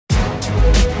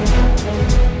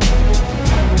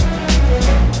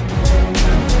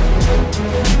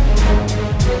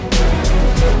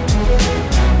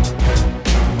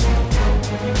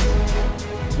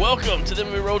Welcome to the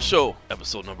MMA Roadshow,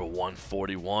 episode number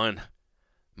 141.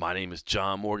 My name is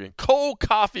John Morgan. Cold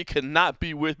Coffee cannot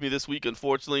be with me this week,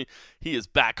 unfortunately. He is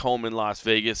back home in Las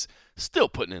Vegas, still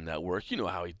putting in that work. You know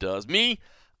how he does. Me,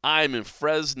 I'm in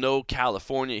Fresno,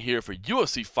 California, here for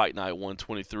UFC Fight Night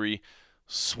 123.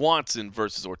 Swanson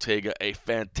versus Ortega, a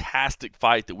fantastic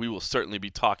fight that we will certainly be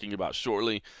talking about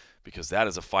shortly, because that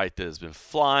is a fight that has been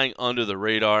flying under the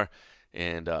radar.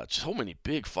 And so many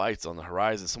big fights on the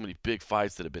horizon, so many big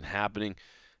fights that have been happening.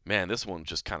 Man, this one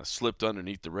just kind of slipped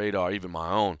underneath the radar, even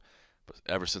my own. But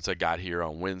ever since I got here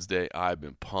on Wednesday, I've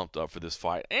been pumped up for this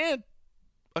fight and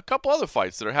a couple other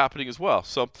fights that are happening as well.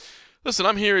 So, listen,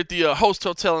 I'm here at the Host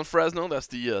Hotel in Fresno. That's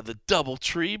the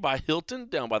DoubleTree by Hilton,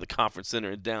 down by the Conference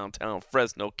Center in downtown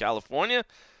Fresno, California.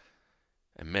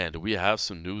 And man, do we have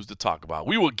some news to talk about.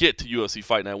 We will get to UFC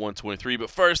Fight Night 123, but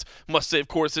first, must say, of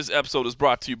course, this episode is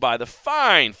brought to you by the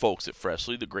fine folks at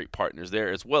Freshly, the great partners there,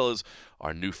 as well as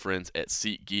our new friends at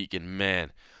SeatGeek. And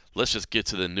man, let's just get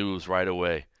to the news right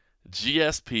away.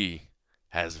 GSP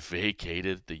has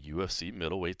vacated the UFC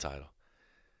middleweight title.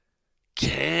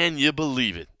 Can you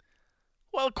believe it?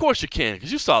 Well, of course you can,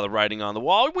 because you saw the writing on the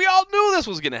wall. We all knew this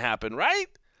was going to happen, right?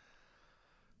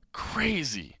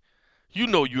 Crazy. You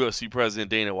know UFC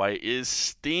President Dana White is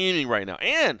steaming right now.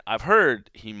 And I've heard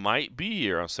he might be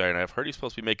here on Saturday night. I've heard he's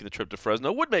supposed to be making the trip to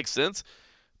Fresno. Would make sense.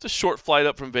 It's a short flight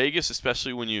up from Vegas,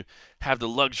 especially when you have the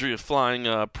luxury of flying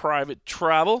private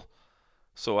travel.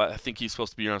 So I think he's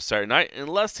supposed to be here on Saturday night,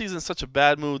 unless he's in such a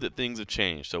bad mood that things have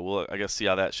changed. So we'll, I guess, see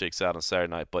how that shakes out on Saturday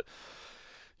night. But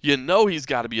you know he's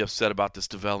got to be upset about this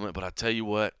development. But I tell you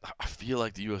what, I feel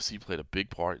like the UFC played a big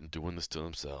part in doing this to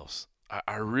themselves.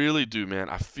 I really do, man.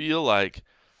 I feel like,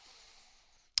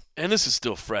 and this is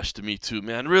still fresh to me too,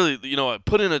 man. Really, you know, I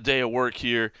put in a day of work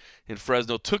here in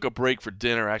Fresno, took a break for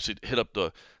dinner, actually hit up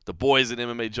the boys at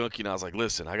MMA Junkie, and I was like,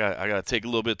 listen, I got to take a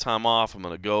little bit of time off. I'm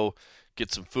going to go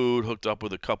get some food, hooked up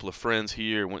with a couple of friends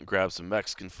here, went and grabbed some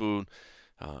Mexican food,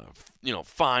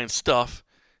 fine stuff.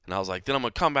 And I was like, then I'm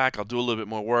going to come back, I'll do a little bit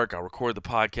more work, I'll record the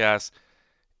podcast,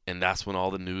 and that's when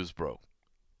all the news broke.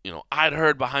 You know, I'd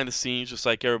heard behind the scenes, just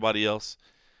like everybody else,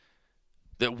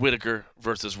 that Whitaker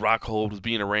versus Rockhold was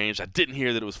being arranged. I didn't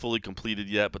hear that it was fully completed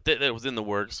yet, but that was in the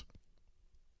works.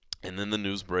 And then the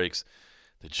news breaks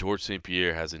that George St.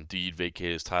 Pierre has indeed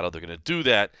vacated his title. They're going to do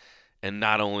that, and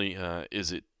not only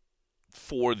is it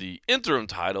for the interim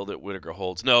title that Whitaker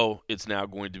holds, no, it's now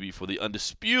going to be for the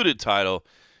undisputed title,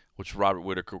 which Robert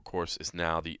Whitaker, of course, is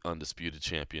now the undisputed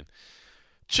champion.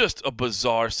 Just a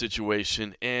bizarre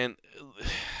situation, and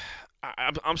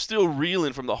I'm still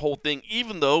reeling from the whole thing,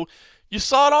 even though you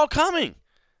saw it all coming.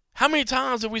 How many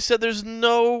times have we said there's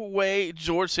no way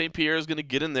George St. Pierre is going to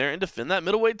get in there and defend that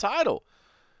middleweight title?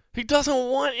 He doesn't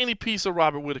want any piece of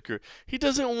Robert Whitaker. He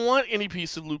doesn't want any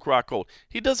piece of Luke Rockhold.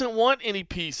 He doesn't want any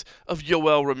piece of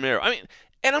Yoel Romero. I mean,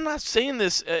 and I'm not saying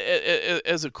this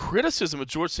as a criticism of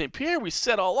George St. Pierre. We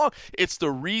said all along, it's the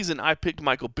reason I picked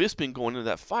Michael Bisping going into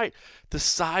that fight. The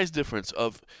size difference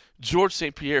of George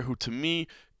St. Pierre, who to me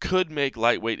could make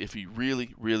lightweight if he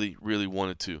really, really, really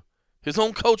wanted to. His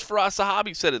own coach, Faraz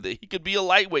Sahabi, said it, that he could be a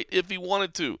lightweight if he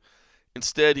wanted to.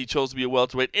 Instead, he chose to be a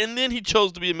welterweight, and then he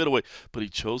chose to be a middleweight. But he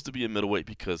chose to be a middleweight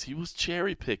because he was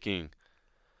cherry-picking.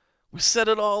 We said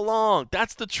it all along.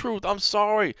 That's the truth. I'm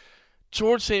sorry.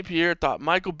 George St. Pierre thought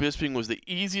Michael Bisping was the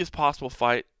easiest possible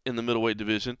fight in the middleweight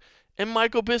division, and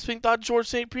Michael Bisping thought George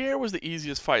St. Pierre was the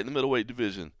easiest fight in the middleweight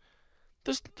division.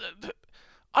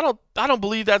 I don't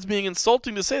believe that's being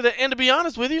insulting to say that, and to be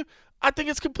honest with you, I think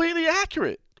it's completely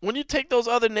accurate. When you take those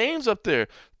other names up there,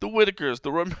 the Whitakers,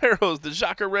 the Romeros, the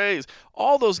Jacares,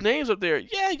 all those names up there,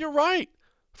 yeah, you're right.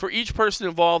 For each person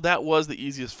involved, that was the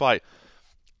easiest fight.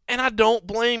 And I don't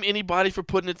blame anybody for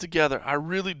putting it together. I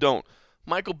really don't.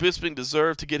 Michael Bisping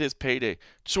deserved to get his payday.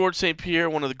 George St. Pierre,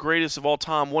 one of the greatest of all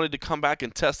time, wanted to come back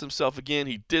and test himself again.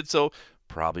 He did so.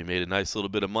 Probably made a nice little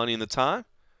bit of money in the time.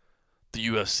 The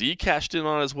UFC cashed in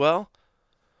on it as well.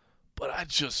 But I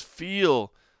just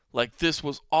feel like this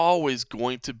was always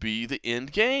going to be the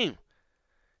end game.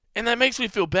 And that makes me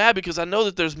feel bad because I know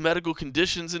that there's medical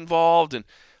conditions involved and,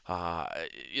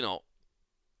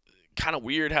 kind of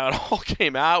weird how it all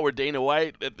came out where Dana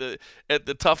White at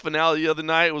the tough finale the other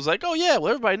night was like, oh, yeah,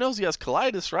 well, everybody knows he has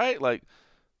colitis, right? Like,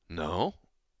 no.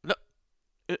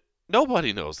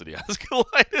 Nobody knows that he has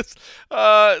colitis.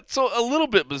 So a little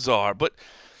bit bizarre, but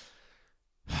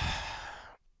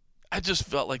I just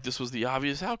felt like this was the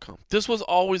obvious outcome. This was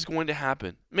always going to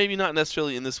happen. Maybe not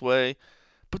necessarily in this way,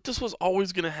 but this was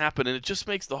always going to happen, and it just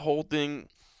makes the whole thing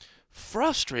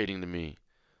frustrating to me.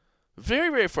 Very,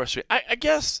 very frustrating. I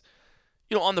guess,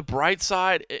 on the bright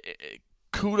side,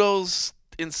 kudos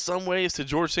in some ways to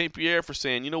George St. Pierre for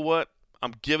saying, you know what,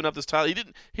 I'm giving up this title.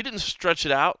 He didn't stretch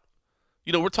it out.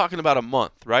 We're talking about a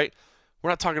month, right? We're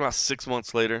not talking about 6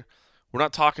 months later. We're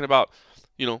not talking about,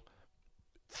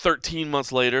 13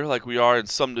 months later like we are in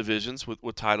some divisions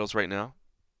with titles right now.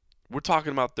 We're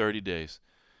talking about 30 days.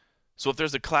 So if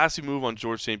there's a classy move on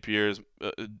George St. Pierre's,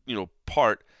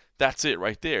 part, that's it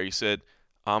right there. He said,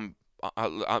 I'm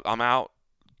out.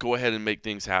 Go ahead and make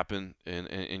things happen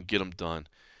and get them done.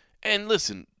 And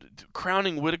listen,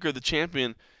 crowning Whitaker the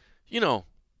champion,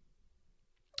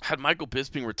 had Michael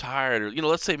Bisping retired, or,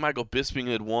 let's say Michael Bisping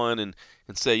had won and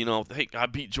say, hey, I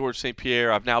beat George St.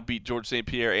 Pierre. I've now beat George St.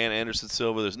 Pierre and Anderson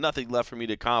Silva. There's nothing left for me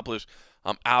to accomplish.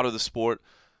 I'm out of the sport.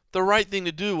 The right thing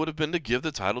to do would have been to give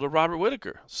the title to Robert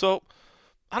Whitaker. So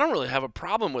I don't really have a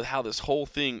problem with how this whole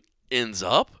thing ends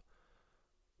up.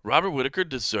 Robert Whitaker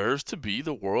deserves to be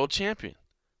the world champion.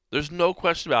 There's no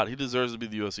question about it. He deserves to be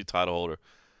the UFC title holder.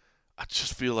 I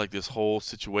just feel like this whole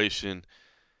situation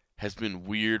has been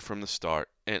weird from the start.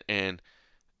 And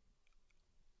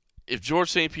if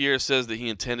George St. Pierre says that he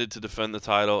intended to defend the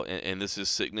title and this is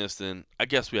sickness, then I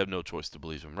guess we have no choice to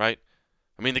believe him, right?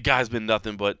 I mean, the guy's been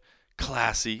nothing but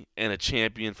classy and a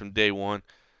champion from day one.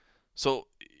 So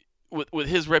with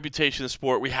his reputation in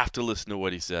sport, we have to listen to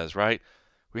what he says, right?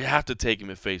 We have to take him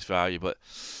at face value, but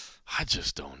I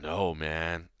just don't know,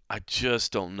 man. I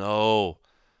just don't know.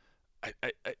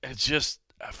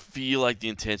 I feel like the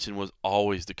intention was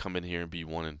always to come in here and be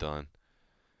one and done.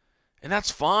 And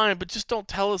that's fine, but just don't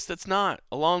tell us that's not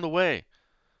along the way.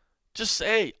 Just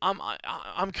say,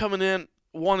 I'm coming in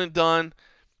one and done,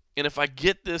 and if I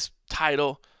get this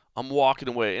title, I'm walking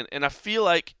away. And I feel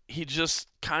like he just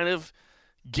kind of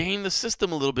gamed the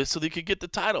system a little bit so that he could get the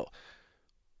title.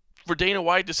 For Dana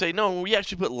White to say, no, we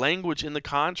actually put language in the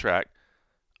contract,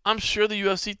 I'm sure the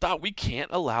UFC thought we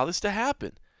can't allow this to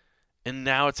happen. And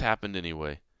now it's happened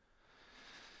anyway.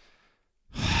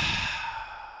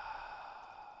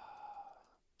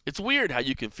 It's weird how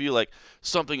you can feel like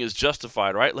something is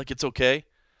justified, right? Like it's okay.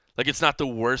 Like it's not the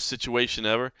worst situation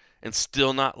ever and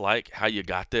still not like how you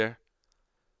got there.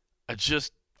 I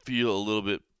just feel a little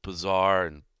bit bizarre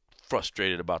and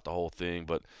frustrated about the whole thing,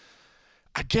 but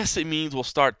I guess it means we'll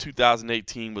start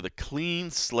 2018 with a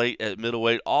clean slate at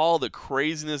middleweight. All the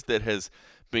craziness that has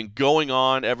been going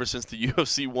on ever since the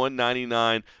UFC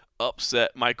 199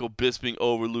 upset Michael Bisping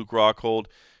over Luke Rockhold.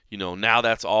 Now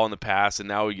that's all in the past, and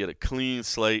now we get a clean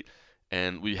slate,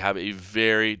 and we have a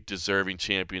very deserving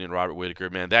champion in Robert Whitaker.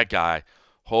 Man, that guy,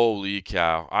 holy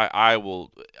cow. I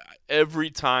will – every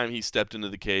time he stepped into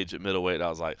the cage at middleweight, I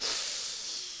was like,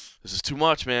 this is too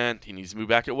much, man. He needs to move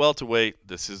back at welterweight.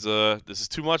 This is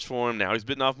too much for him. Now he's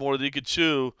bitten off more than he could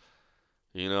chew.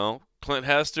 Clint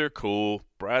Hester, cool.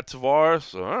 Brad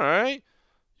Tavares, all right.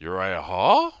 Uriah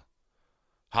Hall?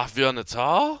 Rafael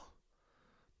Natal?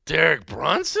 Derek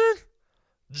Brunson?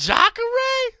 Jacare?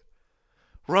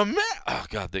 Romero? Oh,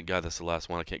 God, thank God that's the last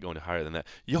one. I can't go any higher than that.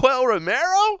 Yoel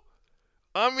Romero?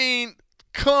 I mean,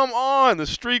 come on. The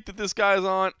streak that this guy's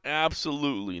on,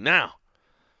 absolutely. Now,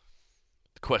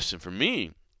 the question for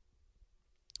me,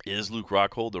 is Luke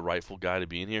Rockhold the rightful guy to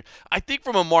be in here? I think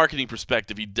from a marketing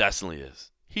perspective, he definitely is.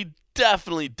 He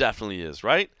definitely is,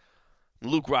 right?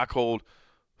 Luke Rockhold,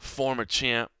 former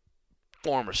champ,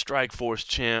 former Strikeforce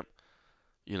champ,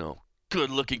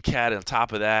 good-looking cat on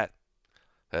top of that,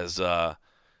 has,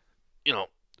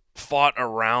 fought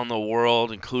around the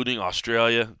world, including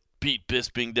Australia, beat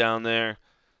Bisping down there.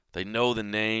 They know the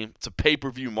name. It's a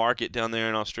pay-per-view market down there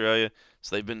in Australia,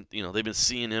 so they've been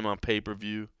seeing him on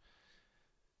pay-per-view.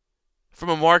 From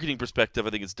a marketing perspective, I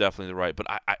think it's definitely the right. But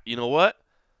I you know what?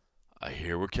 I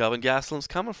hear where Kelvin Gastelum's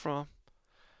coming from.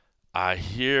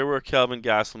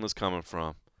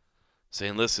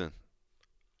 Saying, listen,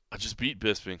 I just beat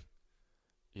Bisping.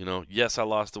 Yes, I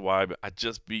lost to Y, but I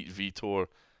just beat Vitor.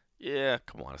 Yeah,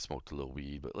 come on, I smoked a little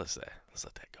weed, but let's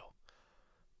let that go.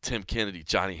 Tim Kennedy,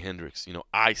 Johnny Hendricks.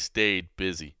 I stayed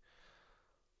busy.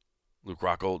 Luke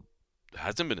Rockhold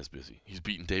hasn't been as busy. He's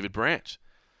beaten David Branch.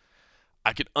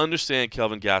 I can understand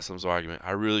Kelvin Gastelum's argument.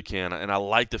 I really can, and I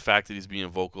like the fact that he's being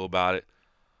vocal about it.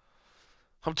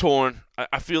 I'm torn.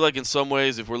 I feel like in some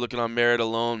ways, if we're looking on merit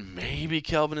alone, maybe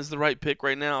Kelvin is the right pick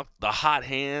right now. The hot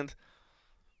hand,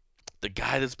 the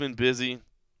guy that's been busy,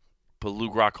 but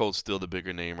Luke Rockhold's still the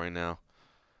bigger name right now.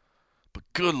 But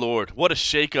good Lord, what a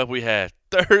shakeup we had.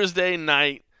 Thursday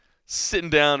night, sitting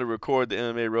down to record the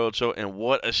MMA Roadshow, and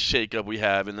what a shakeup we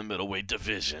have in the middleweight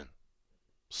division.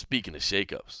 Speaking of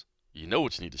shakeups, you know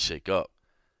what you need to shake up.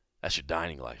 That's your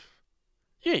dining life.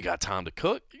 You ain't got time to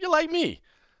cook. You're like me.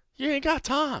 You ain't got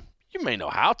time. You may know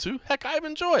how to. Heck, I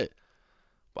even enjoy it.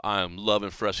 But I am loving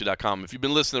Freshly.com. If you've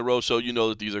been listening to Road Show, you know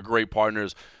that these are great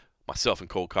partners. Myself and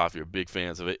Cold Coffee are big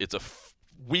fans of it. It's a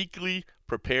weekly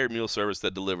prepared meal service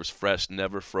that delivers fresh,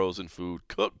 never frozen food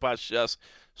cooked by chefs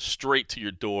straight to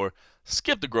your door.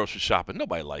 Skip the grocery shopping.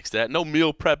 Nobody likes that. No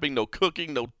meal prepping, no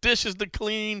cooking, no dishes to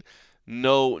clean,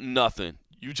 no nothing.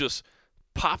 You just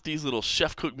pop these little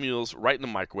chef-cooked meals right in the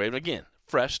microwave. And again,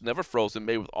 fresh, never frozen,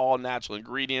 made with all natural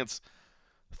ingredients.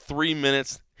 3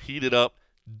 minutes, heat it up,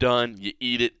 done. You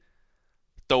eat it,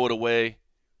 throw it away,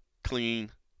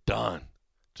 clean, done.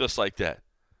 Just like that.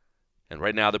 And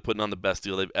right now they're putting on the best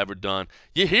deal they've ever done.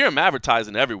 You hear them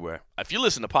advertising everywhere. If you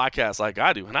listen to podcasts like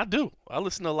I do, and I do, I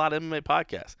listen to a lot of MMA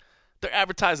podcasts. They're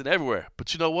advertising everywhere.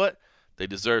 But you know what? They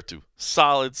deserve to.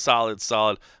 Solid, solid,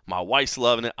 solid. My wife's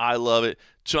loving it. I love it.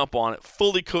 Jump on it.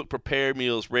 Fully cooked, prepared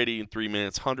meals ready in 3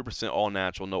 minutes. 100% all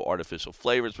natural. No artificial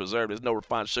flavors, preservatives, no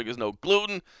refined sugars, no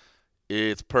gluten.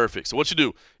 It's perfect. So what you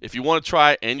do, if you want to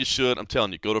try it, and you should, I'm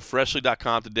telling you, go to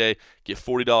Freshly.com today. Get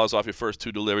 $40 off your first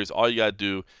 2 deliveries. All you got to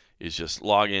do is just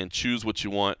log in, choose what you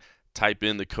want, type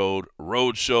in the code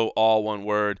ROADSHOW, all one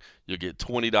word. You'll get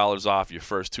 $20 off your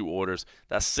first 2 orders.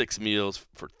 That's 6 meals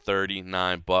for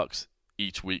 $39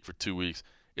 each week for 2 weeks.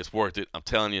 It's worth it. I'm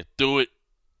telling you, do it.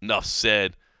 Enough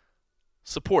said.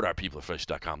 Support our people at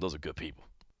Freshly.com. Those are good people.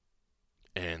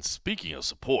 And speaking of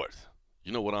support,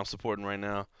 you know what I'm supporting right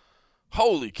now?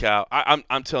 Holy cow.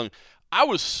 I'm telling you, I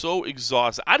was so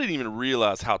exhausted. I didn't even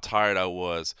realize how tired I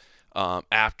was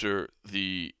after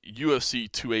the UFC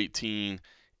 218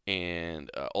 and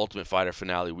Ultimate Fighter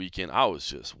finale weekend. I was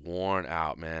just worn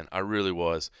out, man. I really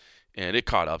was. And it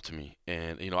caught up to me.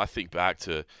 And, I think back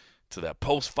to that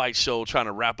post-fight show trying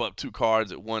to wrap up 2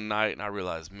 cards at one night, and I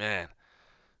realized, man,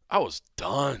 I was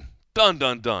done.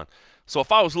 Done. So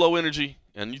if I was low energy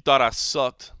and you thought I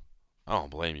sucked, I don't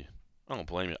blame you.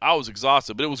 I was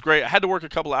exhausted, but it was great. I had to work a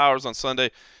couple of hours on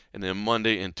Sunday, and then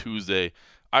Monday and Tuesday,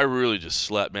 I really just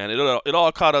slept, man. It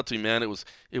all caught up to me, man. It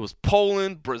was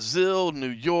Poland, Brazil, New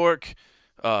York,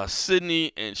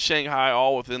 Sydney, and Shanghai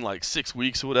all within like 6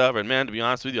 weeks or whatever. And, man, to be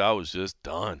honest with you, I was just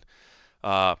done.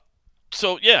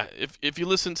 So, yeah, if you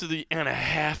listened to the and a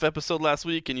half episode last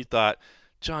week and you thought,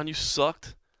 John, you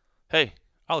sucked, hey,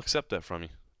 I'll accept that from you.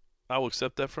 I will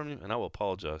accept that from you, and I will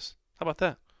apologize. How about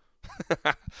that?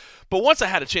 But once I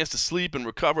had a chance to sleep and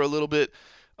recover a little bit,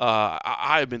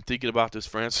 I have been thinking about this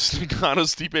Francis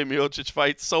Ngannou-Stipe Miocic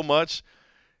fight so much.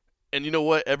 And you know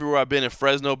what? Everywhere I've been in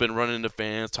Fresno, been running into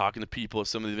fans, talking to people at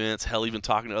some of the events, hell, even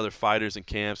talking to other fighters in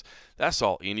camps. That's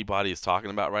all anybody is talking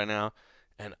about right now.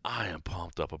 And I am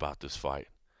pumped up about this fight.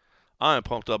 And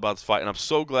I'm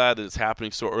so glad that it's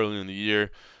happening so early in the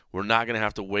year. We're not going to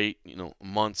have to wait,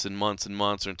 months and months and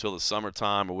months or until the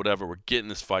summertime or whatever. We're getting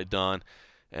this fight done.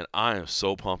 And I am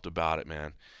so pumped about it,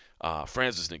 man.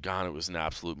 Francis Ngannou was an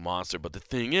absolute monster. But the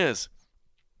thing is,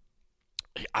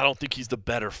 I don't think he's the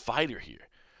better fighter here.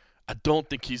 I don't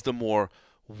think he's the more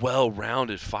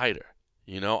well-rounded fighter.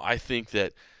 I think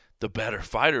that the better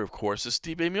fighter, of course, is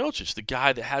Stipe Miocic, the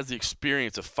guy that has the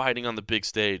experience of fighting on the big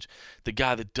stage, the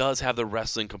guy that does have the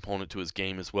wrestling component to his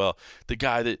game as well, the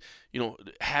guy that,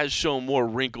 has shown more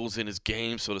wrinkles in his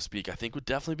game, so to speak, I think would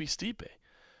definitely be Stipe.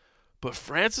 But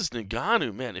Francis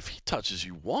Ngannou, man, if he touches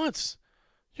you once,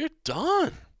 you're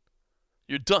done.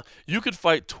 You're done. You could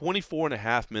fight 24 and a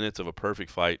half minutes of a perfect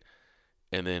fight,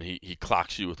 and then he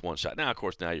clocks you with one shot. Now, of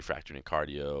course, now you're factoring in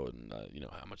cardio and,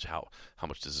 how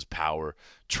much does his power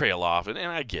trail off. And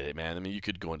I get it, man. I mean, you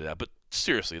could go into that. But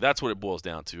seriously, that's what it boils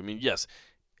down to. I mean, yes,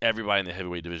 everybody in the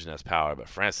heavyweight division has power, but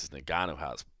Francis Ngannou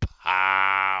has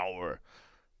power.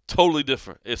 Totally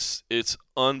different. It's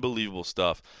unbelievable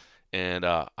stuff. And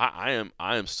I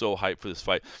am so hyped for this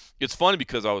fight. It's funny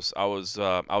because I was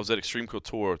at Extreme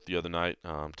Couture the other night,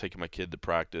 taking my kid to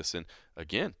practice, and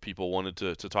again, people wanted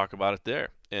to talk about it there.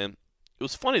 And it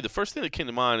was funny. The first thing that came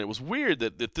to mind, it was weird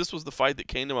that this was the fight that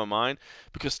came to my mind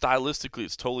because stylistically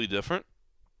it's totally different.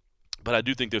 But I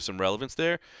do think there's some relevance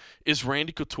there. Is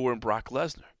Randy Couture and Brock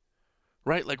Lesnar,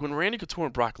 right? Like when Randy Couture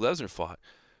and Brock Lesnar fought,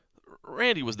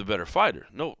 Randy was the better fighter.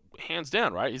 No, hands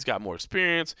down, right? He's got more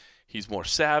experience. He's more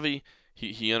savvy.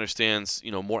 He understands,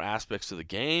 more aspects of the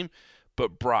game.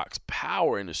 But Brock's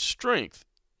power and his strength,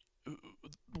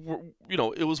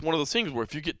 it was one of those things where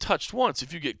if you get touched once,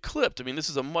 if you get clipped, I mean, this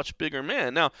is a much bigger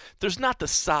man. Now, there's not the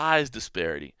size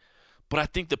disparity, but I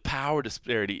think the power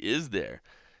disparity is there,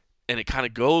 and it kind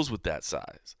of goes with that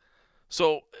size.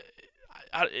 So,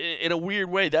 in a weird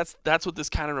way, that's what this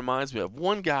kind of reminds me of.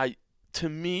 One guy, to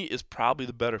me, is probably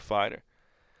the better fighter.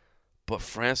 But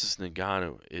Francis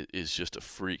Ngannou is just a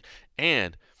freak.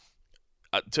 And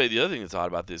I'll tell you the other thing that's odd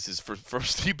about this is from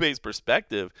Steve Bates'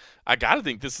 perspective, I got to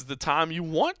think this is the time you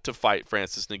want to fight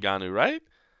Francis Ngannou, right?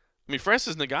 I mean,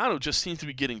 Francis Ngannou just seems to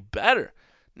be getting better.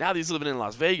 Now that he's living in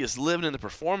Las Vegas, living in the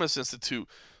Performance Institute,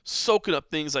 soaking up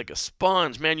things like a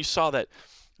sponge. Man, you saw that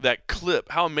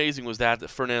clip. How amazing was that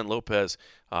Fernand Lopez,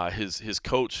 his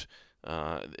coach,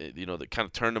 that kind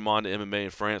of turned him on to MMA in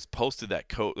France, posted that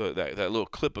little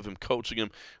clip of him coaching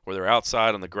him where they're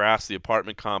outside on the grass of the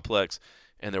apartment complex,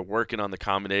 and they're working on the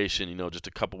combination, just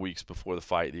a couple weeks before the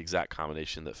fight, the exact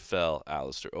combination that fell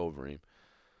Alistair Overeem.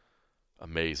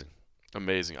 Amazing.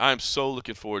 Amazing. I am so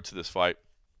looking forward to this fight.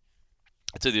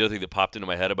 I'd say the other thing that popped into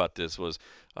my head about this was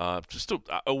just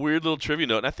a weird little trivia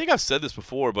note. And I think I've said this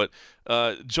before, but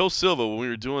Joe Silva, when we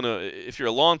were doing if you're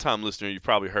a long-time listener, you've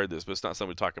probably heard this, but it's not something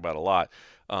we talk about a lot.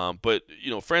 But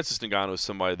Francis Ngannou is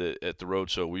somebody that at the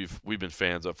Roadshow we've been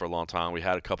fans of for a long time. We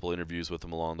had a couple interviews with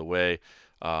him along the way.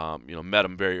 Met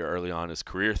him very early on in his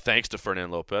career, thanks to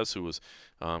Fernand Lopez, who was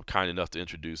kind enough to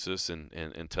introduce us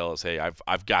and tell us, hey,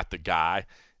 I've got the guy.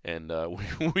 And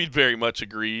we very much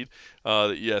agreed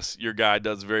that, yes, your guy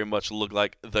does very much look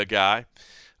like the guy.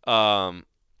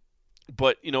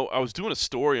 But, I was doing a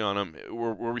story on him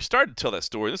where we started to tell that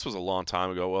story. This was a long time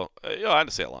ago. Well, I had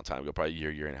to say a long time ago, probably a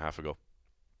year and a half ago.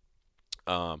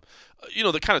 That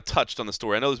kind of touched on the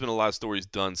story. I know there's been a lot of stories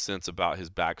done since about his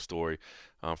backstory,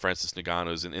 Francis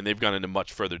Ngannou's, and they've gone into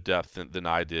much further depth than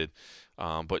I did.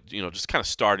 But just kind of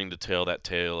starting to tell that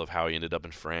tale of how he ended up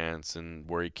in France and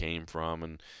where he came from,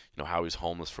 and how he was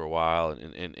homeless for a while,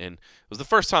 and it was the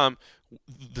first time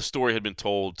the story had been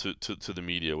told to the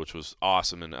media, which was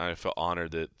awesome, and I felt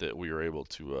honored that we were able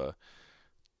to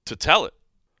tell it.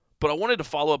 But I wanted to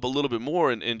follow up a little bit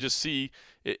more and just see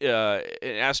and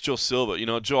ask Joe Silva.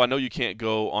 Joe, I know you can't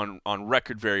go on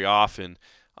record very often,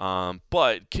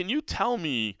 but can you tell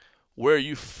me where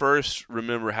you first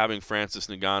remember having Francis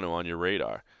Ngannou on your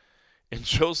radar? And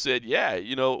Joe said, yeah,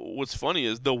 what's funny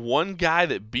is the one guy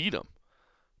that beat him,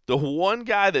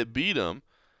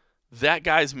 that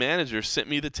guy's manager sent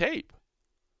me the tape.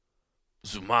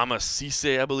 Zumama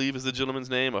Cisse, I believe is the gentleman's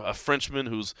name, a Frenchman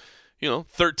who's,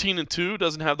 13-2,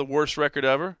 doesn't have the worst record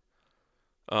ever.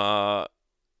 And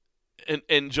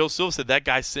Joe Silva said, that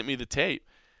guy sent me the tape.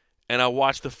 And I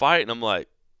watched the fight, and I'm like,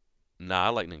 nah, I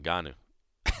like Ngannou.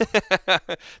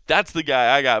 That's the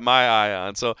guy I got my eye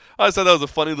on. So I just thought that was a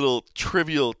funny little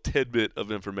trivial tidbit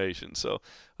of information. So,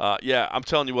 I'm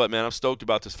telling you what, man, I'm stoked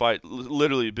about this fight.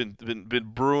 Literally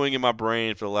been brewing in my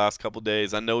brain for the last couple of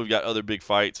days. I know we've got other big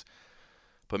fights.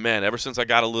 But, man, ever since I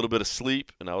got a little bit of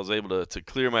sleep and I was able to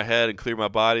clear my head and clear my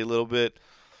body a little bit,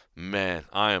 man,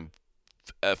 I am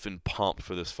effing pumped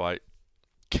for this fight.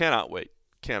 Cannot wait.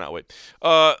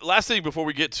 Last thing before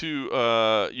we get to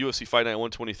UFC Fight Night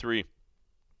 123,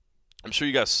 I'm sure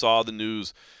you guys saw the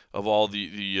news of all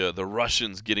the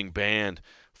Russians getting banned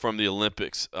from the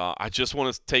Olympics. I just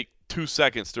want to take 2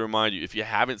 seconds to remind you, if you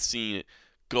haven't seen it,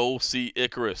 go see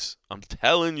Icarus. I'm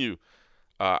telling you.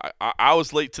 I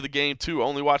was late to the game, too. I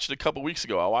only watched it a couple weeks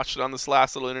ago. I watched it on this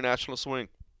last little international swing.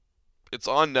 It's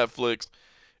on Netflix.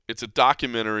 It's a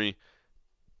documentary,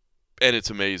 and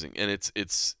it's amazing. And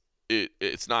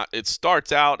it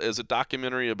starts out as a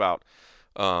documentary about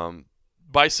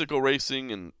bicycle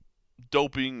racing and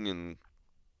doping, and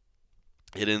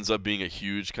it ends up being a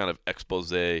huge kind of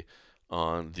expose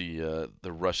on the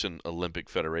Russian Olympic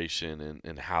Federation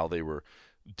and how they were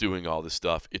doing all this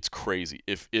stuff. It's crazy.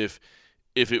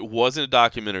 If it wasn't a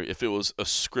documentary, if it was a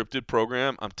scripted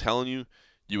program, I'm telling you,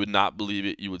 you would not believe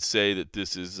it. You would say that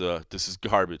this is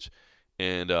garbage.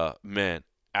 And man,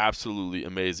 absolutely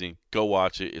amazing. Go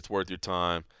watch it. It's worth your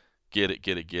time. Get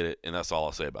it. And that's all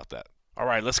I'll say about that. All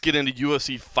right, let's get into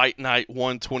UFC Fight Night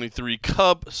 123.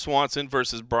 Cub Swanson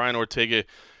versus Brian Ortega.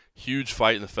 Huge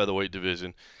fight in the featherweight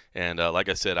division. And like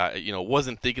I said, I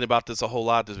wasn't thinking about this a whole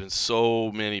lot. There's been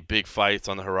so many big fights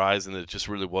on the horizon that it just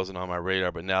really wasn't on my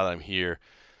radar. But now that I'm here,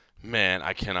 man,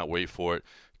 I cannot wait for it.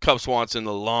 Cub Swanson,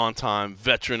 the longtime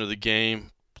veteran of the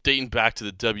game, dating back to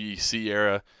the WEC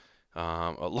era.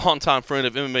 A longtime friend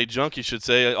of MMA Junkie, should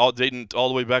say, dating all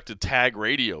the way back to Tag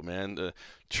Radio, man.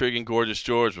 Trig and Gorgeous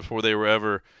George, before they were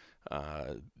ever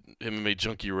MMA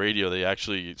Junkie Radio, they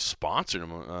actually sponsored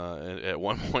him at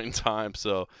one point in time.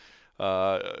 So,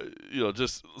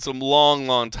 just some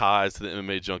long ties to the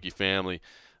MMA Junkie family.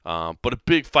 But a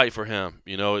big fight for him.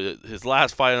 His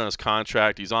last fight on his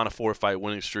contract, he's on a 4-fight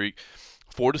winning streak.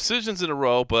 4 decisions in a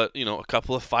row, but, a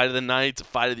couple of fight of the nights, a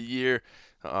fight of the year.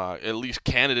 At least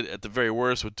candidate at the very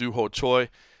worst with Do Ho Choi.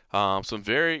 Some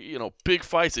very, big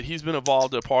fights that he's been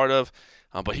involved in, a part of.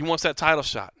 But he wants that title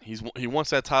shot. He wants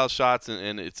that title shot,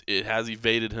 and it has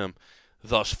evaded him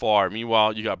thus far.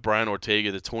 Meanwhile, you got Brian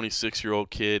Ortega, the 26-year-old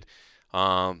kid,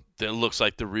 that looks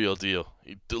like the real deal.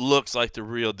 He looks like the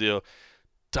real deal.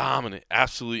 Dominant,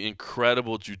 absolutely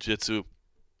incredible jiu-jitsu.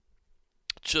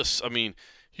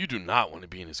 You do not want to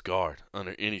be in his guard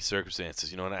under any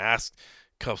circumstances. And I asked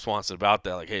Cub Swanson about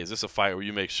that. Like, hey, is this a fight where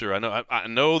you make sure? I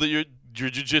know that your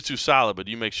jiu-jitsu solid, but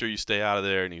you make sure you stay out of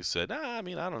there. And he said, nah, I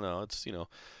don't know. It's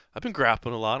I've been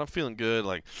grappling a lot. I'm feeling good.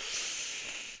 Like,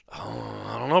 oh,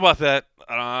 I don't know about that.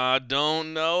 I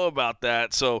don't know about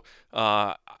that. So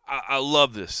I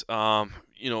love this. The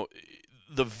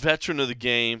veteran of the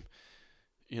game.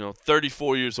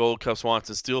 34 years old, Cub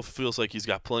Swanson still feels like he's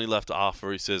got plenty left to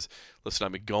offer. He says, listen,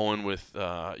 I've been going with,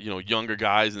 younger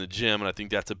guys in the gym, and I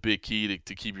think that's a big key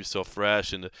to keep yourself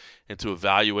fresh and to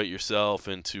evaluate yourself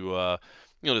and to,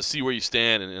 to see where you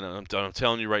stand. And I'm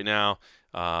telling you right now,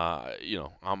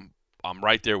 I'm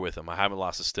right there with him. I haven't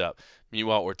lost a step.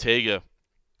 Meanwhile, Ortega,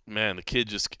 man, the kid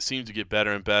just seems to get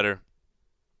better and better.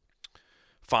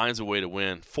 Finds a way to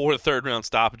win. 4 third-round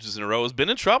stoppages in a row. Has been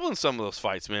in trouble in some of those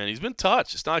fights, man. He's been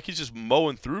touched. It's not like he's just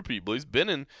mowing through people. He's been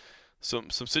in some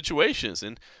situations.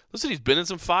 And listen, he's been in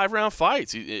some 5-round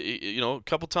fights. A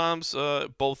couple times,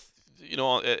 both at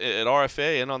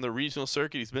RFA and on the regional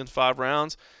circuit, he's been 5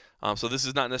 rounds. So this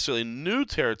is not necessarily new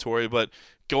territory, but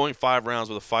going 5 rounds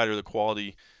with a fighter of the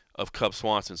quality of Cub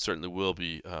Swanson certainly will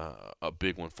be a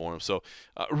big one for him. So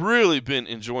really been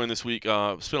enjoying this week.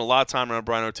 Spent a lot of time around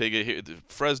Brian Ortega here at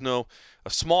Fresno, a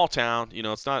small town.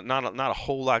 It's not a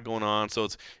whole lot going on. So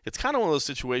it's kind of one of those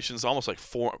situations, almost like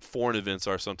foreign events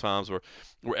are sometimes, where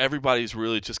everybody's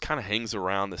really just kind of hangs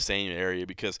around the same area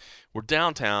because we're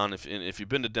downtown. If you've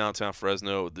been to downtown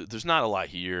Fresno, there's not a lot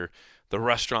here. The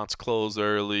restaurants close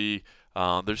early.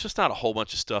 There's just not a whole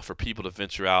bunch of stuff for people to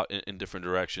venture out in different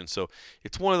directions. So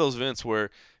it's one of those events where,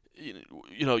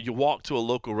 you walk to a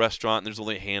local restaurant and there's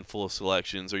only a handful of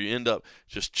selections, or you end up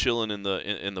just chilling in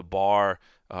the bar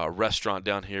restaurant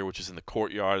down here, which is in the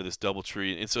courtyard of this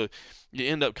DoubleTree. And so you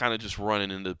end up kind of just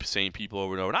running into the same people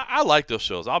over and over. And I like those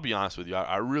shows. I'll be honest with you.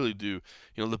 I really do.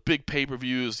 The big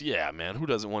pay-per-views, yeah, man, who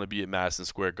doesn't want to be at Madison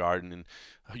Square Garden? And,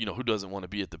 who doesn't want to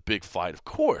be at the big fight? Of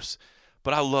course.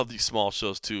 But I love these small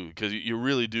shows, too, because you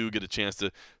really do get a chance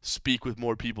to speak with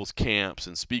more people's camps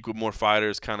and speak with more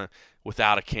fighters kind of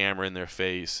without a camera in their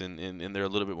face, and they're a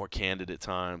little bit more candid at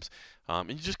times.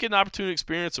 And you just get an opportunity to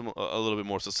experience them a little bit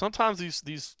more. So sometimes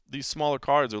these smaller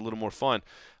cards are a little more fun.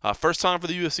 First time for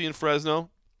the UFC in Fresno.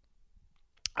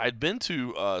 I'd been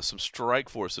to some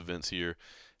Strikeforce events here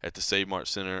at the Save Mart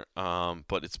Center,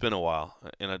 but it's been a while,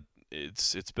 and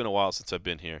it's been a while since I've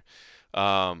been here.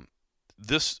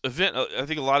 This event, I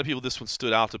think a lot of people, this one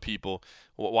stood out to people.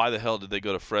 Why the hell did they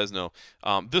go to Fresno?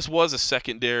 This was a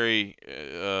secondary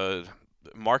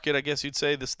market, I guess you'd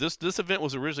say. This event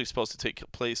was originally supposed to take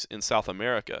place in South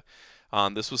America.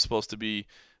 This was supposed to be,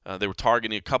 they were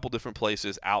targeting a couple different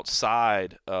places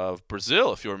outside of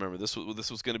Brazil, if you remember. This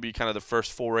was going to be kind of the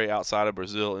first foray outside of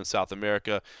Brazil in South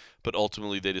America, but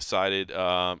ultimately they decided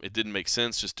it didn't make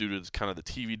sense just due to kind of the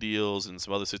TV deals and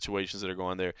some other situations that are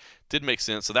going there. Didn't make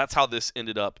sense, so that's how this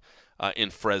ended up in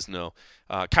Fresno.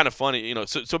 Kind of funny,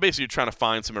 so basically you're trying to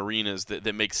find some arenas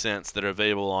that make sense, that are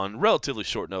available on relatively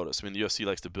short notice. I mean, the UFC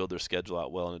likes to build their schedule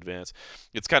out well in advance.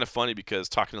 It's kind of funny because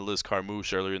talking to Liz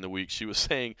Carmouche earlier in the week, she was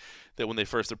saying that when they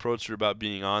first approached her about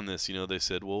being on this, they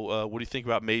said, well, what do you think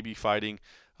about maybe fighting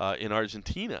in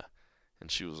Argentina? And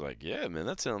she was like, yeah, man,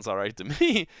 that sounds all right to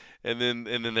me. And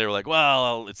then they were like,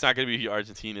 well, it's not going to be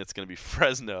Argentina, it's going to be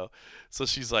Fresno. So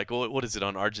she's like, well, what is it,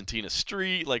 on Argentina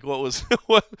Street? Like, what was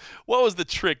what was the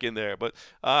trick in there? But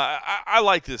I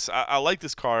like this. I like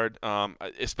this card,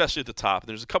 especially at the top.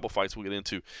 There's a couple fights we'll get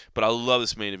into, but I love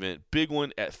this main event. Big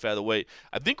one at featherweight.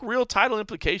 I think real title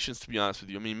implications, to be honest with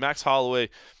you. I mean, Max Holloway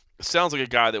sounds like a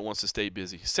guy that wants to stay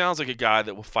busy. Sounds like a guy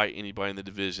that will fight anybody in the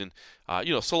division,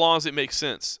 so long as it makes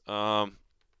sense.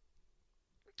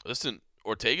 Listen,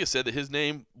 Ortega said that his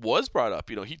name was brought up.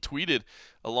 He tweeted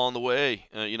along the way,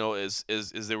 as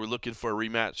they were looking for a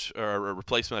rematch, or a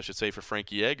replacement, I should say, for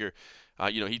Frankie Edgar.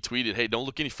 He tweeted, hey, don't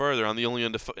look any further. I'm the only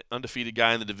undefeated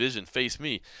guy in the division. Face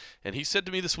me. And he said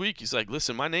to me this week, he's like,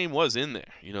 listen, my name was in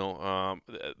there.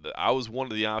 I was one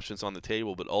of the options on the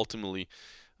table, but ultimately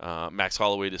Max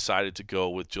Holloway decided to go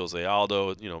with Jose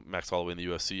Aldo. Max Holloway in the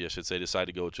UFC, I should say,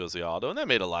 decided to go with Jose Aldo, and that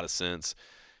made a lot of sense.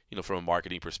 From a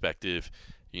marketing perspective,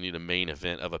 you need a main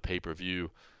event of a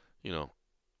pay-per-view.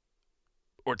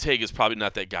 Ortega's probably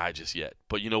not that guy just yet,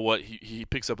 but you know what? He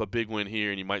picks up a big win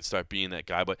here, and he might start being that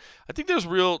guy. But I think there's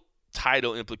real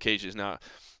title implications. Now,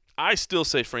 I still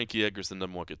say Frankie Edgar's the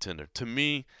number one contender. To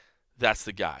me, that's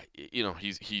the guy.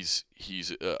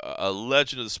 He's a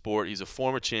legend of the sport. He's a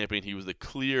former champion. He was the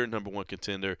clear number one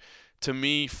contender. To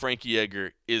me, Frankie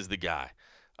Edgar is the guy.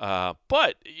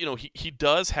 But he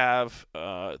does have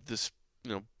this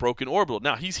broken orbital.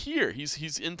 Now he's here.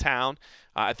 He's in town.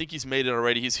 I think he's made it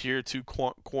already. He's here to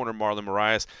corner Marlon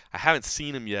Moraes. I haven't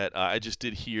seen him yet. I just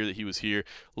did hear that he was here.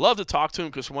 Love to talk to him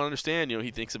because from what I understand,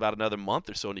 he thinks about another month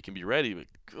or so and he can be ready. But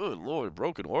good Lord,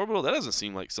 broken orbital? That doesn't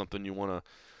seem like something you want to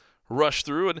rush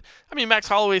through. And I mean, Max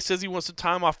Holloway says he wants some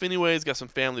time off anyway. He's got some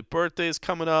family birthdays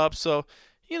coming up. So,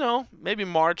 maybe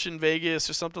March in Vegas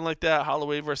or something like that.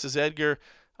 Holloway versus Edgar.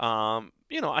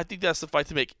 I think that's the fight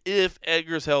to make if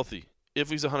Edgar's healthy. If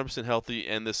he's 100% healthy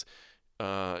and this,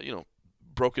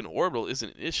 broken orbital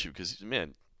isn't an issue, because,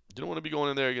 man, you don't want to be going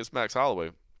in there against Max Holloway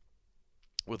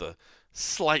with a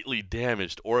slightly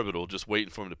damaged orbital just waiting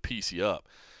for him to piece you up.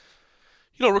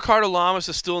 Ricardo Lamas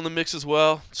is still in the mix as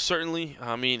well, certainly.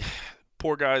 I mean,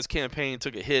 poor guy's campaign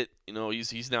took a hit.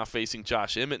 He's now facing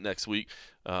Josh Emmett next week.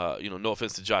 No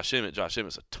offense to Josh Emmett. Josh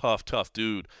Emmett's a tough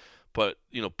dude. But,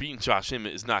 beating Josh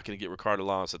Emmett is not going to get Ricardo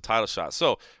Lamas a title shot.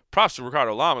 So, props to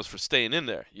Ricardo Lamas for staying in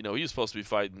there. He was supposed to be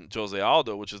fighting Jose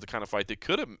Aldo, which is the kind of fight that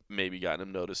could have maybe gotten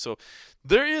him noticed. So,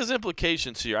 there is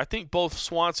implications here. I think both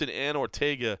Swanson and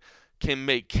Ortega can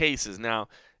make cases. Now,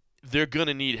 they're going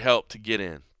to need help to get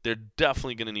in. They're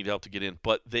definitely going to need help to get in,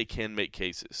 but they can make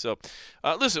cases. So,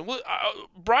 listen,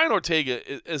 Brian Ortega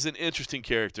is an interesting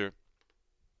character.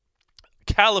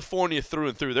 California through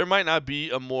and through. There might not be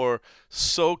a more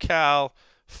SoCal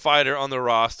fighter on the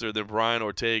roster than Brian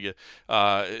Ortega.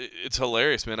 It's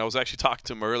hilarious, man. I was actually talking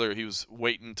to him earlier. He was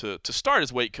waiting to start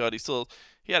his weight cut.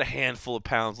 He had a handful of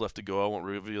pounds left to go. I won't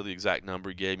reveal the exact number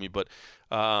he gave me, but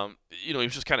he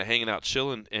was just kind of hanging out,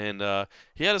 chilling, and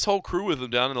he had his whole crew with him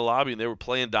down in the lobby, and they were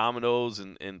playing dominoes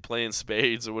and playing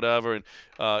spades or whatever.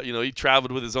 And he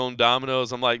traveled with his own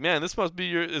dominoes. I'm like, man, this must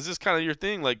be is this kind of your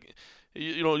thing? Like,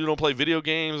 you don't play video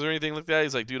games or anything like that?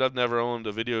 He's like, dude, I've never owned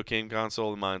a video game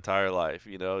console in my entire life.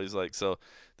 He's like, so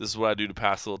this is what I do to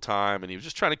pass a little time. And he was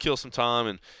just trying to kill some time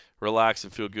and relax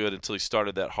and feel good until he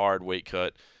started that hard weight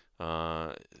cut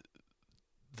that,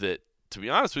 to be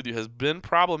honest with you, has been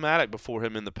problematic before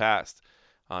him in the past.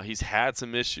 He's had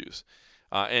some issues.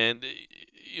 And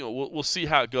we'll see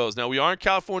how it goes. Now, we are in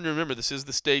California. Remember, this is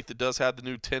the state that does have the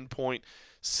new 10-point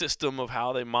system of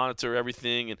how they monitor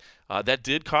everything, and that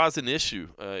did cause an issue.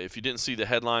 If you didn't see the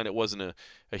headline, it wasn't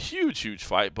a huge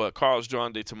fight, but Carlos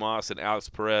John de Tomas and Alex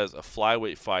Perez, a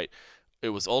flyweight fight. It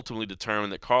was ultimately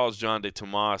determined that Carlos John de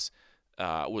Tomas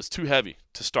was too heavy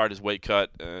to start his weight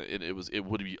cut. It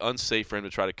would be unsafe for him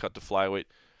to try to cut to flyweight,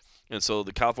 and so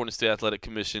the California State Athletic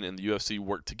Commission and the UFC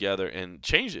worked together and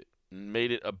changed it and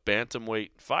made it a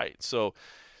bantamweight fight. So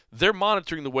they're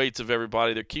monitoring the weights of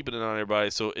everybody. They're keeping it on everybody.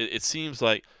 So it seems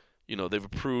like, they've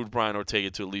approved Brian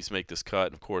Ortega to at least make this cut.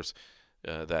 And, of course,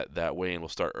 that weigh-in will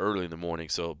start early in the morning.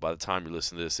 So by the time you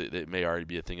listen to this, it may already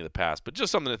be a thing of the past. But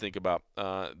just something to think about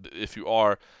if you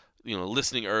are,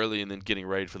 listening early and then getting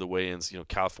ready for the weigh-ins.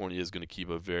 California is going to keep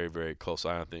a very, very close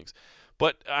eye on things.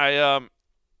 But I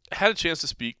had a chance to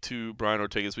speak to Brian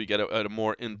Ortega this week at a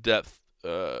more in-depth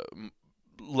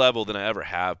level than I ever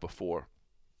have before,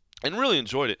 and really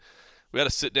enjoyed it. We had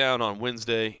a sit down on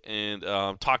Wednesday and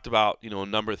talked about a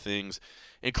number of things,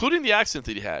 including the accident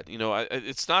that he had.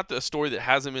 It's not a story that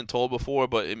hasn't been told before,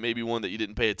 but it may be one that you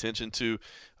didn't pay attention to.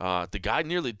 The guy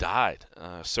nearly died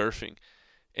surfing,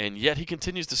 and yet he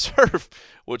continues to surf,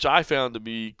 which I found to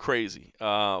be crazy.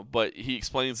 But he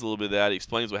explains a little bit of that. He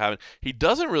explains what happened. He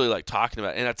doesn't really like talking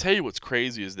about it. And I tell you what's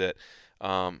crazy is that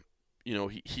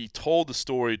he told the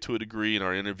story to a degree in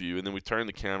our interview, and then we turned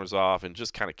the cameras off and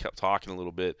just kind of kept talking a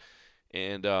little bit.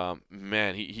 And,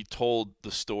 man, he told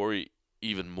the story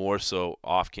even more so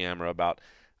off camera about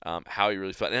how he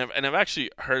really felt. And I've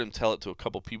actually heard him tell it to a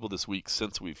couple people this week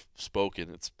since we've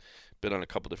spoken. It's been on a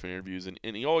couple different interviews, and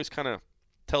he always kind of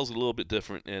tells it a little bit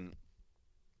different, and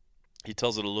he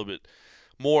tells it a little bit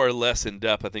more or less in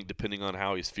depth, I think, depending on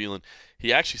how he's feeling.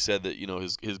 He actually said that,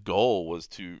 his goal was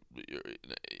to,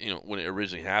 when it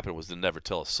originally happened, was to never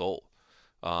tell a soul.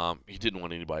 He didn't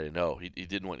want anybody to know. He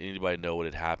didn't want anybody to know what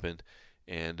had happened.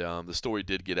 And the story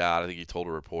did get out. I think he told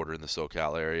a reporter in the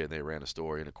SoCal area, and they ran a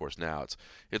story. And, of course, now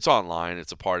it's online.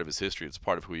 It's a part of his history. It's a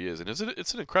part of who he is. And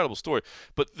it's an incredible story.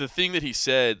 But the thing that he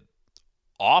said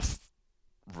off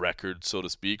record, so to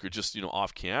speak, or just,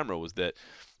 off camera, was that,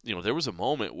 there was a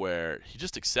moment where he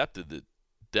just accepted that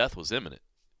death was imminent,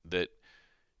 that,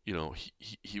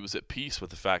 he was at peace with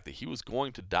the fact that he was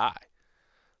going to die.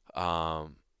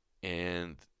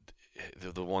 And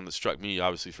the one that struck me,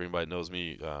 obviously, for anybody that knows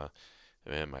me,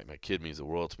 man, my kid means the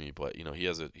world to me. But he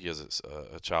has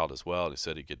a child as well, and he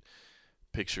said he could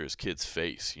picture his kid's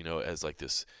face, as like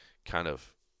this kind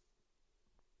of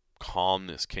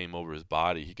calmness came over his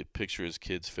body. He could picture his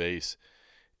kid's face,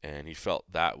 and he felt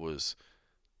that was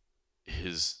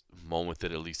his moment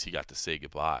that at least he got to say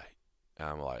goodbye. And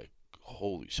I'm like,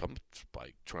 holy shit, I'm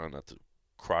like trying not to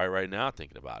cry right now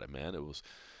thinking about it, man. It was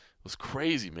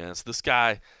crazy, man. So this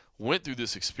guy went through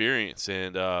this experience,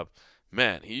 and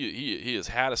man, he has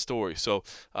had a story. So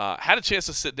had a chance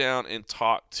to sit down and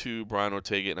talk to Brian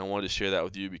Ortega, and I wanted to share that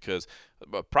with you because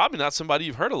probably not somebody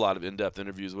you've heard a lot of in-depth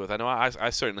interviews with. I know I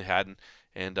certainly hadn't,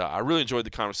 and I really enjoyed the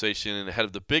conversation. And ahead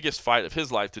of the biggest fight of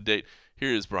his life to date,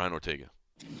 here is Brian Ortega.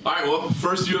 All right, well,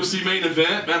 first UFC main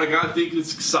event, man. I gotta think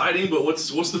it's exciting, but what's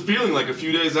the feeling like a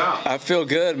few days out? I feel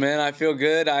good, man. I feel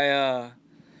good. I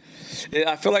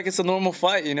feel like it's a normal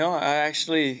fight,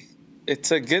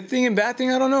 it's a good thing and bad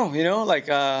thing. I don't know,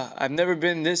 I've never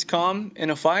been this calm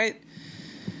in a fight,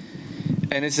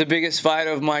 and it's the biggest fight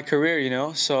of my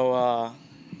career, So, I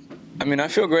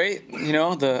feel great.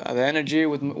 The energy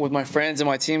with my friends and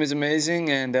my team is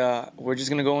amazing, and we're just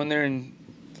gonna go in there and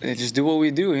just do what we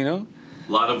do, A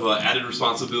lot of added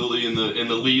responsibility in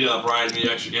the lead up, right? I mean,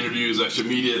 extra interviews, extra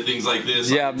media, things like this.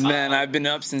 Yeah, man, I've been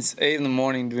up since 8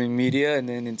 in doing media, and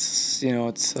then it's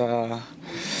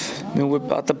we're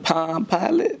about to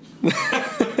pilot.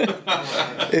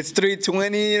 It's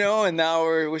 3:20, and now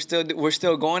we're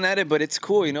still going at it, but it's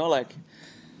cool, it's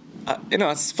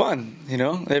fun,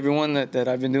 Everyone that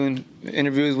I've been doing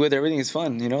interviews with, everything is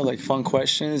fun, fun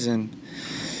questions, and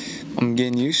I'm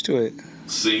getting used to it.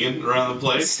 Singing around the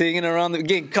place?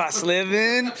 Getting caught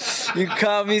slipping. You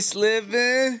caught me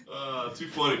slipping. Too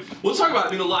funny. We'll talk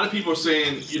about, a lot of people are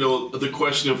saying, the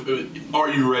question of, are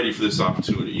you ready for this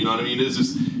opportunity? You know what I mean? Is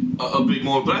this a big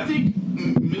moment? But I think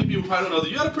many people probably don't know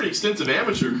that you had a pretty extensive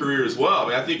amateur career as well. I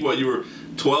mean, I think, you were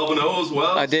 12-0 as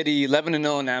well? I did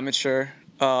 11-0 in amateur.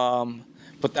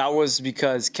 But that was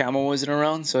because Camel wasn't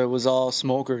around, so it was all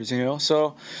smokers,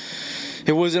 So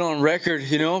it wasn't on record,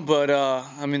 but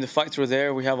the fights were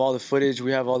there. We have all the footage,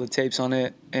 we have all the tapes on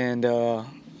it, and I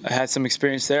had some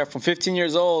experience there. From 15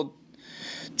 years old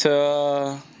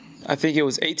to I think it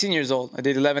was 18 years old, I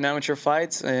did 11 amateur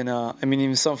fights, and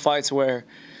even some fights where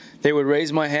they would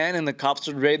raise my hand and the cops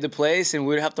would raid the place and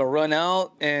we'd have to run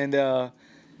out, and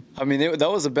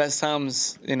that was the best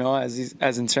times,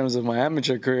 as in terms of my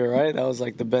amateur career, right? That was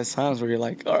like the best times where you're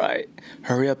like, all right,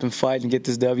 hurry up and fight and get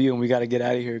this W, and we got to get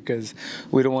out of here because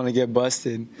we don't want to get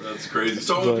busted. That's crazy.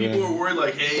 So when people are worried,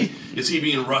 like, hey, is he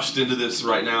being rushed into this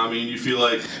right now? You feel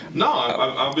like, no,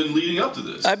 I've been leading up to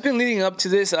this. I've been leading up to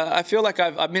this. I feel like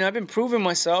I've been proving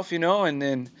myself, and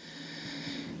then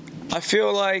I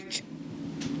feel like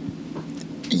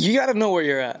you got to know where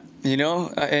you're at.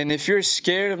 And if you're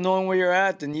scared of knowing where you're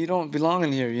at, then you don't belong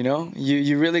in here,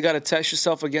 You really got to test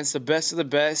yourself against the best of the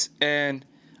best, and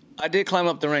I did climb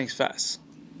up the ranks fast,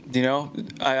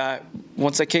 I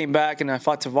once I came back and I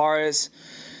fought Tavares,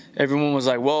 everyone was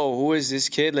like, whoa, who is this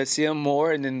kid? Let's see him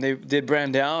more, and then they did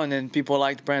Brandao, and then people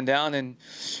liked Brandao, and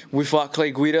we fought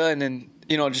Clay Guida, and then,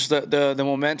 just the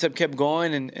momentum kept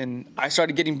going, and I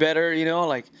started getting better,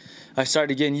 I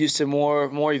started getting used to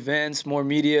more events, more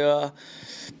media,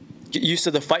 get used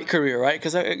to the fight career, right?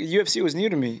 Because UFC was new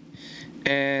to me.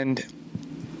 And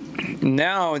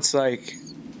now it's like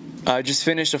I just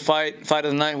finished a fight of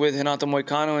the night with Renato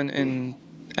Moicano in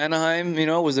Anaheim, it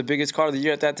was the biggest card of the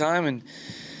year at that time.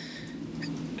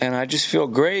 And I just feel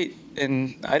great.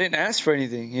 And I didn't ask for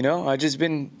anything,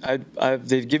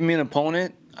 they've given me an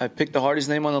opponent. I picked the hardest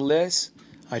name on the list.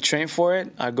 I train for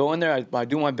it. I go in there. I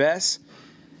do my best.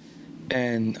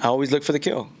 And I always look for the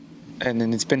kill. And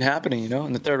then it's been happening,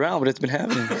 in the third round, but it's been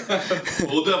happening.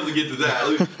 We'll definitely get to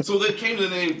that. So that came to the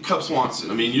name Cub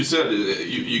Swanson. You said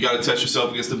you got to test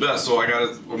yourself against the best. So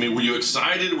were you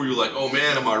excited? Were you like, oh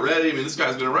man, am I ready? This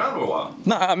guy's been around for a while.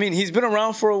 No, he's been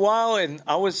around for a while, and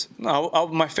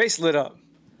my face lit up.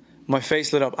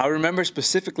 I remember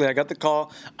specifically, I got the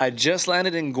call. I just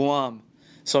landed in Guam.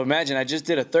 So imagine, I just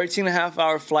did a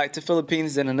 13-and-a-half-hour flight to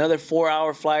Philippines, then another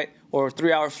 4-hour flight or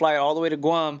 3-hour flight all the way to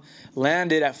Guam,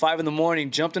 landed at 5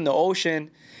 a.m, jumped in the ocean,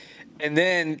 and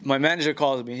then my manager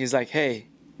calls me. He's like, hey,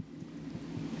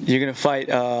 you're going to fight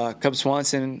Cub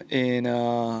Swanson in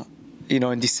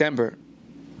December.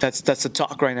 That's the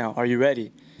talk right now. Are you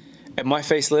ready? And my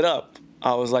face lit up.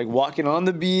 I was like walking on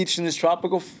the beach in this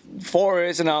tropical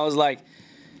forest, and I was like,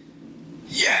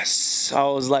 yes. I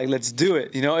was like, let's do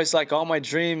it. It's like all my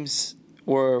dreams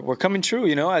were coming true,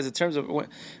 as in terms of when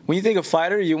you think of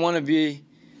fighter, you want to be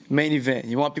main event.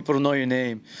 You want people to know your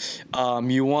name.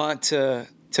 You want to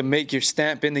to make your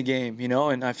stamp in the game, you know.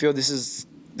 And I feel this is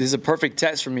a perfect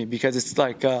test for me because it's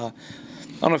like I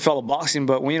don't know if you follow boxing,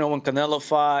 but when Canelo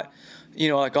fought, you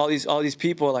know, like all these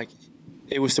people, like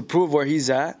it was to prove where he's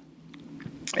at.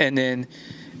 And then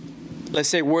let's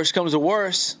say worse comes to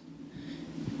worse,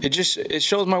 it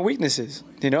shows my weaknesses,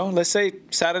 you know. Let's say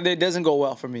Saturday doesn't go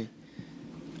well for me.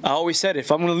 I always said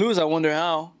if I'm going to lose, I wonder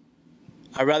how.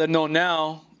 I'd rather know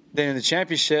now than in the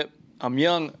championship. I'm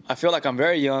young. I feel like I'm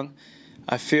very young.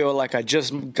 I feel like I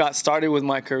just got started with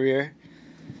my career.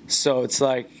 So it's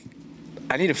like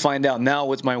I need to find out now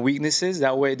what's my weaknesses.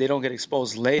 That way they don't get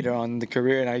exposed later on in the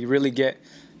career and I really get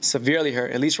severely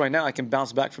hurt. At least right now I can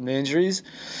bounce back from the injuries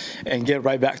and get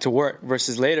right back to work.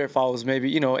 Versus later, if I was maybe,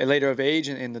 you know, later of age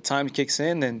and the time kicks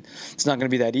in, then it's not going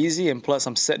to be that easy. And plus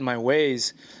I'm set in my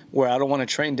ways where I don't want to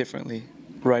train differently.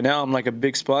 Right now I'm like a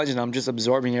big sponge and I'm just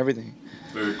absorbing everything.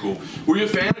 Very cool. Were you a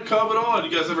fan of Cub at all?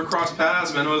 Did you guys ever cross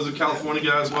paths? I know as a California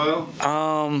guy as well.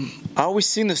 I always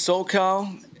seen the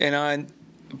SoCal and I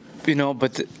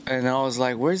was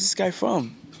like, where's this guy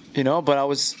from? You know, but I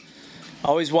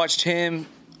always watched him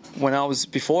when I was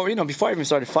before I even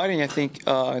started fighting, I think,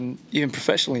 and even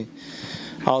professionally.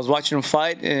 I was watching him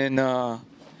fight, and I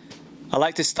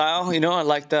liked his style. You know, I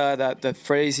liked the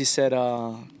phrase he said,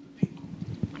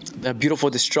 "that beautiful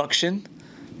destruction."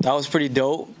 That was pretty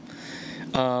dope.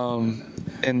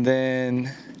 And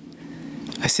then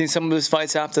I seen some of his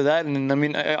fights after that, and I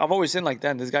mean, I've always been like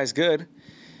that. This guy's good,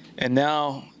 and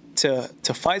now to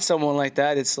fight someone like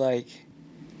that, it's like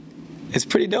it's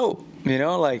pretty dope. You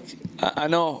know, like I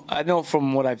know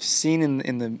from what I've seen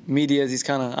in the media, he's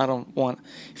kind of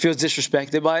he feels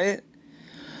disrespected by it,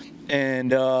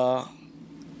 and but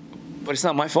it's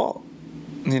not my fault.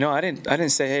 You know, I didn't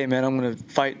say, hey man, I'm gonna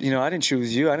fight. You know, I didn't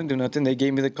choose you. I didn't do nothing. They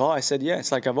gave me the call. I said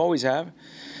yes, like I've always have,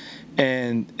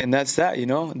 and that's that. You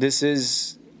know,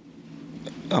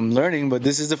 I'm learning, but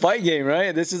this is the fight game,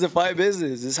 right? This is the fight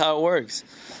business. This is how it works.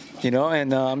 You know,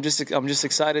 and I'm just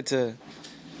excited to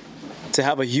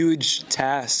have a huge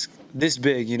task this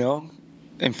big, you know,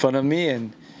 in front of me,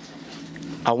 and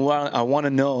I want to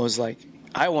know. It's like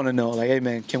I want to know, like, hey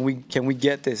man, can we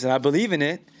get this? And I believe in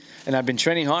it, and I've been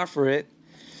training hard for it,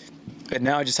 and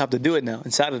now I just have to do it now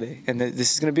on Saturday, and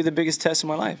this is going to be the biggest test of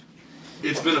my life.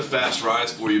 It's been a fast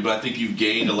rise for you, but I think you've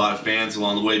gained a lot of fans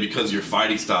along the way because of your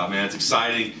fighting style, man. It's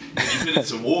exciting. And you've been in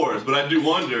some wars, but I do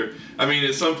wonder, I mean,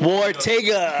 at some point...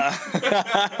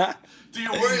 Ortega! Do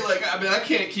you worry, like, I mean, I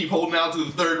can't keep holding out to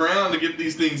the third round to get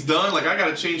these things done. Like, I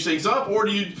got to change things up. Or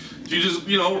do you just,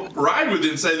 you know, ride with it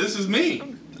and say, this is me?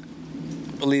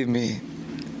 Believe me,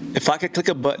 if I could click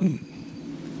a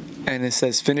button and it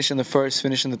says finish in the first,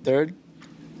 finish in the third,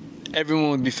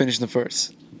 everyone would be finishing the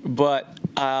first. But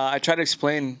I tried to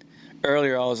explain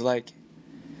earlier, I was like,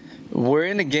 we're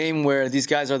in a game where these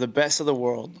guys are the best of the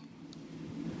world.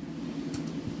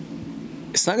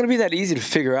 It's not going to be that easy to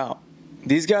figure out.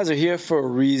 These guys are here for a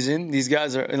reason. These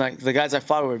guys are, like, the guys I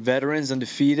fought were veterans,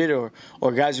 undefeated, or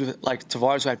guys who, like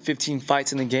Tavares, who had 15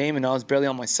 fights in the game, and I was barely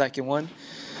on my second one.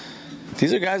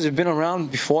 These are guys who've been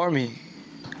around before me,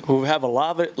 who have a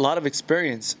lot of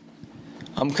experience.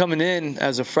 I'm coming in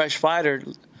as a fresh fighter.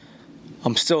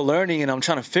 I'm still learning, and I'm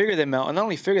trying to figure them out. And not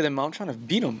only figure them out, I'm trying to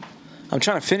beat them. I'm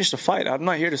trying to finish the fight. I'm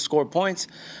not here to score points.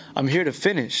 I'm here to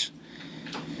finish.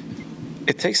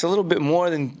 It takes a little bit more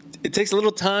than... It takes a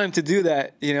little time to do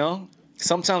that, you know?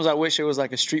 Sometimes I wish it was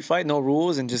like a street fight, no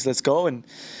rules, and just let's go.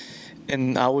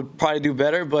 And I would probably do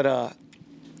better. But,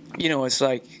 you know, it's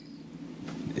like...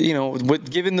 You know,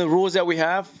 given the rules that we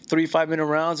have, 3 5-minute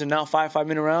rounds and now 5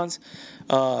 5-minute rounds,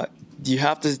 you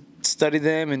have to study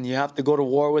them and you have to go to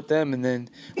war with them. And then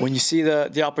when you see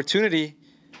the opportunity,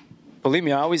 believe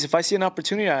me, if I see an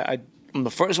opportunity, I'm the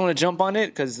first one to jump on it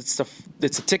because it's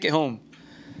a ticket home.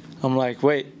 I'm like,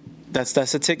 wait, that's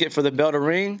a ticket for the bell to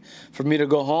ring, for me to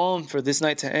go home, for this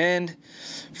night to end,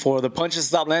 for the punches to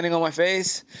stop landing on my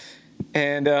face,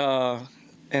 and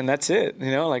that's it.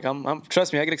 You know, like I'm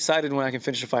trust me, I get excited when I can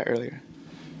finish a fight earlier.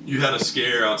 You had a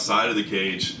scare outside of the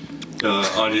cage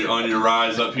on your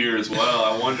rise up here as well.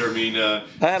 I wonder. I mean, I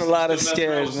had a lot of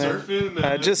scares, man. Surfing,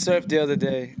 I just surfed the other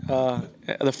day,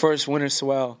 the first winter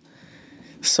swell.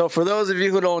 So for those of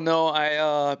you who don't know,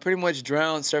 I pretty much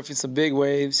drowned surfing some big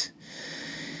waves,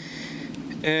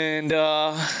 and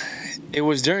it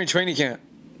was during training camp,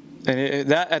 and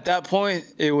at that point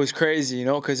it was crazy, you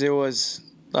know, because it was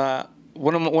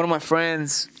one of my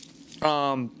friends.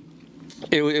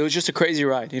 It was just a crazy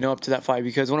ride, you know, up to that fight,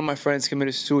 because one of my friends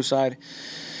committed suicide,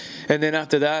 and then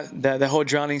after that whole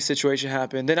drowning situation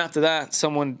happened. Then after that,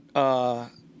 someone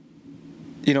died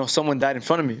in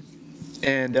front of me,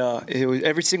 And it was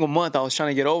every single month I was trying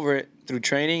to get over it through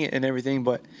training and everything.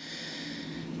 And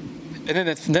then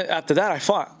after that I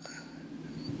fought.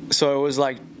 So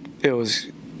it was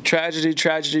tragedy,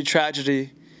 tragedy,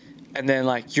 tragedy, and then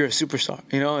like you're a superstar.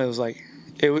 You know, it was like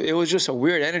it was just a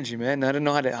weird energy, man. I didn't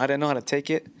know how to take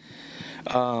it.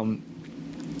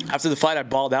 After the fight, I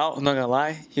bawled out. I'm not gonna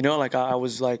lie. You know, like I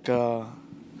was like a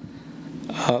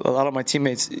lot of my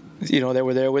teammates. You know, they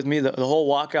were there with me. The whole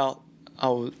walkout,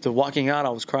 the walking out, I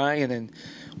was crying, and then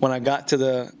when I got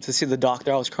to see the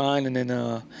doctor, I was crying, and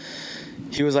then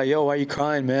he was like, "Yo, why are you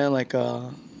crying, man? Like,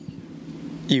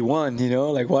 you won, you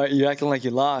know? Like, why you acting like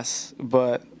you lost?"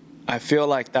 But I feel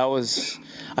like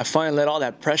I finally let all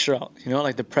that pressure out, you know,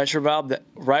 like the pressure valve that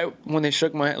right when they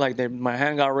shook my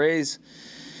hand got raised,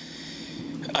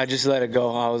 I just let it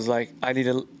go. I was like, I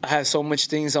had so much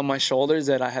things on my shoulders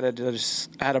that I had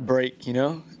to break, you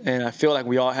know? And I feel like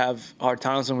we all have our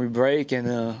times when we break, and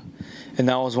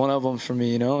that was one of them for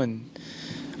me, you know? And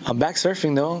I'm back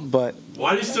surfing though, but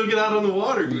why do you still get out on the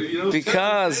water? You know,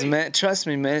 because, man, trust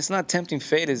me, man, it's not tempting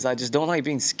fate. I just don't like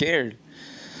being scared.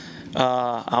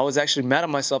 I was actually mad at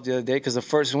myself the other day because the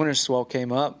first winter swell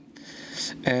came up,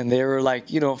 and they were like,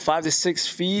 5 to 6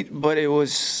 feet, but it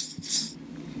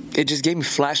just gave me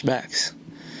flashbacks.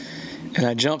 And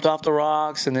I jumped off the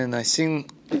rocks, and then I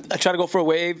tried to go for a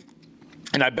wave,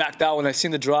 and I backed out when I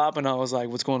seen the drop, and I was like,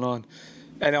 what's going on?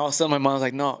 And all of a sudden my mind was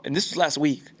like, no. And this was last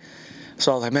week.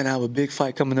 So I was like, man, I have a big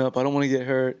fight coming up. I don't want to get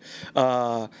hurt.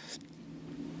 I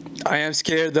am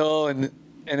scared though. And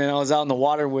then I was out in the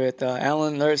water with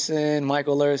Alan Lurson,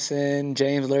 Michael Lurson,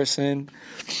 James Lurson.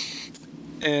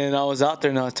 And I was out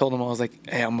there, and I told them, I was like,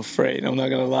 hey, I'm afraid. I'm not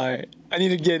going to lie. I need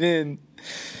to get in.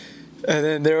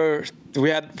 And then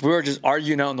we were just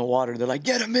arguing out in the water. They're like,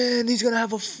 get him in. He's going to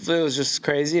have it was just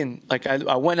crazy. And like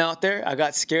I went out there. I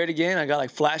got scared again. I got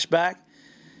like flashback.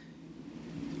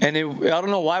 And I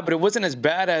don't know why, but it wasn't as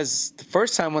bad as the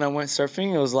first time when I went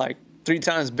surfing. It was like 3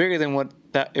 times bigger than what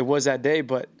it was that day.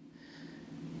 But,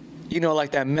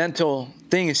 like that mental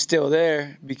thing is still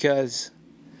there, because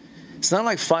it's not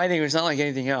like fighting, or it's not like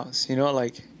anything else.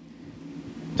 Like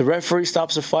the referee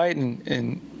stops the fight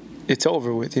and it's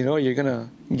over with. You're going to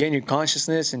gain your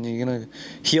consciousness, and you're going to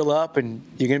heal up, and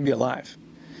you're going to be alive.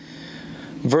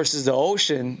 Versus the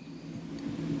ocean,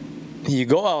 you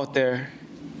go out there,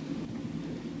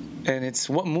 and it's,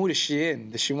 what mood is she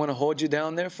in? Does she want to hold you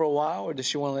down there for a while, or does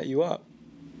she want to let you up?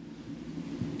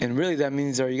 And really that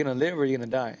means, are you going to live or are you going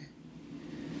to die?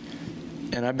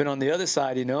 And I've been on the other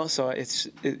side, so it's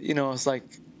like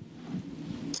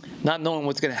not knowing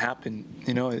what's going to happen,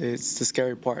 it's the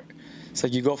scary part. It's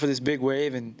like you go for this big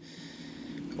wave, and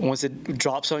once it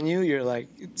drops on you, you're like,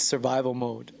 it's survival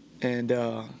mode. And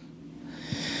I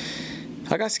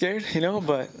got scared,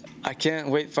 but I can't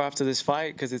wait for after this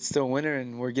fight, because it's still winter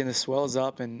and we're getting the swells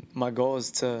up, and my goal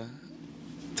is to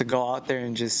go out there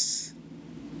and just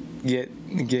get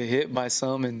hit by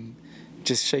some and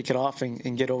just shake it off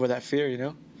and get over that fear,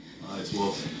 Nice.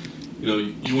 Well,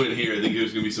 you went here. I think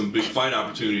there's going to be some big fight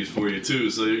opportunities for you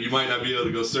too. So you might not be able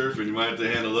to go surfing. You might have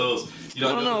to handle those. I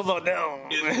don't know about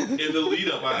that. In the lead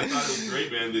up, I thought it was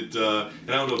great, man. That and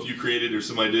I don't know if you created it or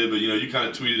somebody did, but you kind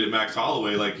of tweeted at Max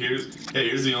Holloway like, here's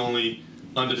the only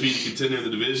undefeated contender in the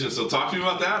division. So talk to me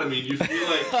about that. I mean, you feel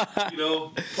like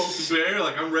poke the bear,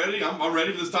 like I'm ready. I'm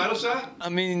ready for this title shot. I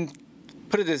mean,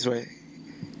 put it this way: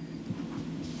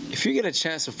 if you get a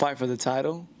chance to fight for the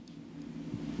title,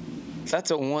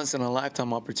 that's a once in a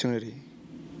lifetime opportunity.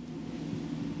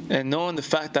 And knowing the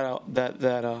fact that all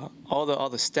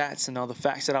the stats and all the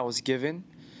facts that I was given,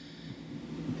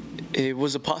 it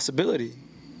was a possibility.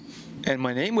 And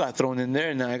my name got thrown in there,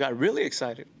 and I got really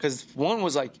excited, because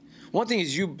one thing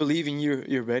is you believing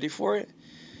you're ready for it,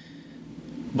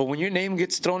 but when your name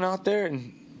gets thrown out there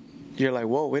and you're like,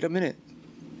 whoa, wait a minute,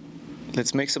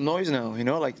 let's make some noise now.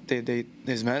 Like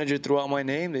his manager threw out my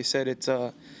name. They said it's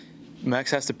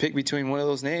Max has to pick between one of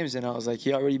those names, and I was like,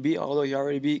 he already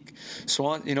beat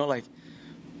Swan. Like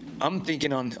I'm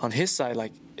thinking on his side,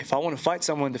 like if I want to fight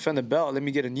someone, defend the belt, let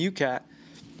me get a new cat.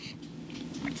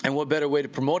 And what better way to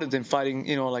promote it than fighting,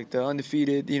 like the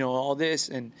undefeated, all this.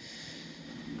 And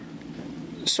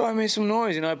so I made some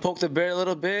noise, I poked the bear a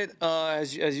little bit,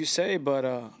 as you say,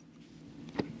 but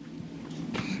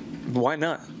why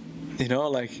not?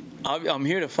 Like I'm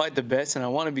here to fight the best, and I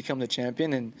want to become the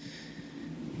champion. And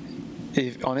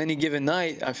if on any given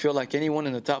night, I feel like anyone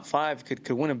in the top 5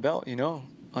 could win a belt,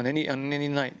 on any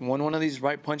night. When one of these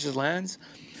right punches lands,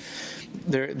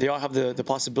 they all have the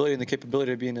possibility and the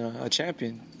capability of being a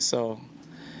champion. So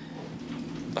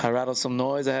I rattled some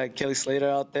noise. I had Kelly Slater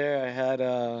out there. I had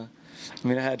I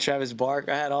mean, I had Travis Bark.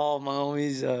 I had all my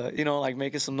homies, like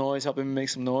making some noise, helping me make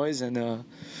some noise. And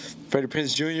Freddie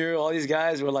Prinze Jr., all these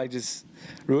guys were like just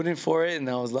rooting for it, and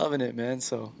I was loving it, man.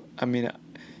 So, I mean,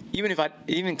 even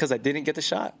because I didn't get the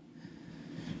shot,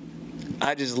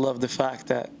 I just love the fact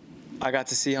that I got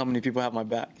to see how many people have my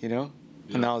back, Yeah.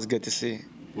 And that was good to see.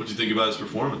 What'd you think about his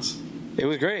performance? It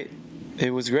was great.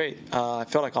 It was great. I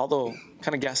felt like Aldo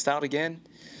kind of gassed out again,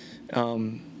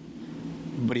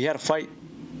 but he had a fight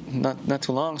not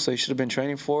too long, so he should have been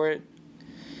training for it.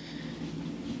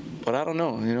 But I don't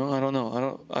know. I don't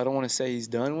know. I don't want to say he's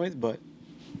done with, but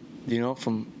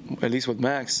from at least with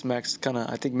Max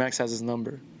I think Max has his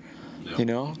number.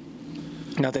 Yeah.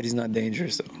 Not that he's not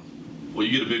dangerous though. Well,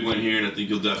 you get a big win here, and I think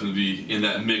you'll definitely be in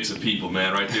that mix of people,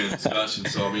 man, right there in the discussion.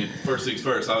 So, I mean, first things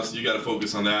first, obviously you got to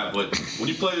focus on that. But when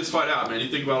you play this fight out, man, you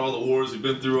think about all the wars you've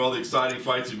been through, all the exciting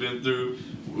fights you've been through.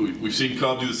 We've seen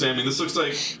Cub do the same. I mean, this looks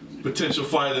like potential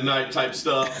fight of the night type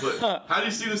stuff. But how do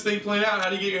you see this thing playing out? How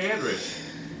do you get your hand raised?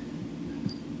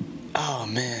 Oh,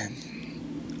 man.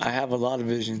 I have a lot of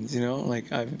visions,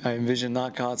 Like, I envision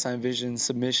knockouts. I envision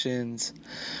submissions.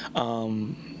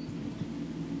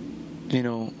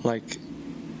 Like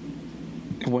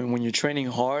when you're training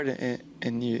hard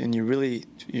and you really,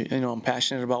 I'm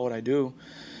passionate about what I do.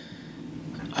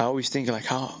 I always think like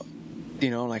how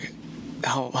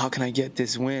can I get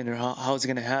this win, or how is it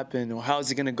gonna happen, or how is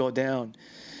it gonna go down,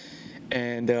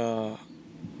 and I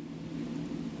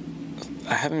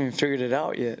haven't even figured it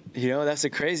out yet. That's the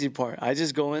crazy part. I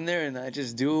just go in there and I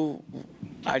just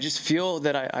feel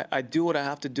that I do what I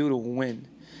have to do to win,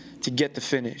 to get the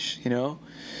finish,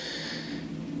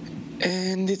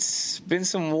 And it's been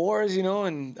some wars,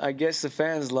 and I guess the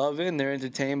fans love it and they're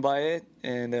entertained by it.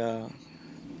 And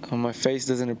my face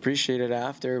doesn't appreciate it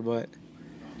after, but,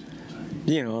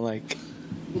 like,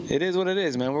 it is what it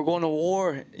is, man. We're going to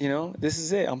war, This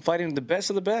is it. I'm fighting the best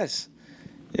of the best.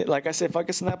 Like I said, if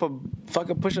I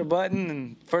could push a button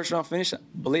and first round finish,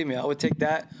 believe me, I would take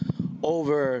that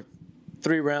over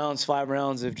 3 rounds, 5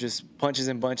 rounds of just punches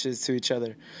and bunches to each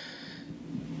other.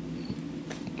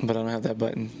 But I don't have that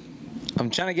button. I'm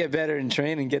trying to get better and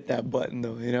train and get that button,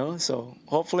 though, So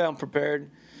hopefully I'm prepared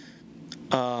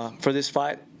for this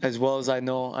fight as well as I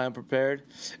know I am prepared,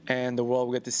 and the world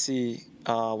will get to see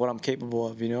what I'm capable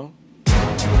of,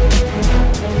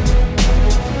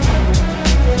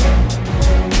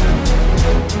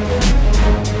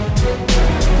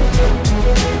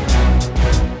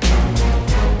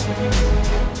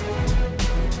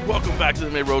 Welcome back to the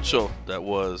MMA Roadshow. That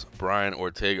was Brian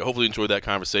Ortega. Hopefully you enjoyed that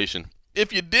conversation.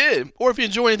 If you did, or if you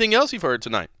enjoy anything else you've heard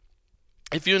tonight,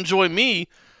 if you enjoy me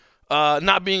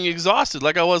not being exhausted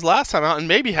like I was last time out and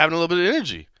maybe having a little bit of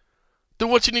energy, then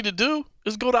what you need to do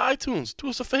is go to iTunes. Do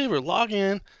us a favor. Log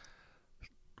in.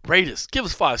 Rate us. Give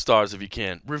us 5 stars if you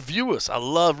can. Review us. I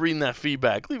love reading that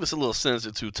feedback. Leave us a little sentence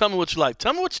or two. Tell me what you like.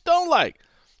 Tell me what you don't like.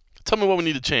 Tell me what we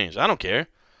need to change. I don't care.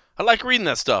 I like reading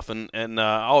that stuff, and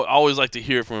I always like to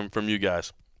hear from you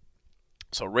guys.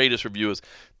 So rate us, review us,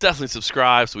 definitely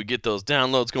subscribe so we get those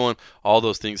downloads going. All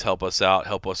those things help us out,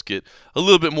 help us get a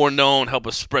little bit more known, help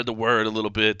us spread the word a little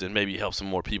bit, and maybe help some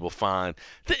more people find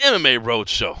the MMA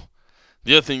Roadshow.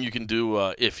 The other thing you can do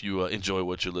if you enjoy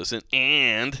what you listen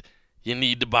and you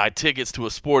need to buy tickets to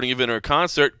a sporting event or a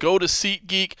concert, go to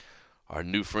SeatGeek. Our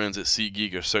new friends at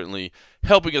SeatGeek are certainly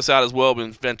helping us out as well.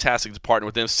 Been fantastic to partner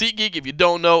with them. SeatGeek, if you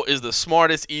don't know, is the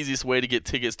smartest, easiest way to get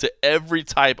tickets to every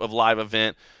type of live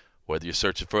event. Whether you're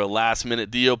searching for a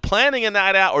last-minute deal, planning a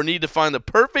night out, or need to find the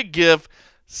perfect gift,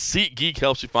 SeatGeek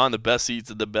helps you find the best seats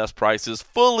at the best prices,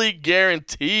 fully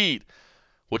guaranteed.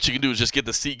 What you can do is just get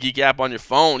the SeatGeek app on your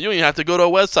phone. You don't even have to go to a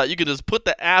website. You can just put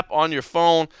the app on your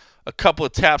phone. A couple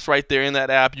of taps right there in that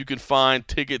app, you can find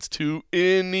tickets to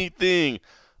anything.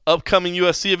 Upcoming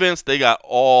UFC events, they got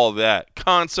all that.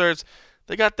 Concerts,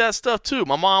 they got that stuff too.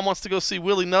 My mom wants to go see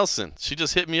Willie Nelson. She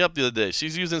just hit me up the other day.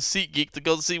 She's using SeatGeek to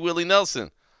go see Willie Nelson.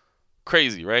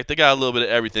 Crazy, right? They got a little bit of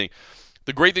everything.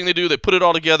 The great thing they do, they put it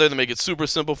all together. They make it super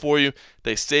simple for you.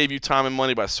 They save you time and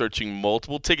money by searching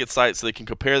multiple ticket sites so they can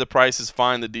compare the prices,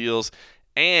 find the deals,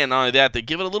 and not only that, they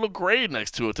give it a little grade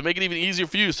next to it to make it even easier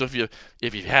for you. So if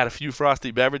you've had a few frosty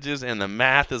beverages and the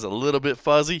math is a little bit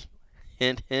fuzzy,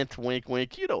 hint, hint, wink,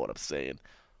 wink, you know what I'm saying.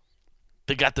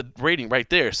 They got the rating right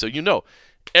there, so you know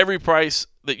every price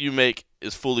that you make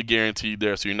is fully guaranteed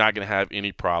there, so you're not going to have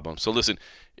any problems. So listen,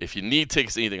 if you need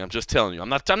tickets to anything, I'm just telling you. I'm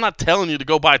not telling you to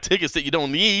go buy tickets that you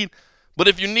don't need, but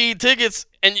if you need tickets,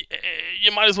 and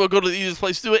you might as well go to the easiest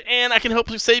place to do it, and I can help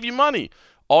you save you money.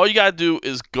 All you got to do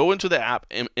is go into the app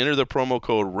and enter the promo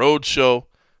code ROADSHOW.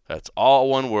 That's all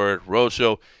one word,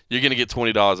 ROADSHOW. You're going to get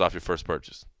 $20 off your first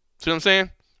purchase. See what I'm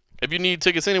saying? If you need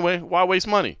tickets anyway, why waste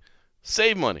money?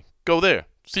 Save money. Go there.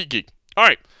 SeatGeek. All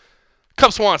right.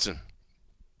 Cub Swanson.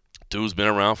 Dude's been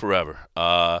around forever.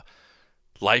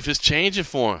 Life is changing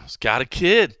for him. He's got a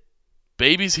kid.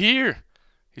 Baby's here.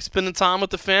 He's spending time with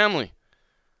the family.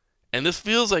 And this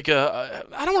feels like I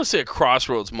don't want to say a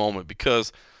crossroads moment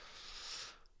because,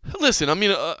 listen, I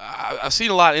mean, I've seen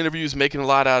a lot of interviews making a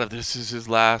lot out of this is his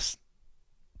last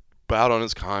bout on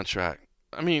his contract.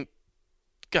 I mean,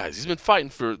 guys, he's been fighting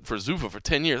for Zuffa for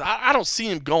 10 years. I don't see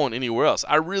him going anywhere else.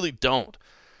 I really don't.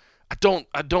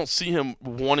 I don't see him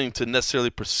wanting to necessarily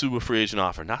pursue a free agent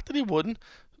offer. Not that he wouldn't.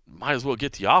 Might as well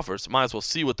get the offers. Might as well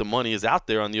see what the money is out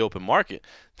there on the open market.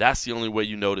 That's the only way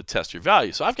you know to test your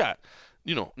value. So I've got,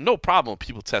 no problem with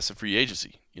people testing free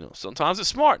agency. Sometimes it's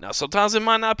smart. Now, sometimes it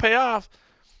might not pay off.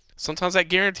 Sometimes that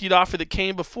guaranteed offer that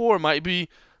came before might be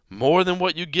more than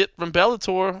what you get from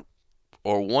Bellator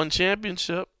or one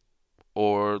championship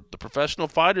or the Professional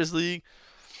Fighters League.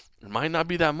 It might not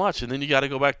be that much. And then you got to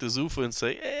go back to Zuffa and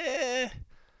say,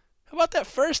 how about that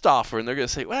first offer? And they're going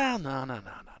to say, well, no.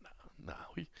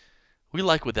 We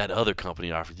like what that other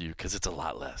company offered you because it's a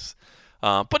lot less.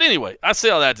 But anyway, I say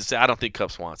all that to say I don't think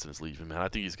Cub Swanson is leaving, man. I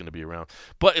think he's going to be around.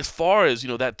 But as far as,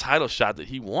 that title shot that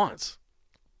he wants,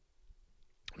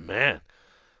 man,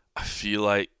 I feel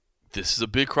like this is a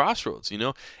big crossroads,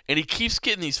 And he keeps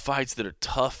getting these fights that are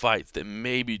tough fights that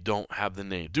maybe don't have the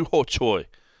name. Do Ho Choi.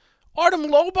 Artem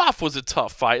Lobov was a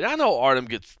tough fight. I know Artem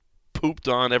gets pooped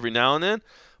on every now and then,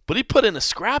 but he put in a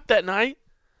scrap that night.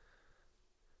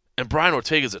 And Brian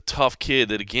Ortega's a tough kid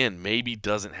that, again, maybe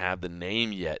doesn't have the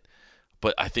name yet,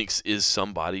 but I think is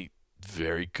somebody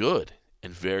very good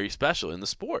and very special in the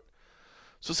sport.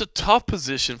 So it's a tough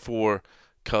position for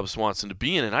Cub Swanson to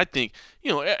be in. And I think,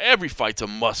 every fight's a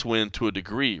must-win to a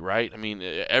degree, right? I mean,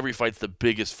 every fight's the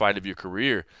biggest fight of your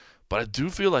career. But I do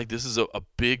feel like this is a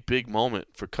big, big moment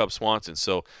for Cub Swanson.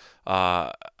 So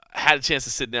I had a chance to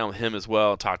sit down with him as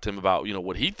well and talk to him about,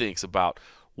 what he thinks about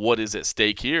what is at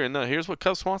stake here. And here's what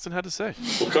Cub Swanson had to say.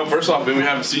 Well, Cub, first off, man, we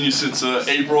haven't seen you since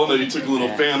April. I know you took a little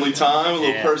family time, a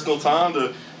little personal time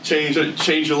to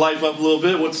change your life up a little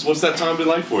bit. What's that time been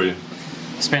like for you?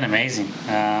 It's been amazing.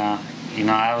 I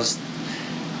was,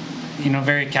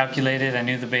 very calculated. I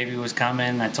knew the baby was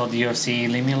coming. I told the UFC,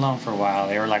 leave me alone for a while.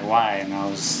 They were like, why? And I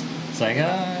was like,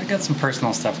 I got some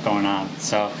personal stuff going on.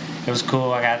 So it was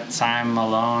cool. I got time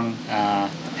alone,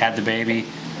 had the baby.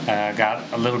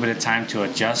 Got a little bit of time to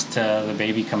adjust to the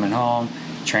baby coming home,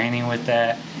 training with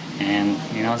that, and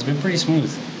it's been pretty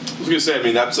smooth. I was gonna say, I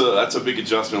mean, that's a big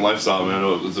adjustment lifestyle, man. I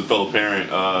know as a fellow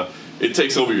parent, it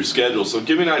takes over your schedule. So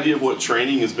give me an idea of what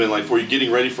training has been like for you,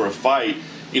 getting ready for a fight.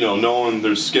 Knowing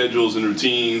there's schedules and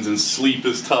routines and sleep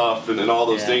is tough and all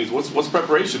those things. What's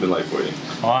preparation been like for you?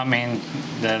 Well, I mean,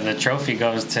 the trophy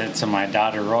goes to my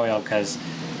daughter Royal because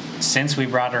since we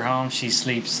brought her home, she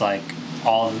sleeps like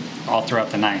all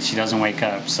throughout the night. She doesn't wake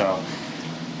up. So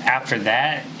after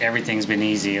that, everything's been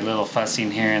easy. A little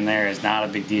fussing here and there is not a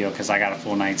big deal because I got a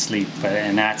full night's sleep.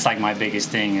 And that's like my biggest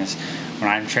thing is when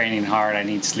I'm training hard, I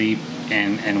need sleep,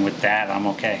 and with that, I'm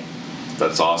okay.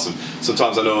 That's awesome.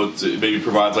 Sometimes I know it maybe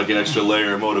provides like an extra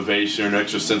layer of motivation or an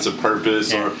extra sense of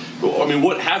purpose. Yeah. Or, I mean,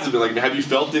 what has it been like? Have you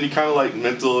felt any kind of like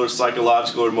mental or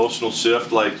psychological or emotional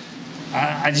shift? Like,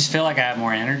 I just feel like I have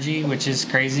more energy, which is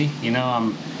crazy.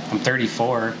 I'm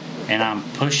 34 and I'm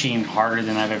pushing harder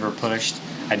than I've ever pushed.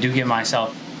 I do give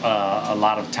myself a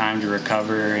lot of time to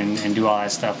recover and do all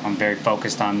that stuff. I'm very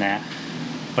focused on that.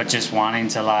 But just wanting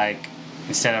to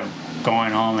instead of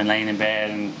going home and laying in bed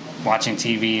and watching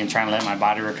TV and trying to let my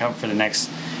body recover for the next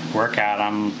workout,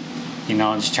 I'm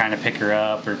just trying to pick her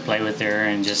up or play with her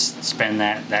and just spend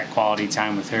that quality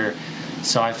time with her.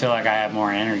 So I feel like I have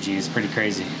more energy. It's pretty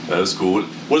crazy. That is cool.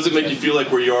 What does it make you feel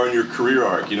like where you are in your career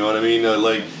arc? You know what I mean?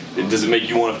 Does it make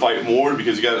you want to fight more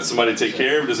because you got somebody to take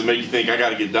care of? Does it make you think I got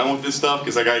to get done with this stuff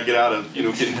because I got to get out of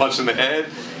getting punched in the head?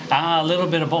 A little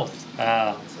bit of both.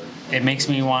 It makes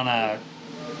me want to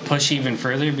push even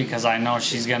further because I know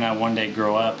she's gonna one day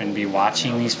grow up and be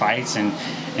watching these fights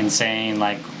and saying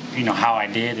how I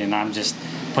did, and I'm just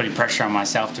putting pressure on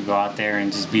myself to go out there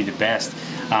and just be the best.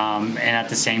 And at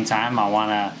the same time, I want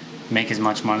to make as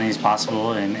much money as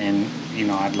possible, and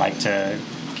I'd like to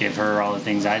give her all the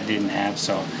things I didn't have.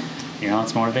 So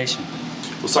it's motivation.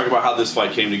 Let's talk about how this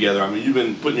fight came together. I mean, you've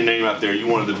been putting your name out there. You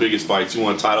wanted the biggest fights. You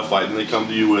want a title fight, and they come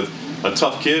to you with a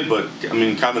tough kid, but I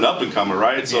mean, kind of an up and comer,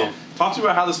 right? So, talk to me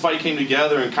about how this fight came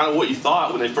together and kind of what you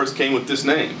thought when they first came with this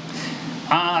name.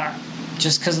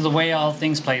 Just because of the way all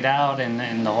things played out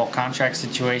and the whole contract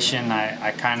situation,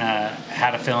 I kind of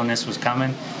had a feeling this was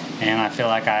coming, and I feel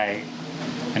like I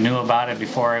knew about it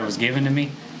before it was given to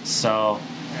me. So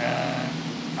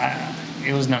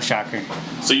it was no shocker.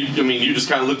 So you just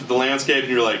kind of looked at the landscape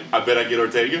and you're like, I bet I get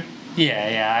Ortega.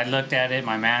 Yeah. I looked at it.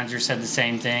 My manager said the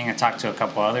same thing. I talked to a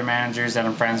couple other managers that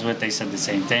I'm friends with. They said the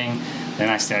same thing. Then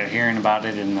I started hearing about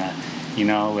it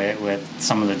with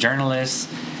some of the journalists,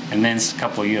 and then a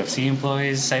couple of UFC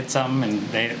employees said something,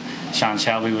 and Sean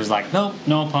Shelby was like, nope,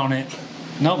 no opponent,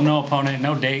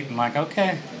 no date. I'm like,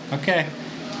 okay,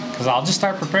 because I'll just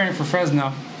start preparing for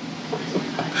Fresno.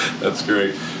 That's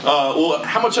great. Well,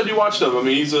 how much have you watched of him? I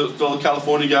mean, he's a fellow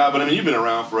California guy, but I mean, you've been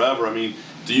around forever. I mean,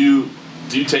 do you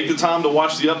take the time to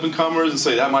watch the up and comers and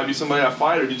say that might be somebody I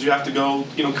fight, or did you have to go,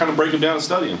 kind of break him down and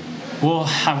study him? Well,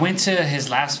 I went to his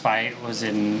last fight, was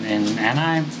in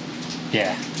Anaheim.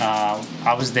 Yeah,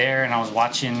 I was there and I was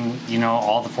watching,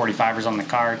 all the 45ers on the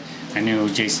card. I knew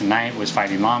Jason Knight was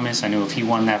fighting Lamas. I knew if he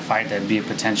won that fight, that'd be a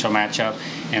potential matchup.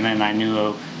 And then I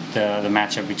knew the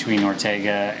matchup between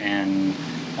Ortega and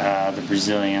the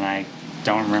Brazilian. I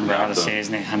don't remember how to say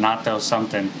his name, Hanato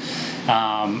something.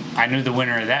 I knew the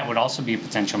winner of that would also be a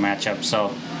potential matchup.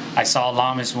 So I saw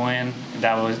Lamas win.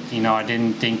 That was, I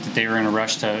didn't think that they were in a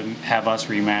rush to have us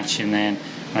rematch. And then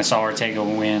when I saw Ortega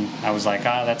win, I was like,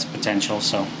 that's potential.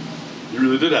 So you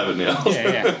really did have it nailed.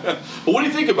 Yeah. But what do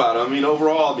you think about him? I mean,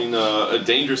 overall, a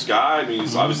dangerous guy. I mean,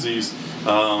 he's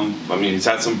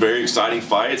had some very exciting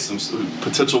fights. Some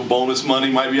potential bonus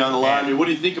money might be on the line. Yeah. I mean, what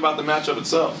do you think about the matchup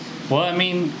itself? Well, I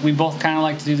mean, we both kind of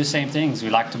like to do the same things. We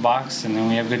like to box, and then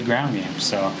we have good ground games.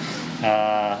 So,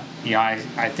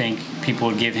 I think people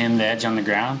would give him the edge on the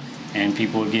ground, and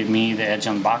people would give me the edge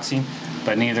on boxing.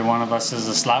 But neither one of us is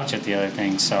a slouch at the other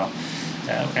thing. So,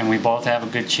 and we both have a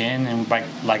good chin and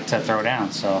like to throw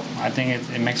down. So I think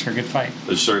it makes for a good fight.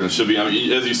 It certainly should be. I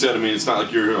mean, as you said, it's not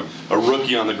like you're a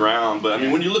rookie on the ground. But,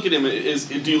 when you look at him,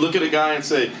 do you look at a guy and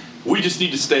say, we just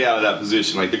need to stay out of that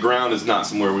position? Like, the ground is not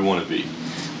somewhere we want to be.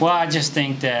 Well, I just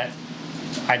think that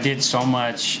I did so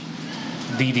much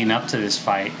leading up to this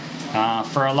fight.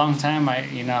 For a long time,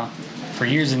 for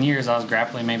years and years, I was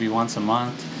grappling maybe once a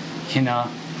month,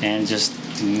 and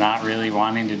just not really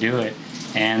wanting to do it.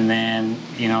 And then,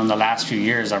 in the last few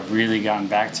years, I've really gotten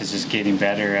back to just getting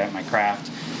better at my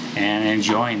craft and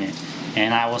enjoying it.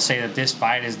 And I will say that this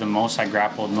fight is the most I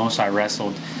grappled, most I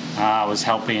wrestled. I was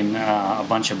helping a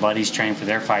bunch of buddies train for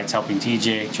their fights, helping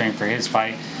TJ train for his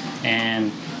fight.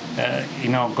 And,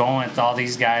 going with all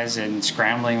these guys and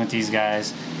scrambling with these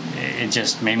guys, it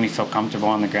just made me feel comfortable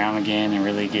on the ground again and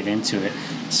really get into it.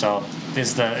 So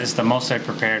it's the most I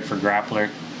prepared for grappler,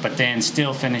 but then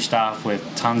still finished off with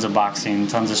tons of boxing,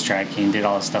 tons of striking, did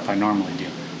all the stuff I normally do.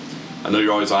 I know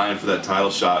you're always eyeing for that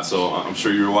title shot, so I'm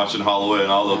sure you were watching Holloway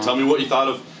and Aldo. Tell me what you thought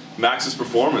of Max's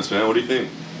performance, man. What do you think?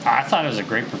 I thought it was a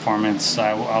great performance.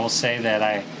 I will say that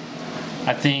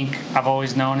I think I've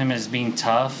always known him as being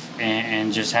tough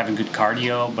and just having good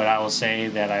cardio, but I will say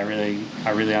that I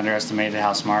really underestimated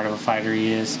how smart of a fighter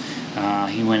he is.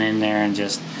 He went in there and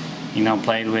just,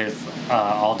 played with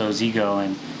Aldo's ego,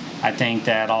 and I think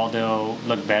that Aldo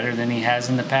looked better than he has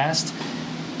in the past,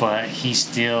 but he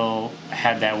still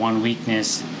had that one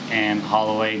weakness, and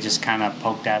Holloway just kind of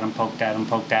poked at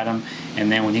him,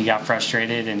 and then when he got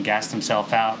frustrated and gassed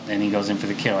himself out, then he goes in for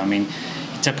the kill. I mean,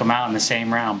 he took him out in the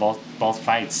same round, both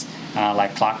fights,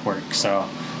 like clockwork. So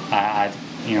I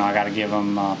got to give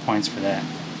him points for that.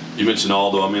 You mentioned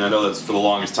Aldo. I mean, I know that's for the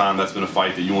longest time that's been a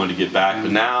fight that you wanted to get back,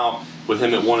 but now with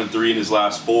him at 1-3 in his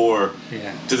last 4,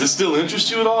 does it still interest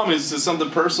you at all? I mean, is this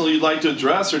something personal you'd like to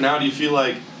address, or now do you feel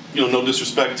like, no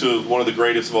disrespect to one of the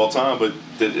greatest of all time, but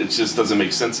that it just doesn't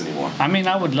make sense anymore? I mean,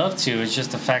 I would love to. It's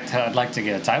just the fact that I'd like to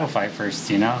get a title fight first.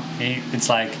 It's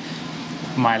like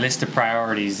my list of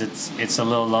priorities. It's a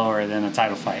little lower than a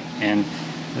title fight, and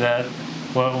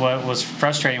what was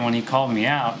frustrating when he called me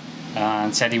out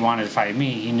and said he wanted to fight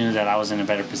me, he knew that I was in a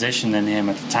better position than him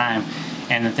at the time.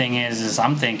 And the thing is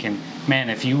I'm thinking, man,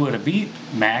 if you would have beat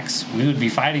Max, we would be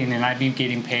fighting, and I'd be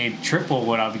getting paid triple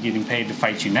what I'll be getting paid to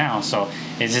fight you now. So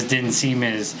it just didn't seem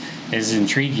as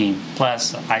intriguing.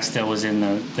 Plus, I still was in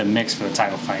the mix for the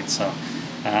title fight. So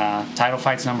title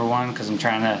fight's number one because I'm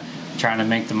trying to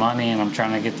make the money, and I'm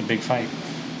trying to get the big fight.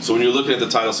 So when you're looking at the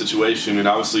title situation, and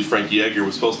obviously Frankie Edgar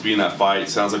was supposed to be in that fight. It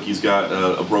sounds like he's got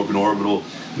a broken orbital.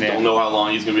 Yeah. Don't know how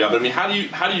long he's going to be out. But I mean,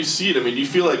 how do you see it? I mean, do you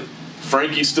feel like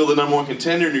Frankie's still the number one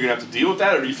contender and you're going to have to deal with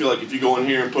that? Or do you feel like if you go in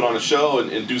here and put on a show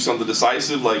and do something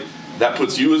decisive, like that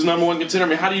puts you as number one contender? I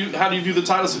mean, how do you view the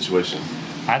title situation?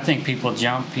 I think people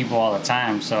jump people all the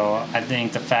time. So I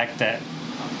think the fact that,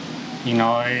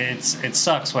 it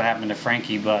sucks what happened to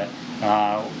Frankie, but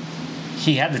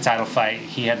he had the title fight.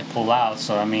 He had to pull out.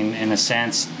 So, I mean, in a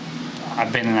sense,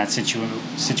 I've been in that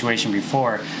situation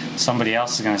before. Somebody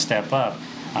else is going to step up.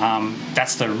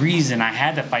 That's the reason I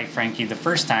had to fight Frankie the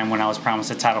first time when I was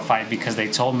promised a title fight, because they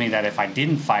told me that if I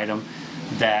didn't fight him,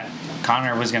 that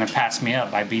Conor was going to pass me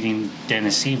up by beating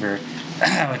Dennis Seaver,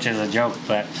 which is a joke.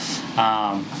 But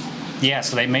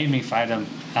so they made me fight him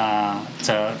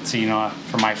to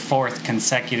for my fourth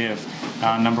consecutive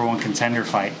number one contender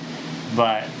fight.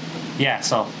 But yeah,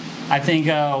 so I think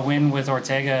a win with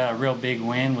Ortega, a real big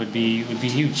win, would be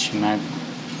huge. And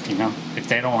if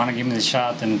they don't want to give me the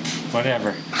shot, then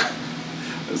whatever.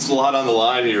 It's a lot on the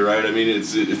line here, right? I mean,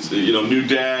 it's new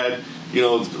dad.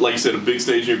 Like you said, a big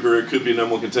stage in your career, could be a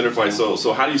number one contender fight.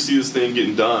 So how do you see this thing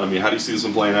getting done? I mean, how do you see this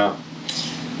one playing out?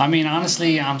 I mean,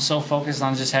 honestly, I'm so focused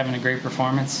on just having a great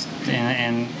performance,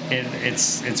 and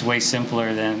it's way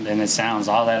simpler than it sounds.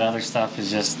 All that other stuff is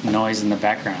just noise in the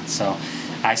background. So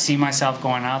I see myself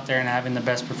going out there and having the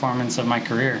best performance of my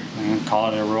career, and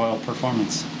call it a royal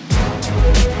performance.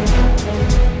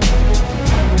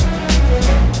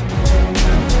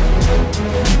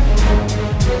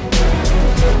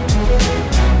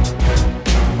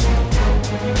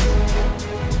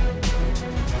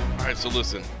 All right, so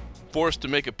listen. Forced to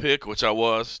make a pick, which I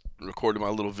was, recorded my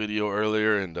little video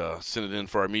earlier and sent it in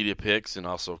for our media picks, and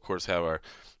also, of course, have our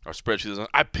spreadsheets.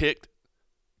 I picked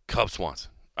Cub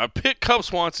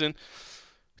Swanson.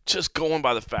 Just going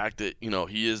by the fact that,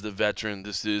 he is the veteran.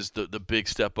 This is the big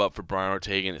step up for Brian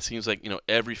Ortega, and it seems like,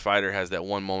 every fighter has that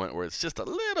one moment where it's just a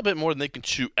little bit more than they can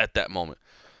chew at that moment.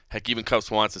 Heck, even Cub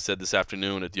Swanson said this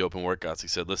afternoon at the open workouts, he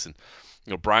said, listen,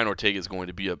 Brian Ortega is going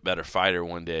to be a better fighter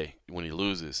one day when he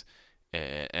loses.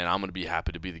 And I'm going to be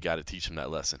happy to be the guy to teach him that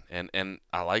lesson. And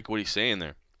I like what he's saying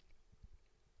there.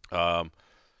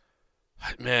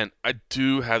 Man, I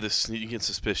do have this sneaking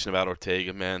suspicion about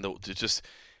Ortega, man. Just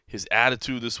his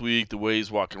attitude this week, the way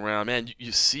he's walking around. Man,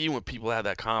 you see when people have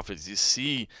that confidence. You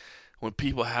see when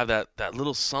people have that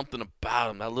little something about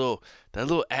them, that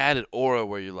little added aura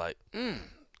where you're like,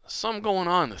 something going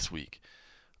on this week.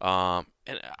 And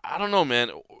I don't know,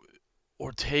 man.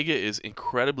 Ortega is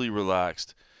incredibly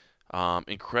relaxed.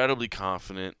 Incredibly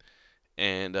confident,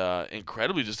 and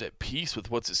incredibly just at peace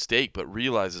with what's at stake, but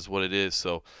realizes what it is.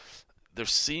 So there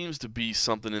seems to be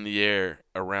something in the air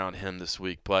around him this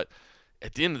week. But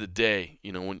at the end of the day,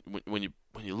 when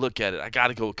you look at it, I got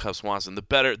to go with Cub Swanson.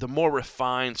 The more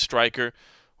refined striker,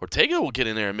 Ortega will get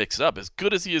in there and mix it up. As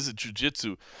good as he is at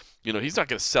jiu-jitsu, he's not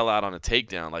going to sell out on a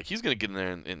takedown. Like, he's going to get in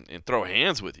there and throw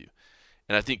hands with you.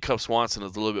 And I think Cub Swanson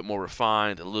is a little bit more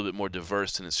refined, a little bit more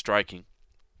diverse in his striking.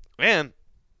 And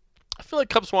I feel like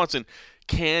Cub Swanson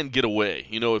can get away.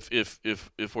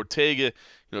 If Ortega,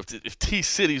 if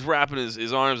T-City's wrapping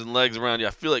his arms and legs around you, I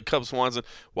feel like Cub Swanson,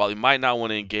 while he might not want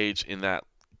to engage in that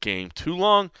game too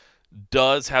long,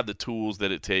 does have the tools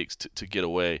that it takes to get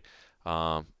away.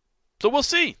 So we'll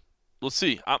see.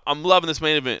 I'm loving this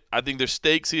main event. I think there's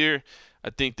stakes here.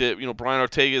 I think that, Brian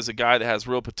Ortega is a guy that has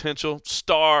real potential,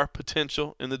 star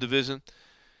potential in the division.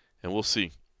 And we'll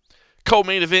see.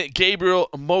 Co-main event, Gabriel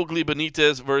Mowgli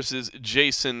Benitez versus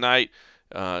Jason Knight.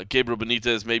 Gabriel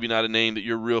Benitez, maybe not a name that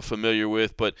you're real familiar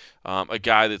with, but a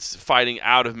guy that's fighting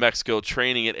out of Mexico,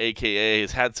 training at AKA,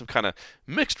 has had some kind of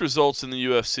mixed results in the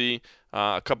UFC.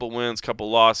 A couple wins, couple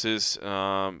losses,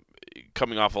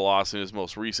 coming off a loss in his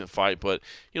most recent fight. But,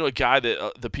 a guy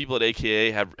that the people at AKA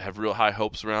have real high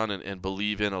hopes around and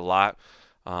believe in a lot.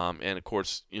 And, of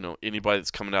course, anybody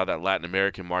that's coming out of that Latin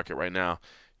American market right now,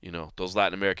 those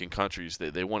Latin American countries,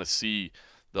 they want to see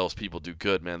those people do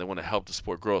good, man. They want to help the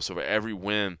sport grow. So for every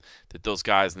win that those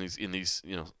guys in these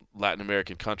Latin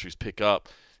American countries pick up,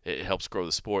 it helps grow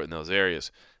the sport in those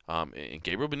areas. And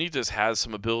Gabriel Benitez has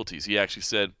some abilities. He actually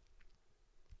said,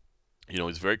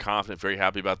 he's very confident, very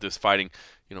happy about this, fighting,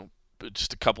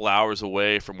 just a couple hours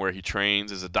away from where he trains,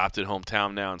 his adopted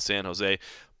hometown now in San Jose.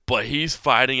 But he's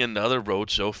fighting another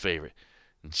roadshow favorite,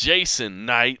 Jason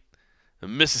Knight. The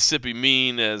Mississippi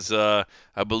Mean, as I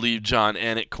believe John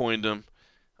Anik coined him.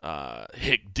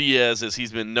 Hick Diaz, as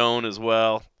he's been known as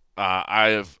well. I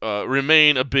have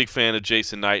remained a big fan of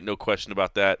Jason Knight, no question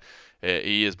about that.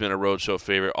 He has been a roadshow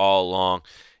favorite all along,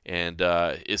 and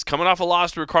is coming off a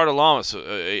loss to Ricardo Lamas,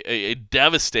 a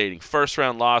devastating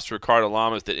first-round loss to Ricardo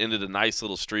Lamas that ended a nice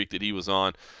little streak that he was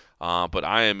on. But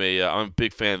I'm a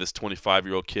big fan of this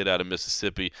 25-year-old kid out of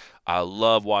Mississippi. I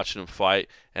love watching him fight,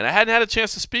 and I hadn't had a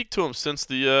chance to speak to him since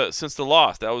the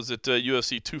loss. That was at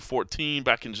UFC 214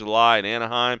 back in July in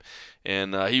Anaheim,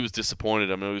 and he was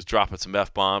disappointed. I mean, he was dropping some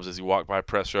F-bombs as he walked by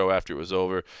press row after it was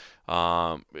over.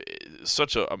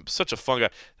 Such a fun guy.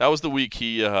 That was the week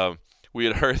we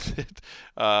had heard that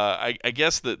I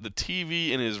guess the TV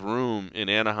in his room in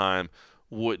Anaheim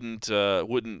wouldn't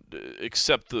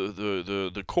accept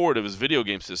the cord of his video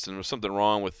game system. There was something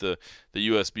wrong with the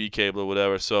USB cable or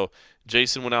whatever. So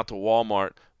Jason went out to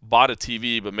Walmart, bought a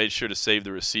TV, but made sure to save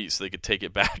the receipt so they could take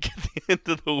it back at the end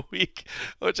of the week,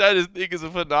 which I just think is a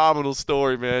phenomenal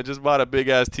story, man. Just bought a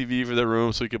big-ass TV for their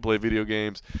room so he could play video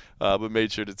games, but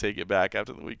made sure to take it back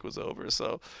after the week was over.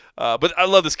 So, but I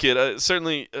love this kid.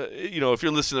 Certainly, if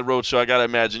you're listening to the Roadshow, I got to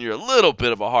imagine you're a little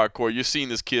bit of a hardcore. You've seen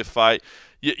this kid fight.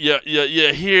 You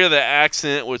hear the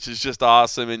accent, which is just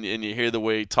awesome, and you hear the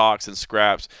way he talks and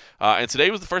scraps. And today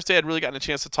was the first day I'd really gotten a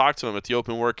chance to talk to him at the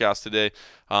open workouts today.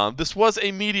 This was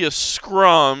a media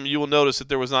scrum. You will notice that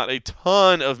there was not a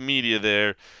ton of media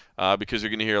there because you're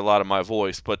going to hear a lot of my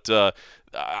voice. But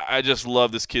I just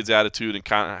love this kid's attitude and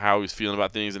kind of how he's feeling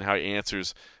about things and how he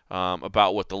answers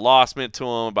about what the loss meant to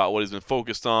him, about what he's been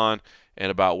focused on, and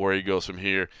about where he goes from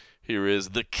here. Here is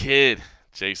the kid,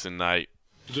 Jason Knight.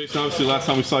 Jason, obviously last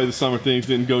time we saw you this summer, things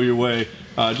didn't go your way.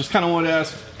 Just kind of wanted to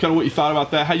ask kind of what you thought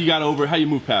about that, how you got over it, how you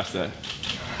moved past that.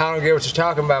 I don't get what you're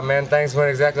talking about, man. Things went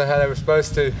exactly how they were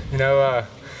supposed to.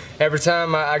 Every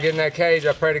time I get in that cage,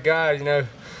 I pray to God,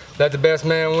 let the best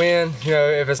man win.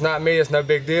 If it's not me, it's no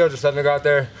big deal. Just let me go out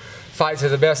there, fight to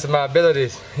the best of my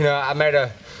abilities. I made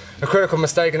a critical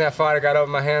mistake in that fight. I got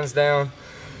over my hands down.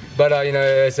 But,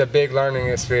 it's a big learning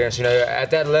experience. At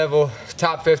that level,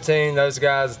 top 15, those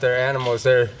guys, they're animals.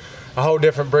 They're a whole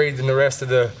different breed than the rest of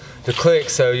the clique.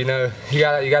 So, you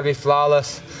gotta be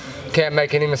flawless. Can't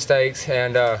make any mistakes.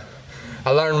 And I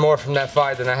learned more from that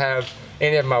fight than I have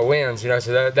any of my wins,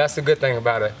 so that's the good thing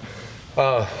about it.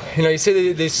 You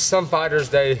see these some fighters,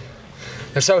 they're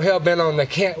so hell-bent on they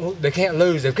can't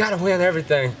lose. They've got to win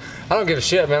everything. I don't give a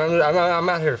shit, man. I'm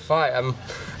out here to fight. I'm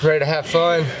ready to have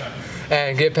fun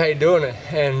and get paid doing it,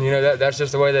 and that's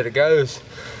just the way that it goes.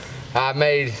 I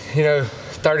made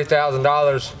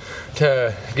 $30,000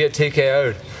 to get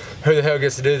TKO'd. Who the hell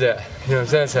gets to do that? You know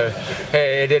what I'm saying? So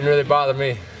hey, it didn't really bother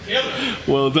me.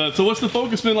 Well done. So what's the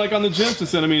focus been like on the gym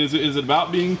since then? I mean, is it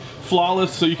about being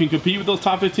flawless so you can compete with those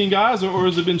top 15 guys, or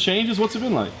has it been changes? What's it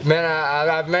been like? Man,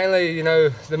 I've mainly,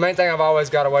 the main thing I've always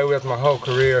got away with my whole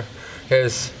career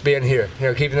is being here,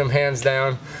 keeping them hands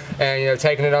down and,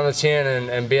 taking it on the chin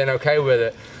and being okay with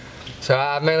it. So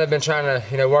I've mainly been trying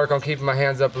to, work on keeping my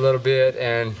hands up a little bit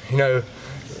and,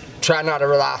 try not to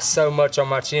rely so much on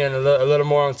my chin, a little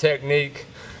more on technique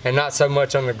and not so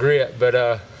much on the grit.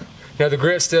 But, the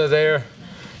grit's still there,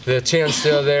 the chin's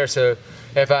still there. So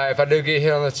if I do get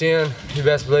hit on the chin, you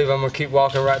best believe I'm going to keep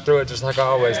walking right through it just like I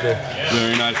always do.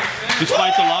 Very nice.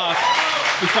 Despite the loss,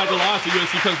 the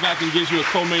UFC comes back and gives you a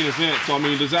co-main event. So, I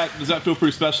mean, does that feel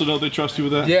pretty special, though? They trust you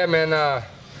with that? Yeah, man.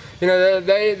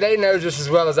 They know just as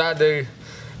well as I do.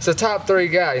 It's a top 3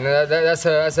 guy.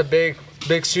 That's a big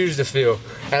shoes to fill.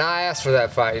 And I asked for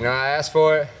that fight. I asked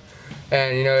for it.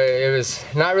 And, it was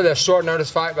not really a short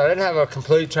notice fight, but I didn't have a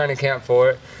complete training camp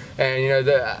for it. And,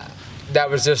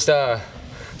 that was just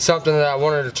something that I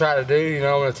wanted to try to do.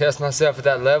 I want to test myself at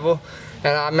that level.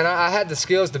 And, I had the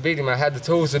skills to beat him. I had the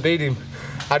tools to beat him.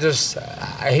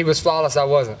 He was flawless, I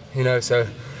wasn't, so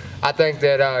I think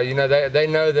that, they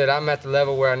know that I'm at the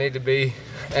level where I need to be,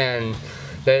 and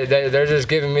they're just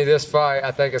giving me this fight.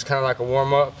 I think it's kind of like a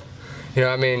warm-up.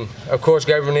 Of course,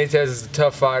 Gabriel Benitez is a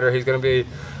tough fighter. He's going to be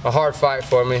a hard fight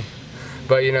for me,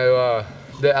 but, I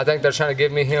think they're trying to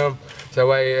give me him,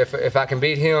 so if I can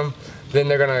beat him, then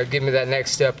they're going to give me that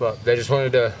next step up. They just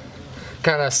wanted to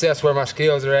kind of assess where my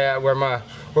skills are at, where my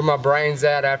brain's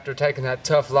at after taking that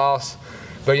tough loss.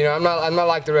 But I'm not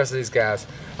like the rest of these guys.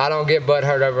 I don't get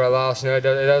butthurt over a loss. It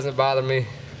doesn't bother me,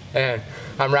 and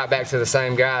I'm right back to the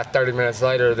same guy 30 minutes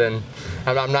later. Then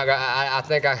I'm not. I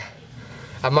think I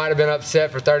might have been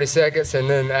upset for 30 seconds, and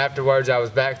then afterwards I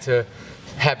was back to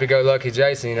happy-go-lucky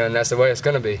Jason. And that's the way it's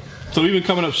gonna be. So even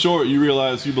coming up short, you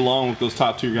realize you belong with those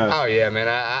top 2 guys. Oh yeah, man.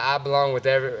 I belong with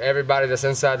everybody that's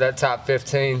inside that top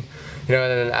 15.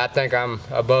 And I think I'm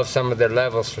above some of their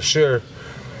levels for sure.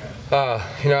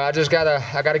 I just gotta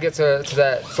get to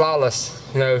that flawless,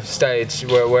 stage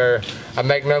where I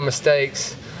make no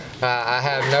mistakes. I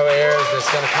have no errors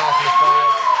that's gonna cost me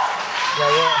fights.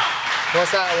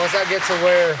 Once I get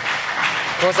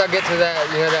to that,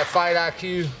 that fight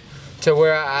IQ, to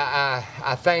where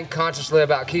I think consciously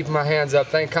about keeping my hands up,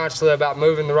 think consciously about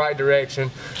moving the right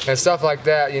direction, and stuff like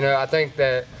that. I think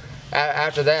that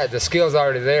after that, the skill's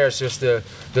already there. It's just the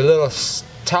little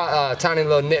tiny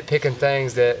little nitpicking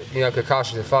things that could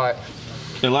cost you the fight.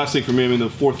 And last thing for me, I mean, the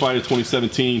fourth fight of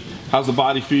 2017, how's the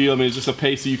body feel? I mean, is this a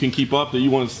pace that you can keep up that you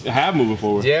want to have moving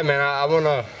forward? Yeah, man, I want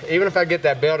to, even if I get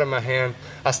that belt in my hand,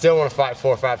 I still want to fight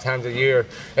 4 or 5 times a year,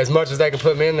 as much as they can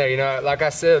put me in there. You know, like I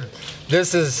said,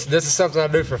 this is something I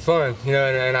do for fun, you know,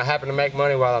 and I happen to make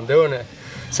money while I'm doing it.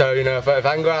 So, you know, if I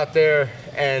can go out there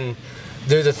and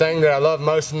do the thing that I love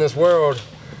most in this world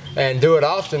and do it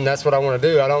often, that's what I want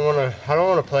to do. I don't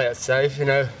want to play it safe, you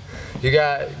know. You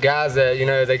got guys that, you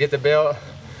know, they get the belt,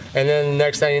 and then the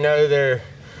next thing you know,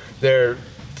 they're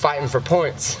fighting for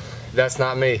points. That's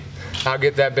not me. I'll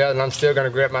get that belt, and I'm still going to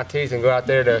grit my teeth and go out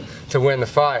there to win the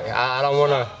fight. I don't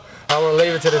want to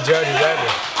leave it to the judges ever.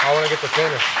 I want to get the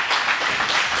finish.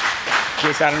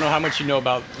 Jason, I don't know how much you know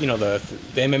about, you know, the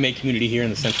MMA community here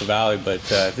in the Central Valley, but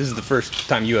this is the first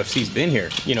time UFC's been here,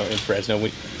 you know, in Fresno.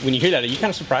 When you hear that, are you kind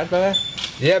of surprised by that?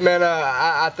 Yeah, man.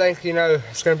 I think, you know,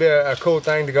 it's going to be a cool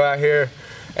thing to go out here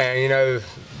and, you know,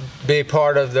 be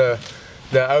part of the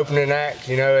opening act,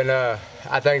 you know, and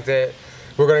I think that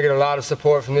we're going to get a lot of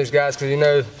support from these guys because, you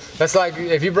know, that's like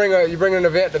if you bring an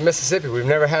event to Mississippi. We've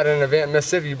never had an event in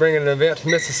Mississippi. You bring an event to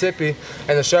Mississippi,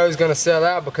 and the show's going to sell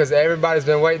out because everybody's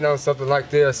been waiting on something like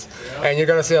this. And you're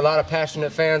going to see a lot of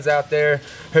passionate fans out there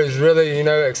who's really, you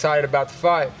know, excited about the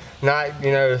fight. Not,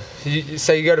 you know, you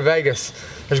say you go to Vegas,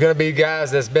 there's going to be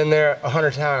guys that's been there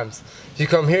 100 times. You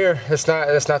come here, that's not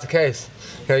the case.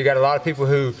 You know, you got a lot of people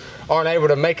who aren't able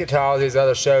to make it to all these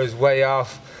other shows way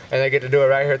off, and they get to do it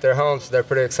right here at their homes, so they're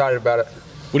pretty excited about it.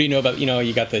 What do you know about, you know,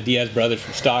 you got the Diaz brothers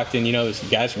from Stockton, you know, there's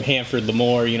guys from Hanford,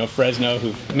 Lemoore, you know, Fresno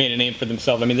who've made a name for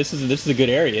themselves. I mean, this is a good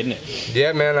area, isn't it?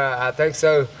 Yeah, man, I think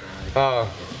so.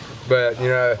 But, you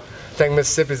know, I think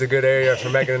Mississippi's a good area for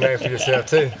making a name for yourself,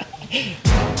 too.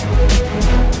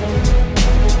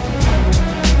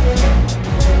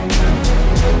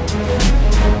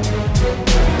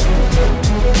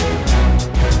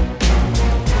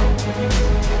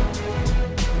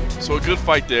 So a good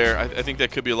fight there. I think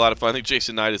that could be a lot of fun. I think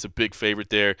Jason Knight is a big favorite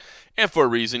there, and for a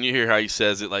reason. You hear how he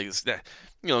says it, like it's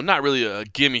not really a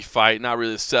gimme fight, not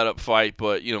really a setup fight,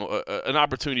 but you know, an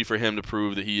opportunity for him to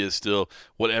prove that he is still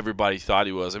what everybody thought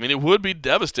he was. I mean, it would be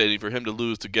devastating for him to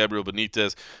lose to Gabriel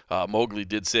Benitez. Mowgli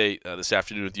did say this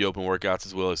afternoon at the open workouts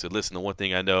as well. He said, "Listen, the one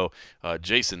thing I know,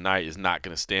 Jason Knight is not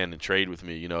going to stand and trade with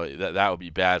me. You know, that would be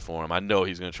bad for him. I know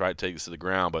he's going to try to take this to the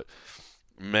ground, but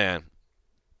man."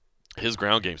 His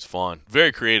ground game's fun.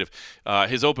 Very creative.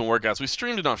 His open workouts, we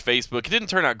streamed it on Facebook. It didn't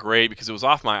turn out great because it was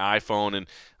off my iPhone, and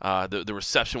the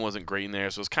reception wasn't great in there,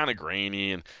 so it was kind of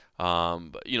grainy. And,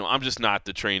 you know, I'm just not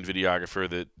the trained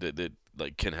videographer that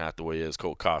like Ken Hathaway is,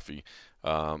 Cold Coffee.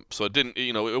 So it didn't,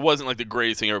 you know, it wasn't like the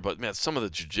greatest thing ever, but, man, some of the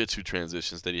jiu-jitsu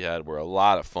transitions that he had were a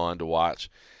lot of fun to watch.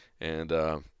 And,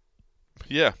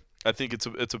 yeah, I think it's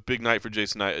a big night for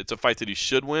Jason Knight. It's a fight that he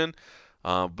should win.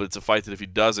 But it's a fight that if he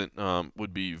doesn't,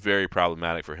 would be very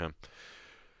problematic for him.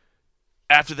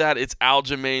 After that, it's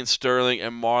Aljamain Sterling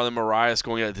and Marlon Moraes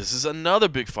going at it. This is another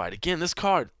big fight. Again, this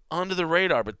card, under the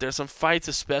radar, but there's some fights,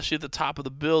 especially at the top of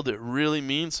the bill, that really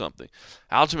mean something.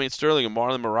 Aljamain Sterling and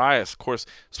Marlon Moraes, of course,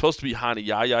 supposed to be Hani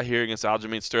Yahya here against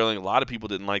Aljamain Sterling. A lot of people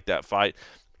didn't like that fight.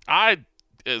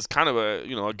 As kind of a,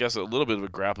 you know, I guess a little bit of a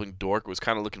grappling dork, was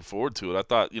kind of looking forward to it. I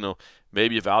thought, you know,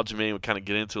 maybe if Aljamain would kind of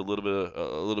get into a little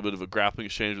bit of a grappling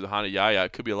exchange with Hani Yahya,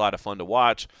 it could be a lot of fun to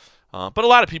watch. But a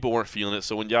lot of people weren't feeling it.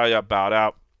 So when Yahya bowed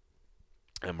out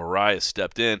and Moraes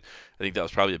stepped in, I think that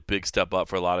was probably a big step up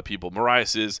for a lot of people.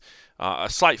 Moraes is a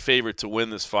slight favorite to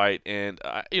win this fight, and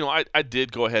you know, I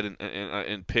did go ahead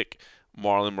and pick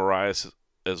Marlon Moraes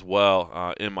as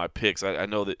well in my picks. I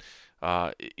know that.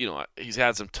 You know, he's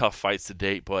had some tough fights to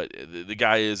date, but the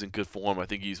guy is in good form. I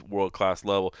think he's world-class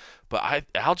level. But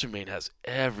Aljamain has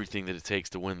everything that it takes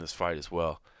to win this fight as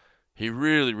well. He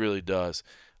really, really does.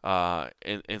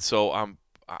 And so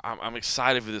I'm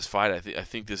excited for this fight. I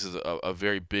think this is a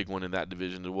very big one in that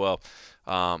division as well.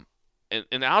 And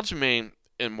Aljamain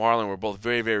and Marlon were both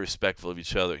very, very respectful of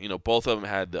each other. You know, both of them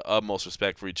had the utmost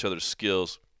respect for each other's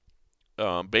skills.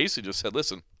 Basically just said,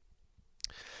 listen,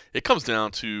 it comes down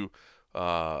to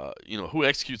you know, who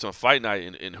executes on fight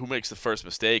night and who makes the first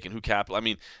mistake and who I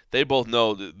mean, they both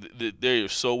know that they are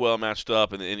so well matched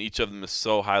up, and each of them is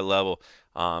so high level.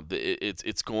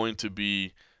 It's going to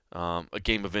be a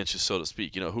game of inches, so to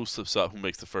speak. You know, who slips up, who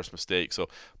makes the first mistake. So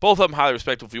both of them highly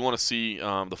respectful. If you want to see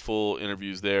the full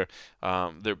interviews there,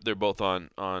 they're both on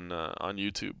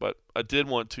YouTube. But I did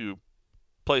want to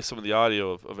play some of the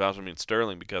audio of Aljamain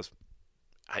Sterling because,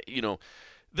 you know,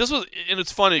 this was, and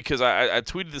it's funny because I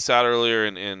tweeted this out earlier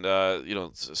and you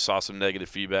know, saw some negative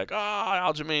feedback.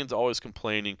 Aljamain's always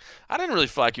complaining. I didn't really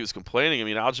feel like he was complaining. I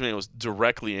mean, Aljamain was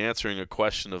directly answering a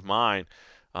question of mine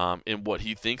in what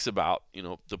he thinks about,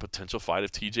 the potential fight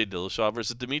of T.J. Dillashaw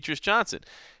versus Demetrius Johnson.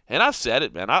 And I've said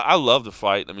it, man. I love the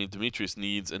fight. I mean, Demetrius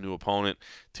needs a new opponent.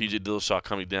 T.J. Dillashaw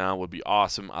coming down would be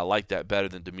awesome. I like that better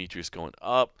than Demetrius going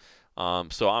up.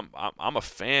 So I'm a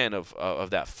fan of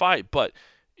that fight. But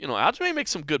Aljamain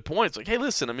makes some good points. Like, hey,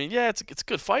 listen, I mean, yeah, it's a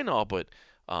good fight and all, but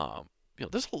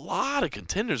there's a lot of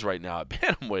contenders right now at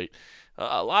bantamweight.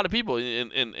 A lot of people,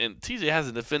 and TJ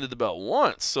hasn't defended the belt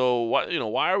once. So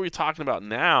why are we talking about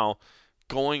now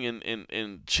going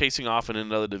and chasing off in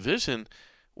another division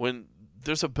when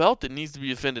there's a belt that needs to be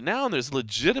defended now and there's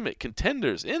legitimate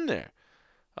contenders in there?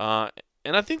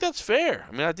 And I think that's fair.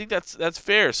 I mean, I think that's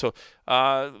fair. So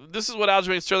this is what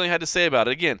Aljamain Sterling had to say about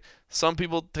it. Again, some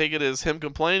people take it as him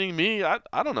complaining. Me,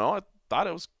 I don't know. I thought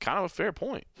it was kind of a fair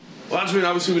point. Well, Aljamain,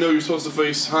 obviously we know you're supposed to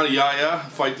face Hani Yahya, a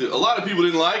fight that a lot of people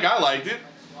didn't like. I liked it.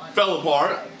 Fell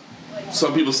apart.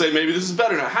 Some people say maybe this is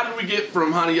better now. How did we get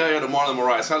from Hani Yahya to Marlon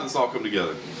Moraes? How did this all come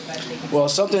together? Well,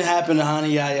 something happened to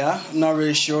Hani Yahya. I'm not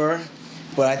really sure,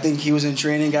 but I think he was in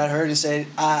training, got hurt, and said,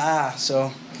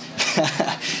 So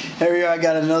here we are. I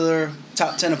got another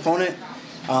top 10 opponent,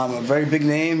 a very big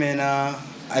name, and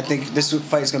I think this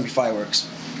fight is going to be fireworks.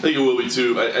 I think it will be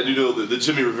too. I do know the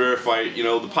Jimmy Rivera fight,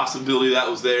 the possibility that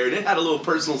was there, and it had a little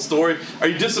personal story. Are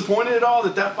you disappointed at all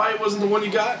that fight wasn't the one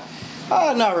you got?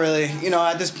 Not really.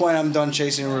 At this point, I'm done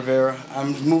chasing Rivera.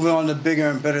 I'm moving on to bigger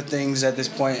and better things at this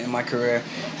point in my career.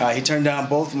 He turned down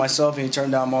both myself, and he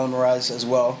turned down Marlon Moraes as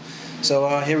well.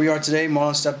 So here we are today.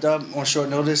 Marlon stepped up on short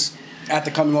notice after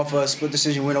coming off a split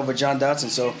decision win over John Dodson.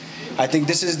 So I think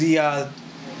this is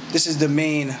the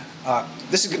main.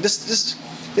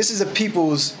 This is the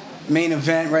people's main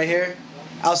event right here.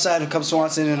 Outside of Cub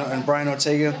Swanson and Brian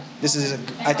Ortega,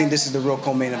 I think this is the real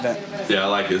co-main event. Yeah, I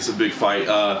like it. It's a big fight.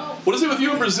 What is it with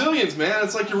you and Brazilians, man?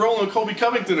 It's like you're rolling with Colby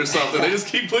Covington or something. They just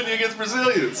keep putting you against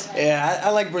Brazilians. Yeah, I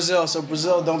like Brazil, so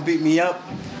Brazil don't beat me up.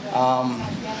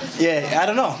 I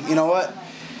don't know. You know what?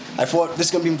 I thought this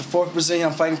is going to be the fourth Brazilian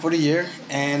I'm fighting for the year,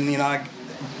 and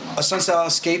Assunção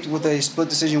escaped with a split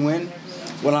decision win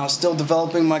when I was still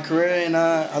developing my career, and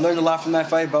I learned a lot from that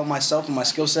fight about myself and my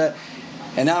skill set.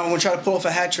 And now I'm going to try to pull off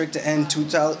a hat trick to end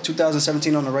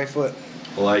 2017 on the right foot.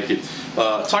 I like it.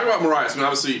 Talking about Moraes, I mean,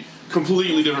 obviously,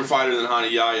 completely different fighter than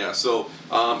Hani Yahya. So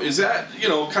is that,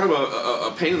 kind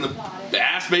of a pain in the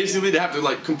ass, basically, to have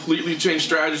to, completely change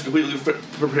strategies, completely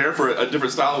prepare for a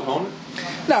different style of opponent?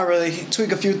 Not really.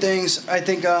 Tweak a few things. I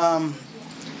think I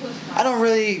don't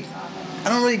really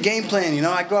game plan,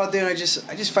 I go out there and I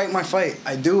just fight my fight.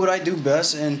 I do what I do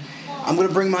best, and I'm going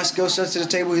to bring my skill sets to the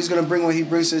table. He's going to bring what he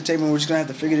brings to the table, and we're just going to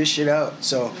have to figure this shit out.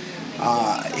 So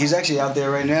he's actually out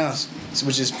there right now,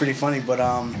 which is pretty funny. But,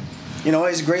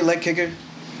 he's a great leg kicker.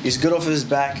 He's good off of his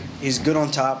back. He's good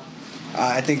on top.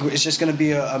 I think it's just going to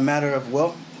be a matter of,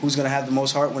 who's going to have the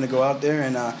most heart when they go out there,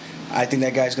 and I think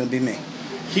that guy's going to be me.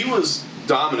 He was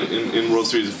dominant in World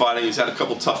Series of Fighting. He's had a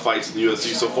couple tough fights in the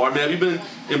UFC so far. I mean, have you been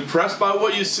impressed by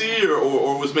what you see,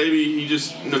 or was maybe he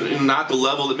just not the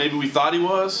level that maybe we thought he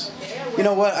was? You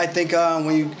know what? I think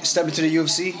when you step into the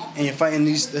UFC and you're fighting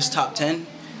this top 10,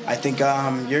 I think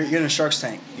you're in a shark's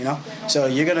tank. So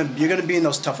you're gonna be in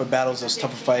those tougher battles, those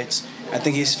tougher fights. I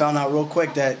think he's found out real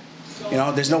quick that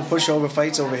there's no pushover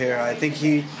fights over here. I think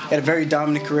he had a very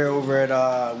dominant career over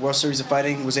at World Series of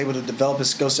Fighting. Was able to develop his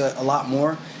skill set a lot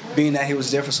more, being that he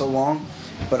was there for so long.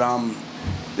 But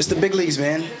it's the big leagues,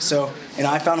 man. So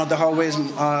I found out the hard way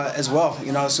as well.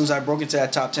 As soon as I broke into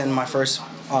that top 10, my first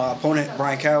opponent,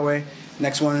 Brian Caraway.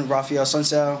 Next one, Rafael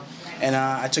Sunsao. And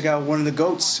I took out one of the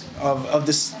GOATs of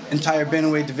this entire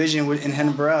bantamweight division in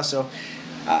Renan Barão. So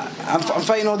I'm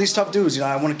fighting all these tough dudes.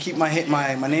 I want to keep my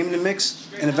name in the mix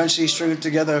and eventually string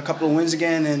together a couple of wins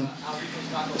again and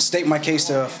state my case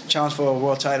to challenge for a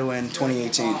world title in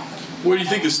 2018. Where do you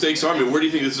think the stakes are? I mean, where do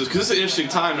you think this is? Because it's an interesting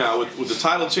time now with the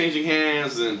title changing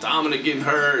hands and Dominic getting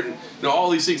hurt and all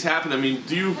these things happen. I mean,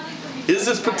 is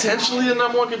this potentially a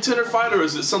number one contender fight, or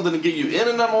is it something to get you in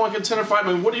a number one contender fight?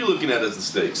 I mean, what are you looking at as the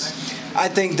stakes? I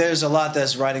think there's a lot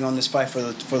that's riding on this fight for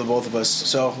the both of us.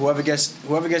 So whoever gets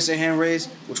their hand raised,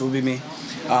 which will be me,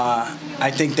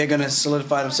 I think they're gonna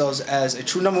solidify themselves as a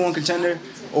true number one contender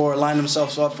or line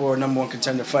themselves up for a number one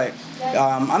contender fight.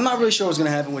 I'm not really sure what's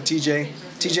gonna happen with TJ.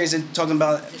 TJ's talking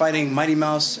about fighting Mighty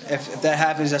Mouse. If that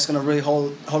happens, that's gonna really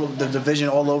hold the division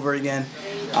all over again.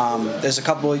 There's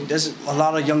a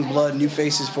lot of young blood, new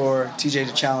faces for TJ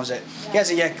to challenge that. He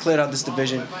hasn't yet cleared out this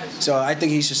division. So I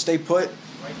think he should stay put,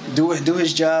 do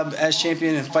his job as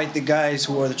champion, and fight the guys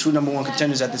who are the true number one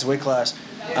contenders at this weight class.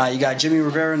 You got Jimmy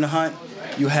Rivera in the hunt.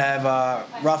 You have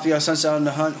Rafael Sunsao in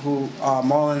the hunt, who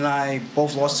Marlon and I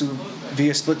both lost to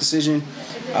via split decision.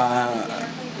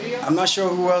 I'm not sure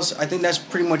who else. I think that's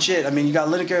pretty much it. I mean, you got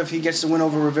Lineker. If he gets the win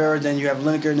over Rivera, then you have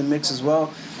Lineker in the mix as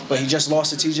well. But he just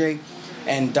lost to TJ,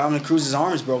 and Dominic Cruz's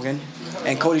arm is broken,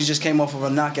 and Cody just came off of a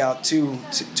knockout to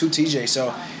TJ.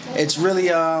 So it's really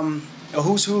a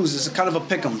who's. It's kind of a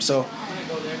pick'em. So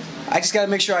I just got to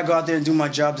make sure I go out there and do my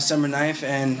job December 9th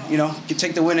and,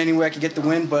 take the win anywhere I can get the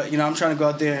win. But, I'm trying to go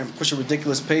out there and push a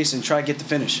ridiculous pace and try to get the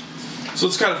finish. So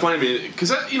it's kind of funny, man, because,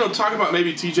 talking about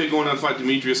maybe TJ going out to fight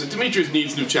Demetrius, and Demetrius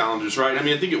needs new challengers, right? I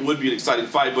mean, I think it would be an exciting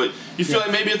fight, but you feel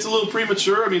like maybe it's a little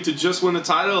premature, to just win the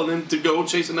title and then to go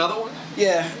chase another one?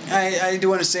 Yeah, I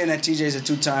do understand that TJ is a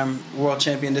two-time world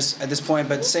champion at this point,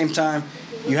 but at the same time,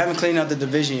 you haven't cleaned out the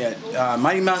division yet.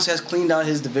 Mighty Mouse has cleaned out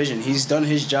his division. He's done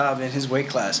his job in his weight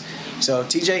class. So,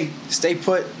 TJ, stay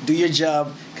put, do your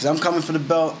job, because I'm coming for the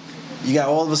belt. You got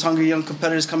all of us hungry young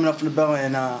competitors coming up for the belt,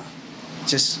 and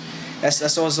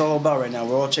that's all it's all about right now.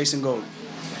 We're all chasing gold.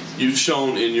 You've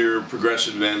shown in your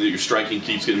progression, man, that your striking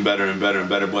keeps getting better and better and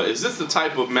better. But is this the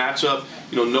type of matchup,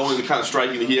 knowing the kind of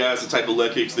striking that he has, the type of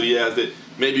leg kicks that he has, that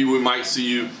maybe we might see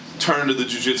you turn to the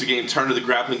jiu-jitsu game, turn to the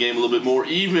grappling game a little bit more,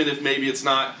 even if maybe it's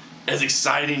not as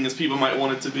exciting as people might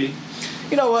want it to be?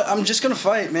 You know what? I'm just going to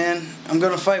fight, man. I'm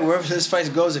going to fight wherever this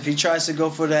fight goes. If he tries to go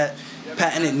for that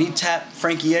patented knee tap,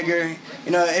 Frankie Edgar,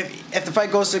 if the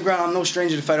fight goes to the ground, I'm no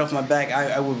stranger to fight off my back.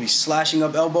 I will be slashing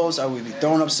up elbows, I will be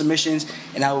throwing up submissions,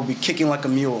 and I will be kicking like a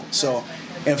mule. So,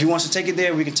 if he wants to take it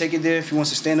there, we can take it there. If he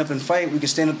wants to stand up and fight, we can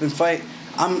stand up and fight.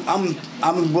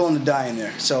 I'm willing to die in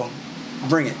there. So,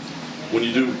 bring it. When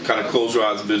you do kind of close your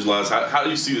eyes and visualize, how do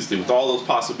you see this thing? With all those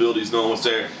possibilities, knowing what's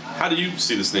there, how do you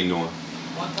see this thing going?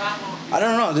 I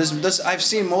don't know. I've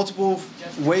seen multiple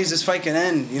ways this fight can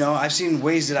end. I've seen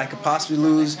ways that I could possibly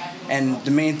lose, and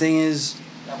the main thing is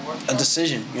a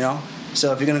decision.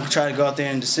 So if you're gonna try to go out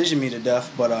there and decision me to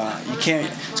death, but you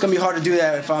can't. It's gonna be hard to do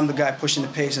that if I'm the guy pushing the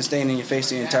pace and staying in your face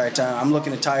the entire time. I'm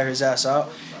looking to tire his ass out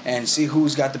and see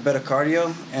who's got the better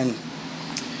cardio and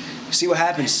see what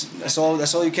happens. That's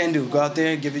all you can do. Go out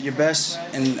there, give it your best,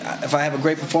 and if I have a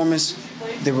great performance,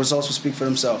 the results will speak for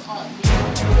themselves.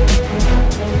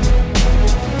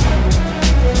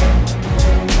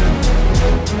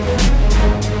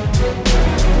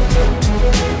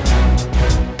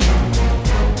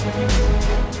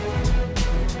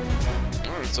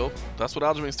 So that's what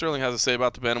Aljamain Sterling has to say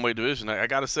about the bantamweight division. I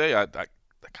got to say, I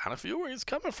kind of feel where he's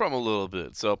coming from a little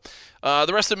bit. So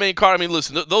the rest of the main card,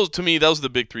 listen, those are the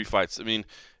big three fights.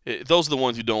 Those are the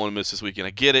ones you don't want to miss this weekend.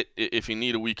 I get it. If you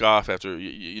need a week off after,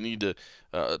 you need to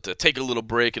take a little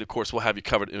break, and of course we'll have you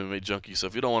covered at MMA Junkie. So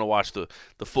if you don't want to watch the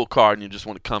full card and you just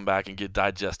want to come back and get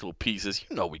digestible pieces,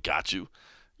 we got you.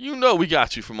 We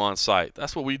got you from on site.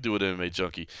 That's what we do at MMA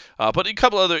Junkie. But a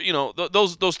couple other,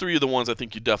 those three are the ones I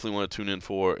think you definitely want to tune in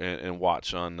for and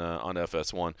watch on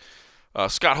FS1.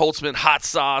 Scott Holtzman, Hot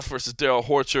Sauce versus Daryl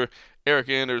Horcher. Eric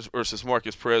Anders versus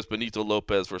Marcus Perez. Benito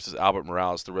Lopez versus Albert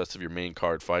Morales. The rest of your main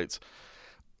card fights.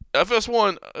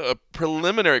 FS1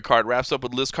 preliminary card wraps up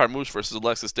with Liz Carmouche versus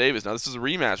Alexis Davis. Now, this is a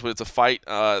rematch, but it's a fight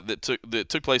that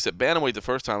took place at bantamweight the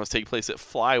first time. It's taking place at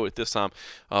flyweight this time.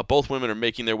 Both women are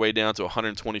making their way down to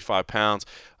 125 pounds.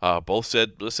 Both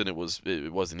said, listen, it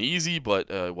wasn't easy, but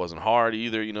it wasn't hard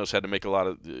either. Just had to make a lot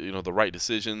of the right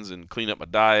decisions and clean up my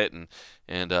diet,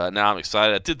 and now I'm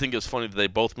excited. I did think it was funny that they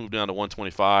both moved down to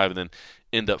 125 and then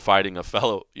end up fighting a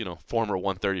fellow former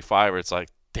 135er. It's like,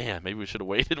 damn, maybe we should have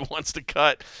waited once to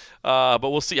cut. But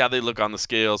we'll see how they look on the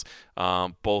scales.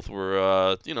 Both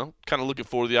were, kind of looking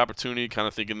forward to the opportunity, kind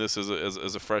of thinking this as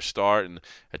a fresh start and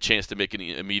a chance to make an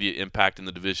immediate impact in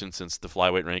the division since the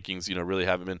flyweight rankings, really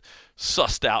haven't been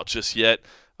sussed out just yet.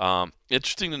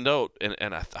 Interesting to note,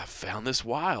 and I found this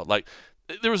wild. Like,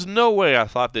 there was no way I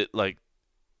thought that, like,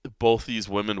 both these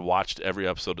women watched every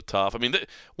episode of Tough.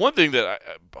 One thing that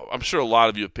I'm sure a lot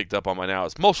of you have picked up on by now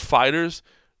is most fighters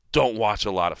don't watch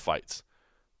a lot of fights.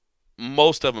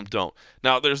 Most of them don't.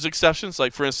 Now, there's exceptions.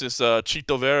 Like, for instance,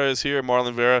 Chito Vera is here,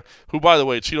 Marlon Vera, who, by the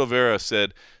way, Chito Vera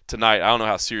said tonight, I don't know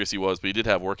how serious he was, but he did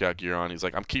have workout gear on. He's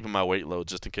like, I'm keeping my weight low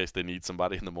just in case they need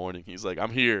somebody in the morning. He's like,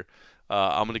 I'm here.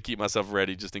 I'm going to keep myself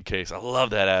ready just in case. I love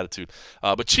that attitude.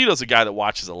 But Chito's a guy that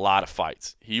watches a lot of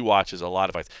fights. He watches a lot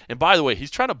of fights. And, by the way,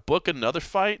 he's trying to book another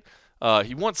fight.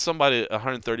 He wants somebody at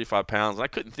 135 pounds, and I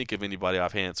couldn't think of anybody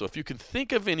offhand. So if you can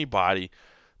think of anybody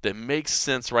that makes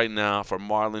sense right now for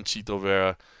Marlon Chito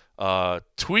Vera,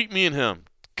 tweet me and him.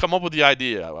 Come up with the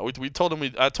idea.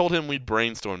 I told him we'd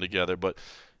brainstorm together, but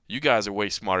you guys are way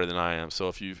smarter than I am. So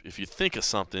if you think of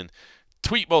something,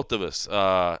 tweet both of us,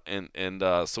 and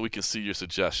so we can see your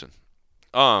suggestion.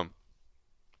 But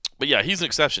yeah, he's an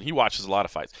exception. He watches a lot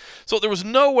of fights. So there was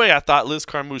no way I thought Liz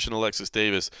Carmouche and Alexis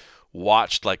Davis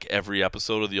watched like every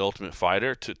episode of The Ultimate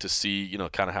Fighter to see, you know,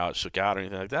 kind of how it shook out or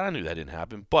anything like that. I knew that didn't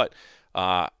happen, but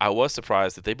I was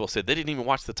surprised that they both said they didn't even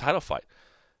watch the title fight.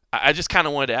 I just kind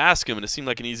of wanted to ask him, and it seemed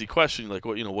like an easy question, like,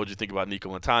 what did you think about Nico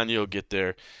Montano? Get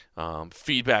their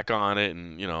feedback on it,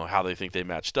 and you know how they think they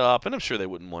matched up. And I'm sure they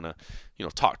wouldn't want to, you know,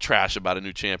 talk trash about a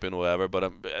new champion or whatever. But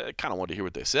I kind of wanted to hear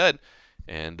what they said,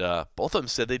 and both of them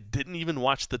said they didn't even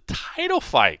watch the title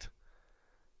fight.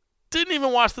 Didn't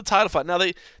even watch the title fight. Now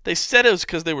they said it was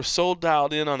because they were so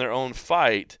dialed in on their own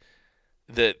fight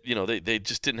that, you know, they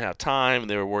just didn't have time and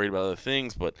they were worried about other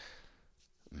things. But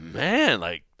man,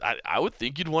 like, I would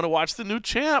think you'd want to watch the new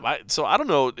champ. So I don't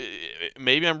know.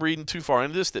 Maybe I'm reading too far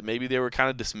into this, that maybe they were kind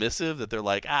of dismissive, that they're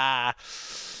like,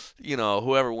 you know,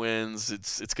 whoever wins,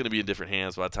 it's going to be in different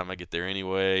hands by the time I get there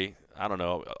anyway. I don't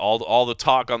know. All the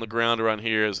talk on the ground around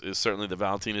here is certainly the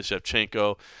Valentina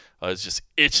Shevchenko is just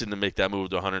itching to make that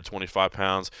move to 125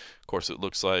 pounds. Of course, it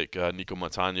looks like Nico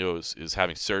Montano is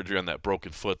having surgery on that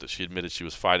broken foot that she admitted she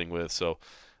was fighting with. So,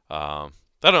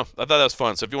 I don't know. I thought that was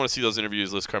fun. So if you want to see those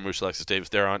interviews, Liz Carmouche, Alexis Davis,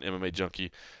 they're on MMA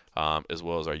Junkie, as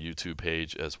well as our YouTube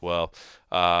page as well.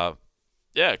 Yeah,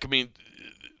 I mean,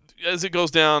 as it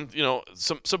goes down, you know,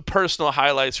 some personal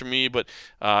highlights for me, but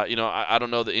you know, I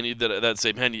don't know that any that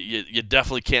say, man, you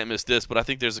definitely can't miss this. But I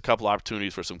think there's a couple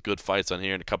opportunities for some good fights on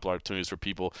here, and a couple opportunities for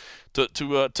people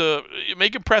to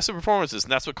make impressive performances,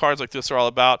 and that's what cards like this are all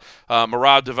about.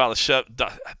 Merab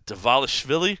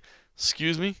Dvalishvili,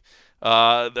 excuse me.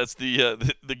 That's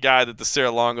the guy that the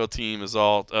Serra-Longo team is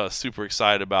all super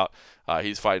excited about.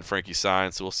 He's fighting Frankie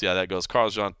Saenz, so we'll see how that goes.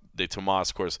 Carlos Jean de Tomas,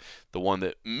 of course, the one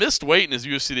that missed weight in his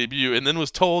UFC debut and then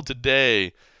was told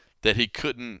today that he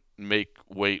couldn't make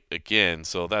weight again.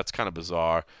 So that's kind of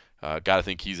bizarre. Got to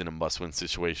think he's in a must-win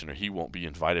situation or he won't be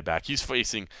invited back. He's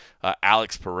facing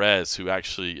Alex Perez, who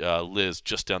actually lives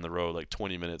just down the road, like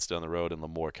 20 minutes down the road in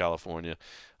Lemoore, California.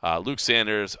 Luke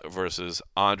Sanders versus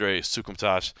Andre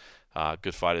Sukumtash.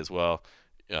 Good fight as well.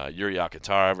 Yuri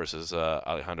Alcantara versus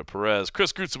Alejandro Perez.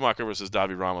 Chris Grutzemacher versus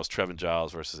Davi Ramos. Trevin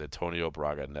Giles versus Antonio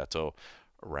Braga Neto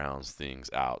rounds things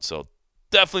out. So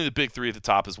definitely the big three at the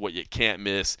top is what you can't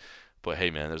miss. But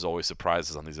hey, man, there's always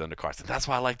surprises on these undercards, and that's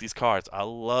why I like these cards. I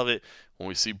love it when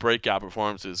we see breakout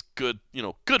performances, good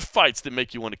fights that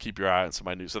make you want to keep your eye on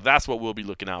somebody new. So that's what we'll be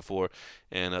looking out for,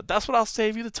 and that's what I'll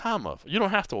save you the time of. You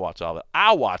don't have to watch all of it.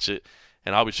 I'll watch it,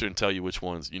 and I'll be sure to tell you which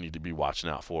ones you need to be watching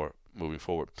out for moving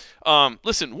forward.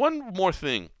 Listen, one more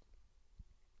thing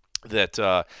that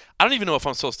I don't even know if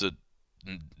I'm supposed to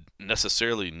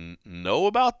necessarily know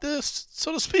about this,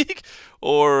 so to speak,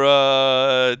 or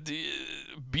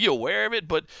be aware of it,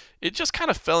 but it just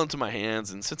kind of fell into my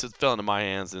hands, and since it fell into my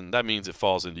hands, then that means it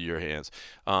falls into your hands.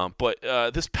 But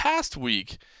this past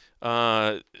week,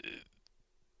 both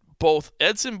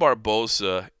Edson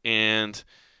Barboza and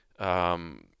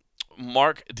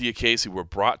Mark Diakese were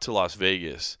brought to Las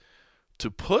Vegas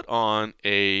to put on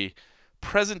a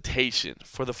presentation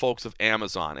for the folks of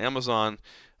Amazon. Amazon,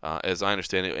 as I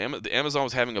understand it, Amazon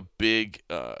was having a big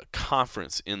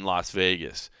conference in Las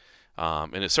Vegas,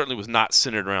 and it certainly was not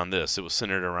centered around this. It was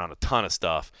centered around a ton of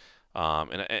stuff,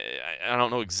 and I don't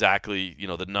know exactly, you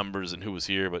know, the numbers and who was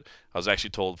here, but I was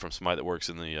actually told from somebody that works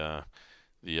in the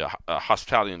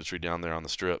hospitality industry down there on the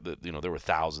Strip that, you know, there were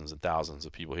thousands and thousands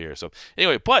of people here. So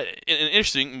anyway, but an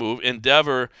interesting move.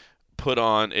 Endeavor put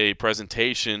on a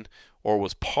presentation, or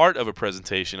was part of a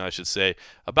presentation, I should say,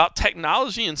 about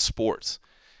technology in sports.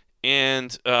 And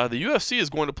the UFC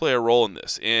is going to play a role in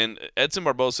this. And Edson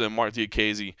Barboza and Mark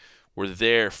Diakese were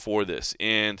there for this.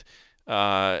 And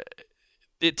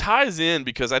it ties in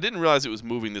because I didn't realize it was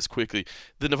moving this quickly.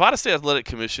 The Nevada State Athletic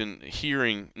Commission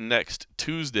hearing next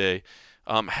Tuesday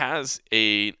has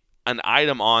an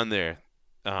item on there.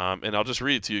 And I'll just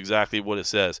read it to you exactly what it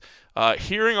says.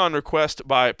 Hearing on request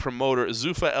by promoter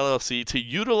Zuffa LLC to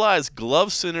utilize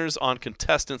glove centers on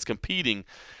contestants competing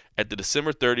at the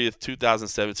December 30th,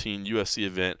 2017 UFC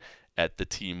event at the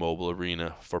T-Mobile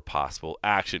Arena for possible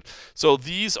action. So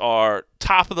these are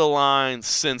top-of-the-line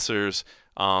sensors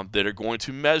that are going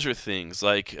to measure things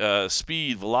like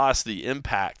speed, velocity,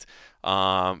 impact.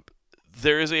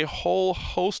 There is a whole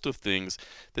host of things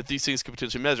that these things could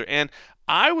potentially measure. And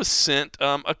I was sent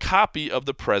a copy of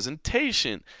the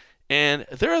presentation. And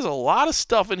there is a lot of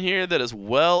stuff in here that is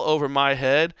well over my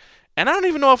head. And I don't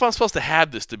even know if I'm supposed to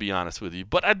have this, to be honest with you.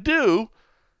 But I do.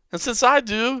 And since I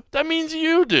do, that means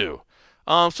you do.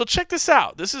 So check this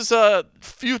out. This is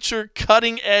future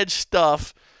cutting-edge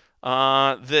stuff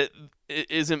that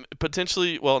is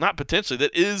potentially, well, not potentially,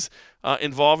 that is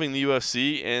involving the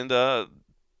UFC. And I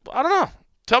don't know.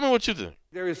 Tell me what you think.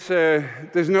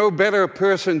 There's no better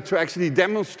person to actually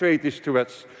demonstrate this to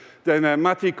us than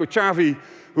Matti Kochavi,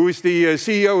 who is the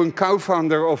CEO and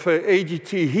co-founder of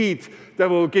AGT Heat, that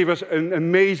will give us an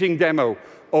amazing demo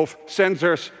of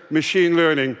sensors, machine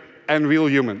learning, and real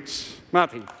humans.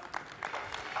 Matti.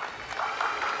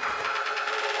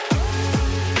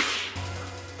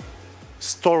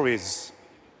 Stories.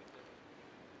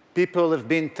 People have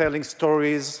been telling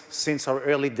stories since our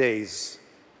early days.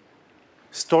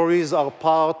 Stories are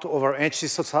part of our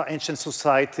ancient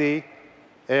society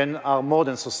and our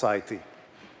modern society.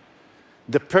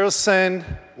 The person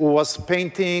who was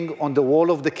painting on the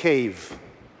wall of the cave,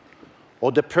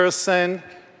 or the person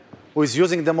who is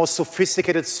using the most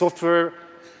sophisticated software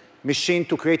machine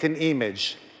to create an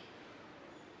image,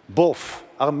 both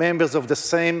are members of the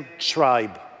same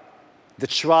tribe, the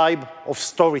tribe of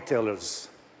storytellers.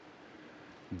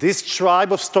 This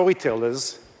tribe of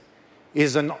storytellers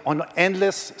is on an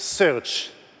endless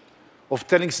search of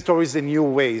telling stories in new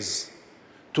ways.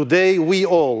 Today, we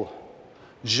all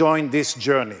join this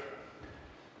journey.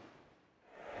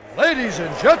 Ladies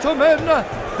and gentlemen,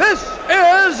 this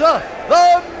is the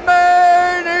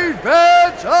main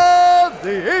event of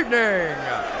the evening.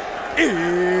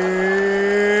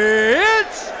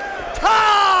 It's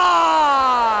time!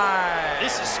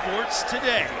 This is Sports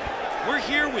Today. We're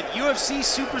here with UFC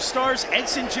superstars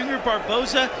Edson Jr.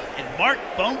 Barboza and Mark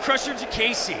Bonecrusher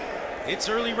Diakiese. It's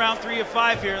early round 3 of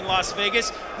 5 here in Las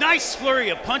Vegas. Nice flurry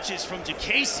of punches from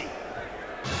Diakiese.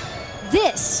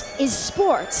 This is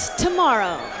Sports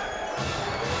Tomorrow.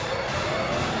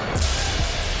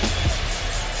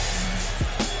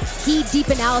 Heat Deep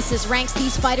Analysis ranks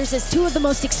these fighters as two of the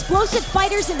most explosive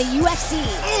fighters in the UFC.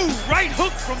 Ooh, right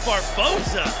hook from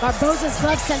Barboza. Barboza's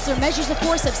glove sensor measures a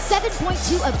force of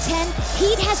 7.2 of 10.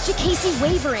 Heat has Diakiese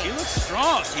wavering. He looks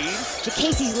strong, Heat.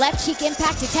 Diakiese's left cheek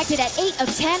impact detected at 8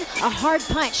 of 10, a hard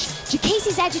punch.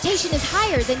 Diakiese's agitation is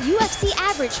higher than UFC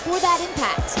average for that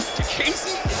impact.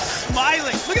 Diakiese is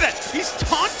smiling. Look at that. He's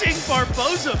taunting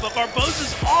Barboza, but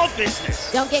Barboza's all business.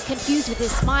 Don't get confused with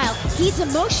his smile. Heat's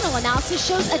emotional analysis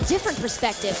shows a different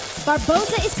perspective.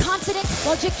 Barboza is confident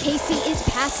while Diakiese is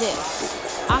passive.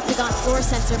 Octagon floor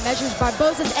sensor measures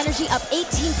Barboza's energy up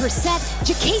 18%,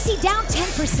 Diakiese down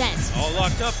 10%. All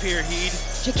locked up here, Heat.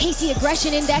 Diakiese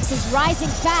aggression index is rising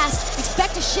fast.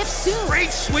 Expect a shift soon.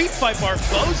 Great sweep by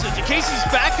Barboza. Diakiese's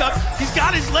back up. He's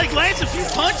got his leg, lands a few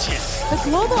punches. The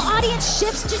global audience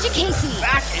shifts to Diakiese.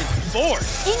 Back and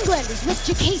forth. England is with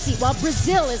Diakiese while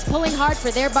Brazil is pulling hard for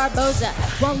their Barboza,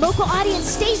 while local audience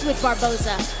stays with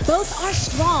Barboza. Both are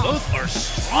strong. Both are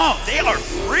strong. They are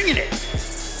bringing it.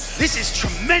 This is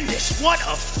tremendous. What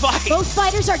a fight. Both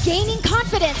fighters are gaining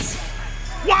confidence.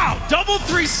 Wow, double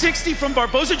 360 from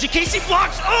Barboza. Diakiese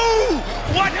blocks. Oh,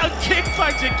 what a kick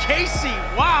by Diakiese.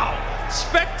 Wow,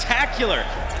 spectacular.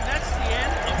 And that's the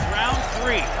end of round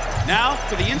 3. Now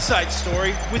for the inside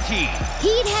story with Heat.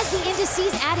 Heat has the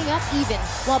indices adding up even,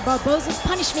 while Barboza's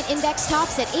punishment index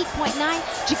tops at 8.9.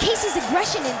 Diakiese's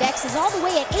aggression index is all the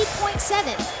way at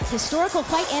 8.7. Historical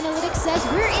Fight Analytics says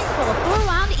we're in for a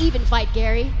 4-round even fight,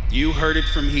 Gary. You heard it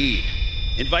from Heat.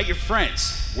 Invite your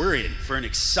friends. We're in for an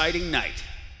exciting night.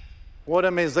 What an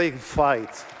amazing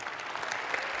fight.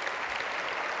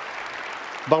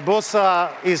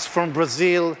 Barboza is from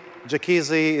Brazil,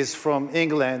 Diakiese is from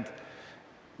England.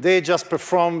 They just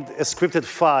performed a scripted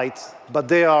fight, but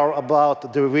they are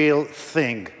about the real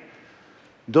thing.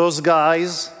 Those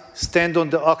guys stand on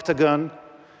the octagon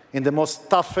in the most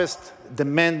toughest,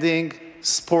 demanding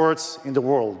sports in the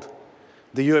world,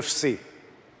 the UFC.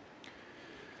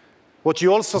 What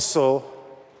you also saw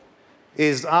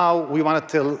is how we want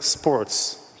to tell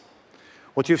sports.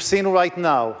 What you've seen right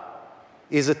now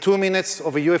is 2 minutes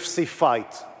of a UFC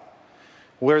fight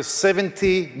where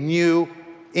 70 new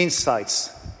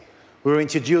insights were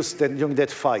introduced during that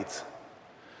fight.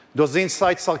 Those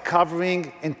insights are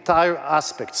covering entire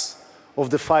aspects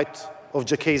of the fight of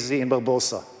Diakiese and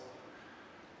Barboza.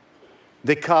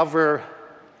 They cover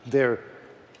their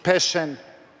passion,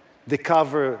 they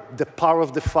cover the power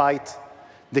of the fight,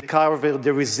 they cover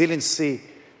the resiliency,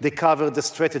 they cover the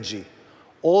strategy.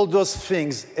 All those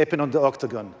things happen on the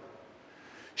octagon.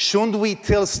 Shouldn't we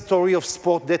tell story of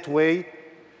sport that way?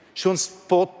 Shouldn't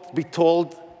sport be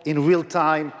told in real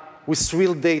time with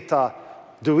real data,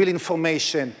 the real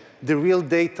information, the real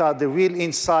data, the real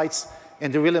insights,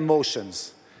 and the real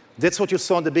emotions? That's what you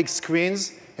saw on the big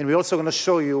screens, and we're also going to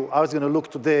show you how it's going to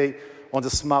look today on the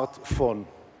smartphone.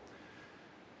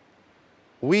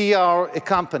 We are a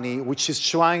company which is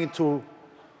trying to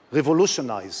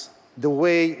revolutionize the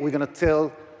way we're going to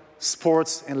tell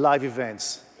sports and live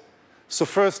events. So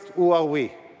first, who are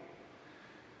we?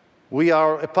 We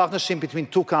are a partnership between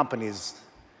 2 companies,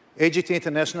 AGT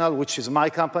International, which is my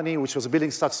company, which was building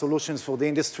such solutions for the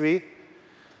industry,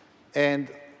 and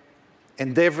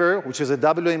Endeavor, which is a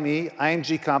WME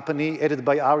IMG company, headed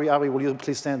by Ari. Ari, will you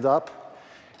please stand up?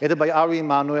 Headed by Ari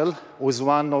Emanuel, who is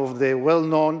one of the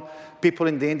well-known people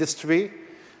in the industry.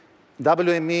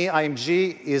 WME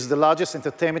IMG is the largest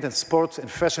entertainment and sports and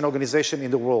fashion organization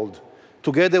in the world.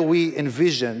 Together, we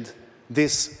envisioned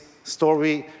this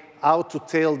story, how to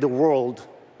tell the world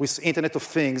with Internet of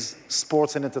Things,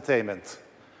 sports and entertainment.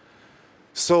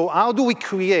 So how do we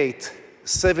create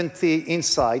 70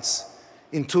 insights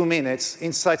in 2 minutes,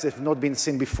 insights that have not been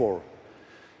seen before?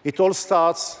 It all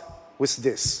starts with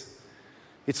this.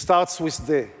 It starts with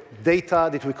the data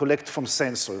that we collect from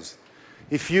sensors.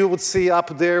 If you would see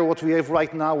up there what we have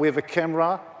right now, we have a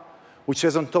camera which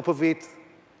has on top of it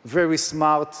very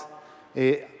smart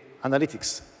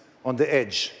analytics on the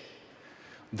edge.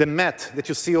 The mat that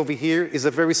you see over here is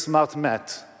a very smart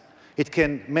mat. It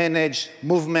can manage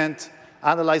movement,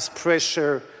 analyze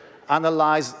pressure,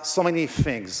 analyze so many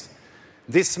things.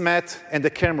 This mat and the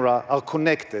camera are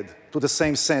connected to the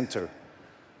same center.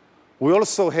 We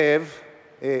also have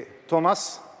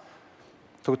Thomas,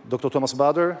 Dr. Thomas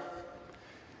Bader.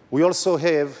 We also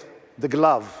have the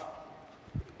glove,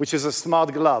 which is a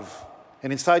smart glove.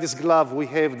 And inside this glove, we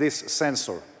have this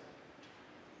sensor.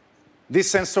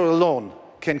 This sensor alone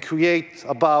can create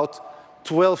about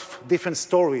 12 different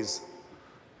stories.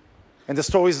 And the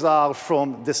stories are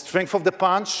from the strength of the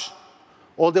punch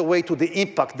all the way to the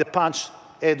impact the punch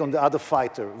had on the other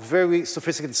fighter. Very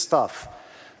sophisticated stuff.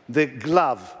 The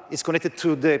glove is connected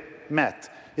to the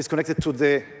mat. It's connected to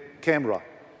the camera.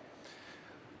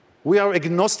 We are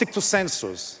agnostic to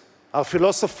sensors. Our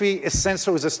philosophy, a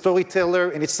sensor is a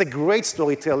storyteller, and it's a great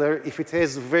storyteller if it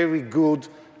has very good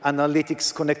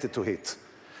analytics connected to it.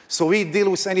 So we deal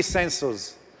with any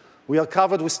sensors. We are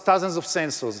covered with thousands of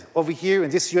sensors. Over here in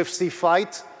this UFC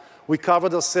fight, we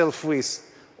covered ourselves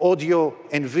with audio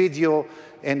and video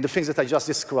and the things that I just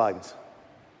described.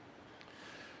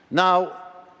 Now,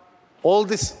 all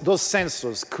those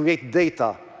sensors create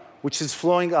data which is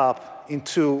flowing up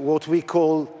into what we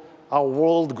call our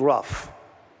world graph.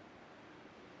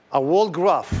 Our world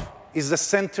graph is the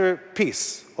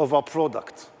centerpiece of our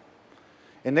product.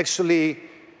 And actually,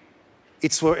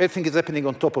 it's where everything is happening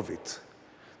on top of it.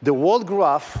 The world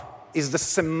graph is the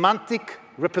semantic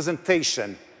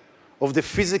representation of the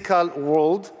physical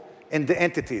world and the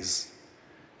entities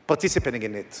participating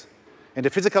in it. And the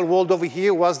physical world over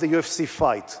here was the UFC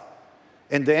fight.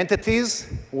 And the entities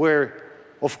were,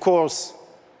 of course,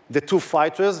 the two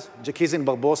fighters, Jacquizi and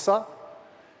Barbosa.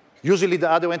 Usually the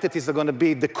other entities are going to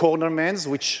be the cornermen,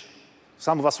 which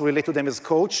some of us relate to them as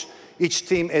coach. Each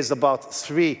team has about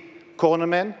 3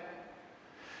 cornermen.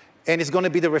 And it's going to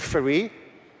be the referee.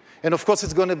 And of course,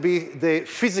 it's going to be the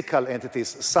physical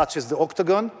entities, such as the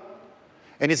octagon.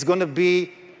 And it's going to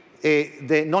be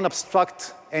the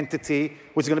non-abstract entity,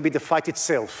 which is going to be the fight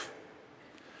itself.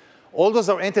 All those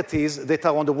are entities that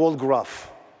are on the world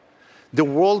graph. The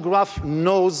world graph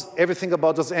knows everything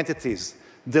about those entities,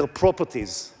 their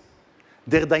properties,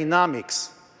 their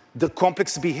dynamics, their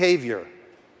complex behavior.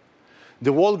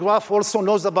 The world graph also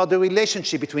knows about the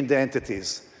relationship between the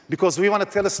entities, because we want to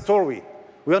tell a story.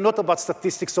 We are not about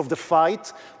statistics of the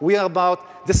fight. We are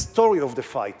about the story of the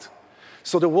fight.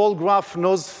 So the world graph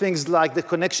knows things like the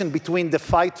connection between the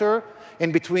fighter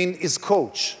and between his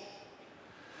coach.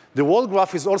 The world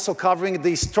graph is also covering the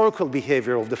historical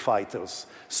behavior of the fighters.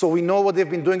 So we know what they've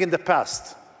been doing in the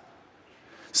past.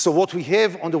 So what we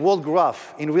have on the world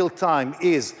graph in real time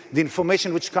is the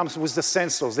information which comes with the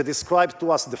sensors that describe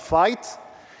to us the fight,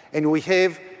 and we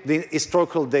have the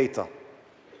historical data.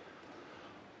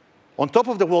 On top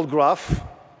of the world graph,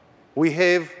 we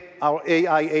have our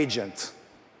AI agent.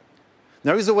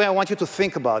 There is a way I want you to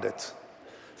think about it.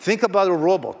 Think about a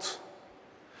robot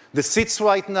that sits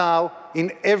right now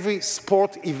in every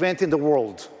sport event in the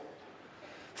world.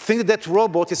 Think that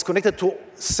robot is connected to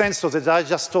sensors that I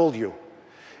just told you.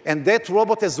 And that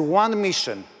robot has one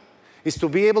mission, is to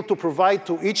be able to provide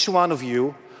to each one of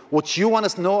you what you want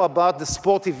to know about the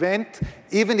sport event,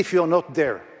 even if you're not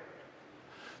there.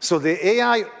 So the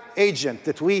AI agent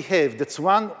that we have that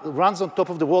runs on top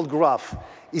of the world graph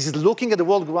is looking at the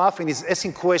world graph and is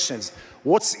asking questions.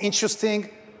 What's interesting,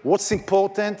 what's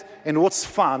important, and what's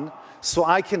fun, so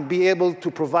I can be able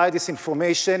to provide this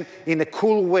information in a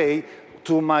cool way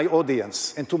to my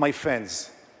audience and to my fans.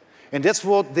 And that's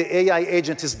what the AI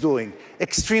agent is doing,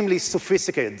 extremely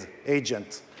sophisticated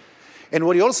agent. And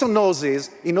what he also knows is,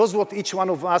 he knows what each one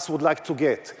of us would like to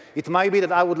get. It might be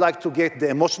that I would like to get the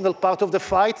emotional part of the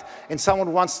fight, and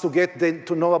someone wants to get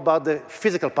to know about the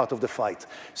physical part of the fight.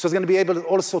 So he's going to be able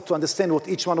also to understand what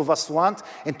each one of us want,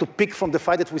 and to pick from the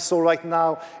fight that we saw right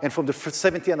now, and from the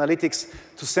 70 analytics,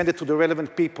 to send it to the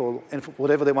relevant people, and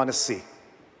whatever they want to see.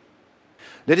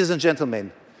 Ladies and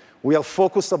gentlemen, we are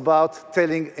focused about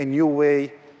telling a new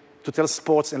way to tell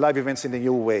sports and live events in a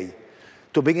new way,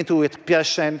 to bring into it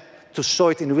passion, to show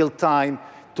it in real time,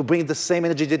 to bring the same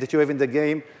energy that you have in the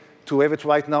game, to have it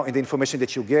right now in the information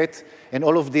that you get. And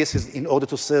all of this is in order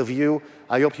to serve you.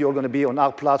 I hope you're all going to be on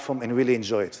our platform and really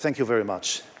enjoy it. Thank you very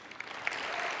much.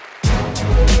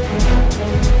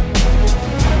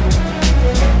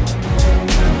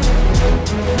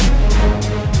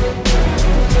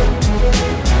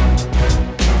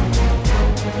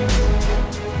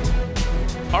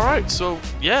 All right, so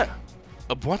yeah,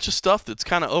 a bunch of stuff that's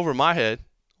kind of over my head,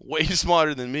 way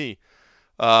smarter than me,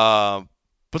 but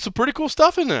some pretty cool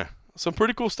stuff in there.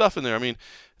 I mean,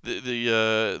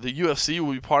 the UFC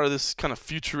will be part of this kind of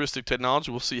futuristic technology.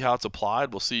 We'll see how it's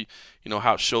applied. We'll see,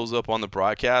 how it shows up on the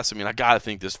broadcast. I mean, I gotta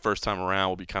think this first time around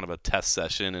will be kind of a test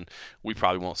session, and we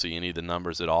probably won't see any of the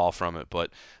numbers at all from it,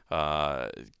 but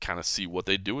kind of see what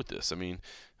they do with this. I mean,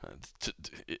 at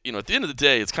the end of the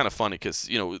day, it's kind of funny because,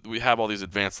 we have all these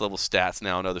advanced level stats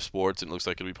now in other sports, and it looks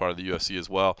like it'll be part of the UFC as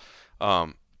well.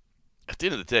 At the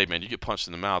end of the day, man, you get punched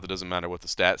in the mouth. It doesn't matter what the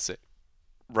stats say,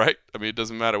 right? I mean, it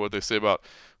doesn't matter what they say about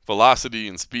velocity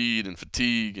and speed and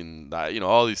fatigue and,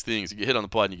 all these things. You get hit on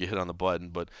the button,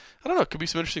 but I don't know. It could be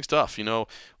some interesting stuff.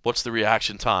 What's the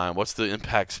reaction time? What's the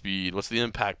impact speed? What's the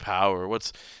impact power?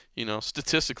 What's,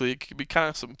 statistically, it could be kind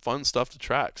of some fun stuff to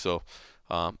track. So,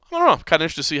 I don't know. Kind of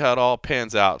interested to see how it all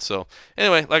pans out. So,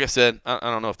 anyway, like I said, I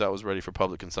don't know if that was ready for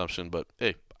public consumption, but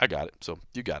hey, I got it. So,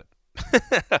 you got it.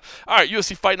 All right,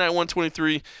 UFC Fight Night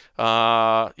 123.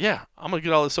 I'm gonna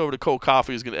get all this over to Cole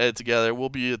Coffey, who's gonna edit together. We'll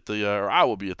be at I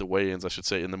will be at the weigh-ins, I should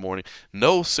say, in the morning.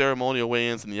 No ceremonial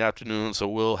weigh-ins in the afternoon, so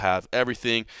we'll have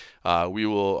everything. We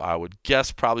will, I would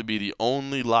guess, probably be the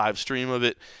only live stream of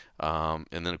it, and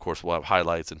then of course we'll have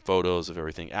highlights and photos of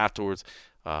everything afterwards.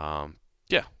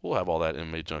 We'll have all that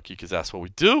in MMA Junkie because that's what we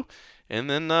do. And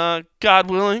then, God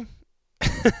willing,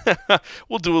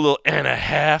 we'll do a little and a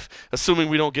half, assuming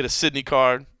we don't get a Sydney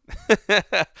card.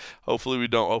 Hopefully we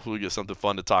don't. Hopefully we get something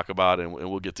fun to talk about, and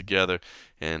we'll get together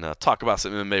and talk about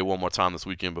some MMA one more time this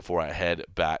weekend before I head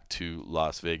back to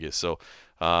Las Vegas. So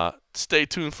stay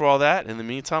tuned for all that. In the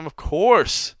meantime, of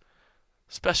course,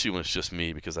 especially when it's just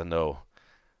me, because I know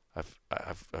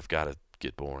I've got to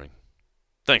get boring.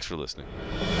 Thanks for listening.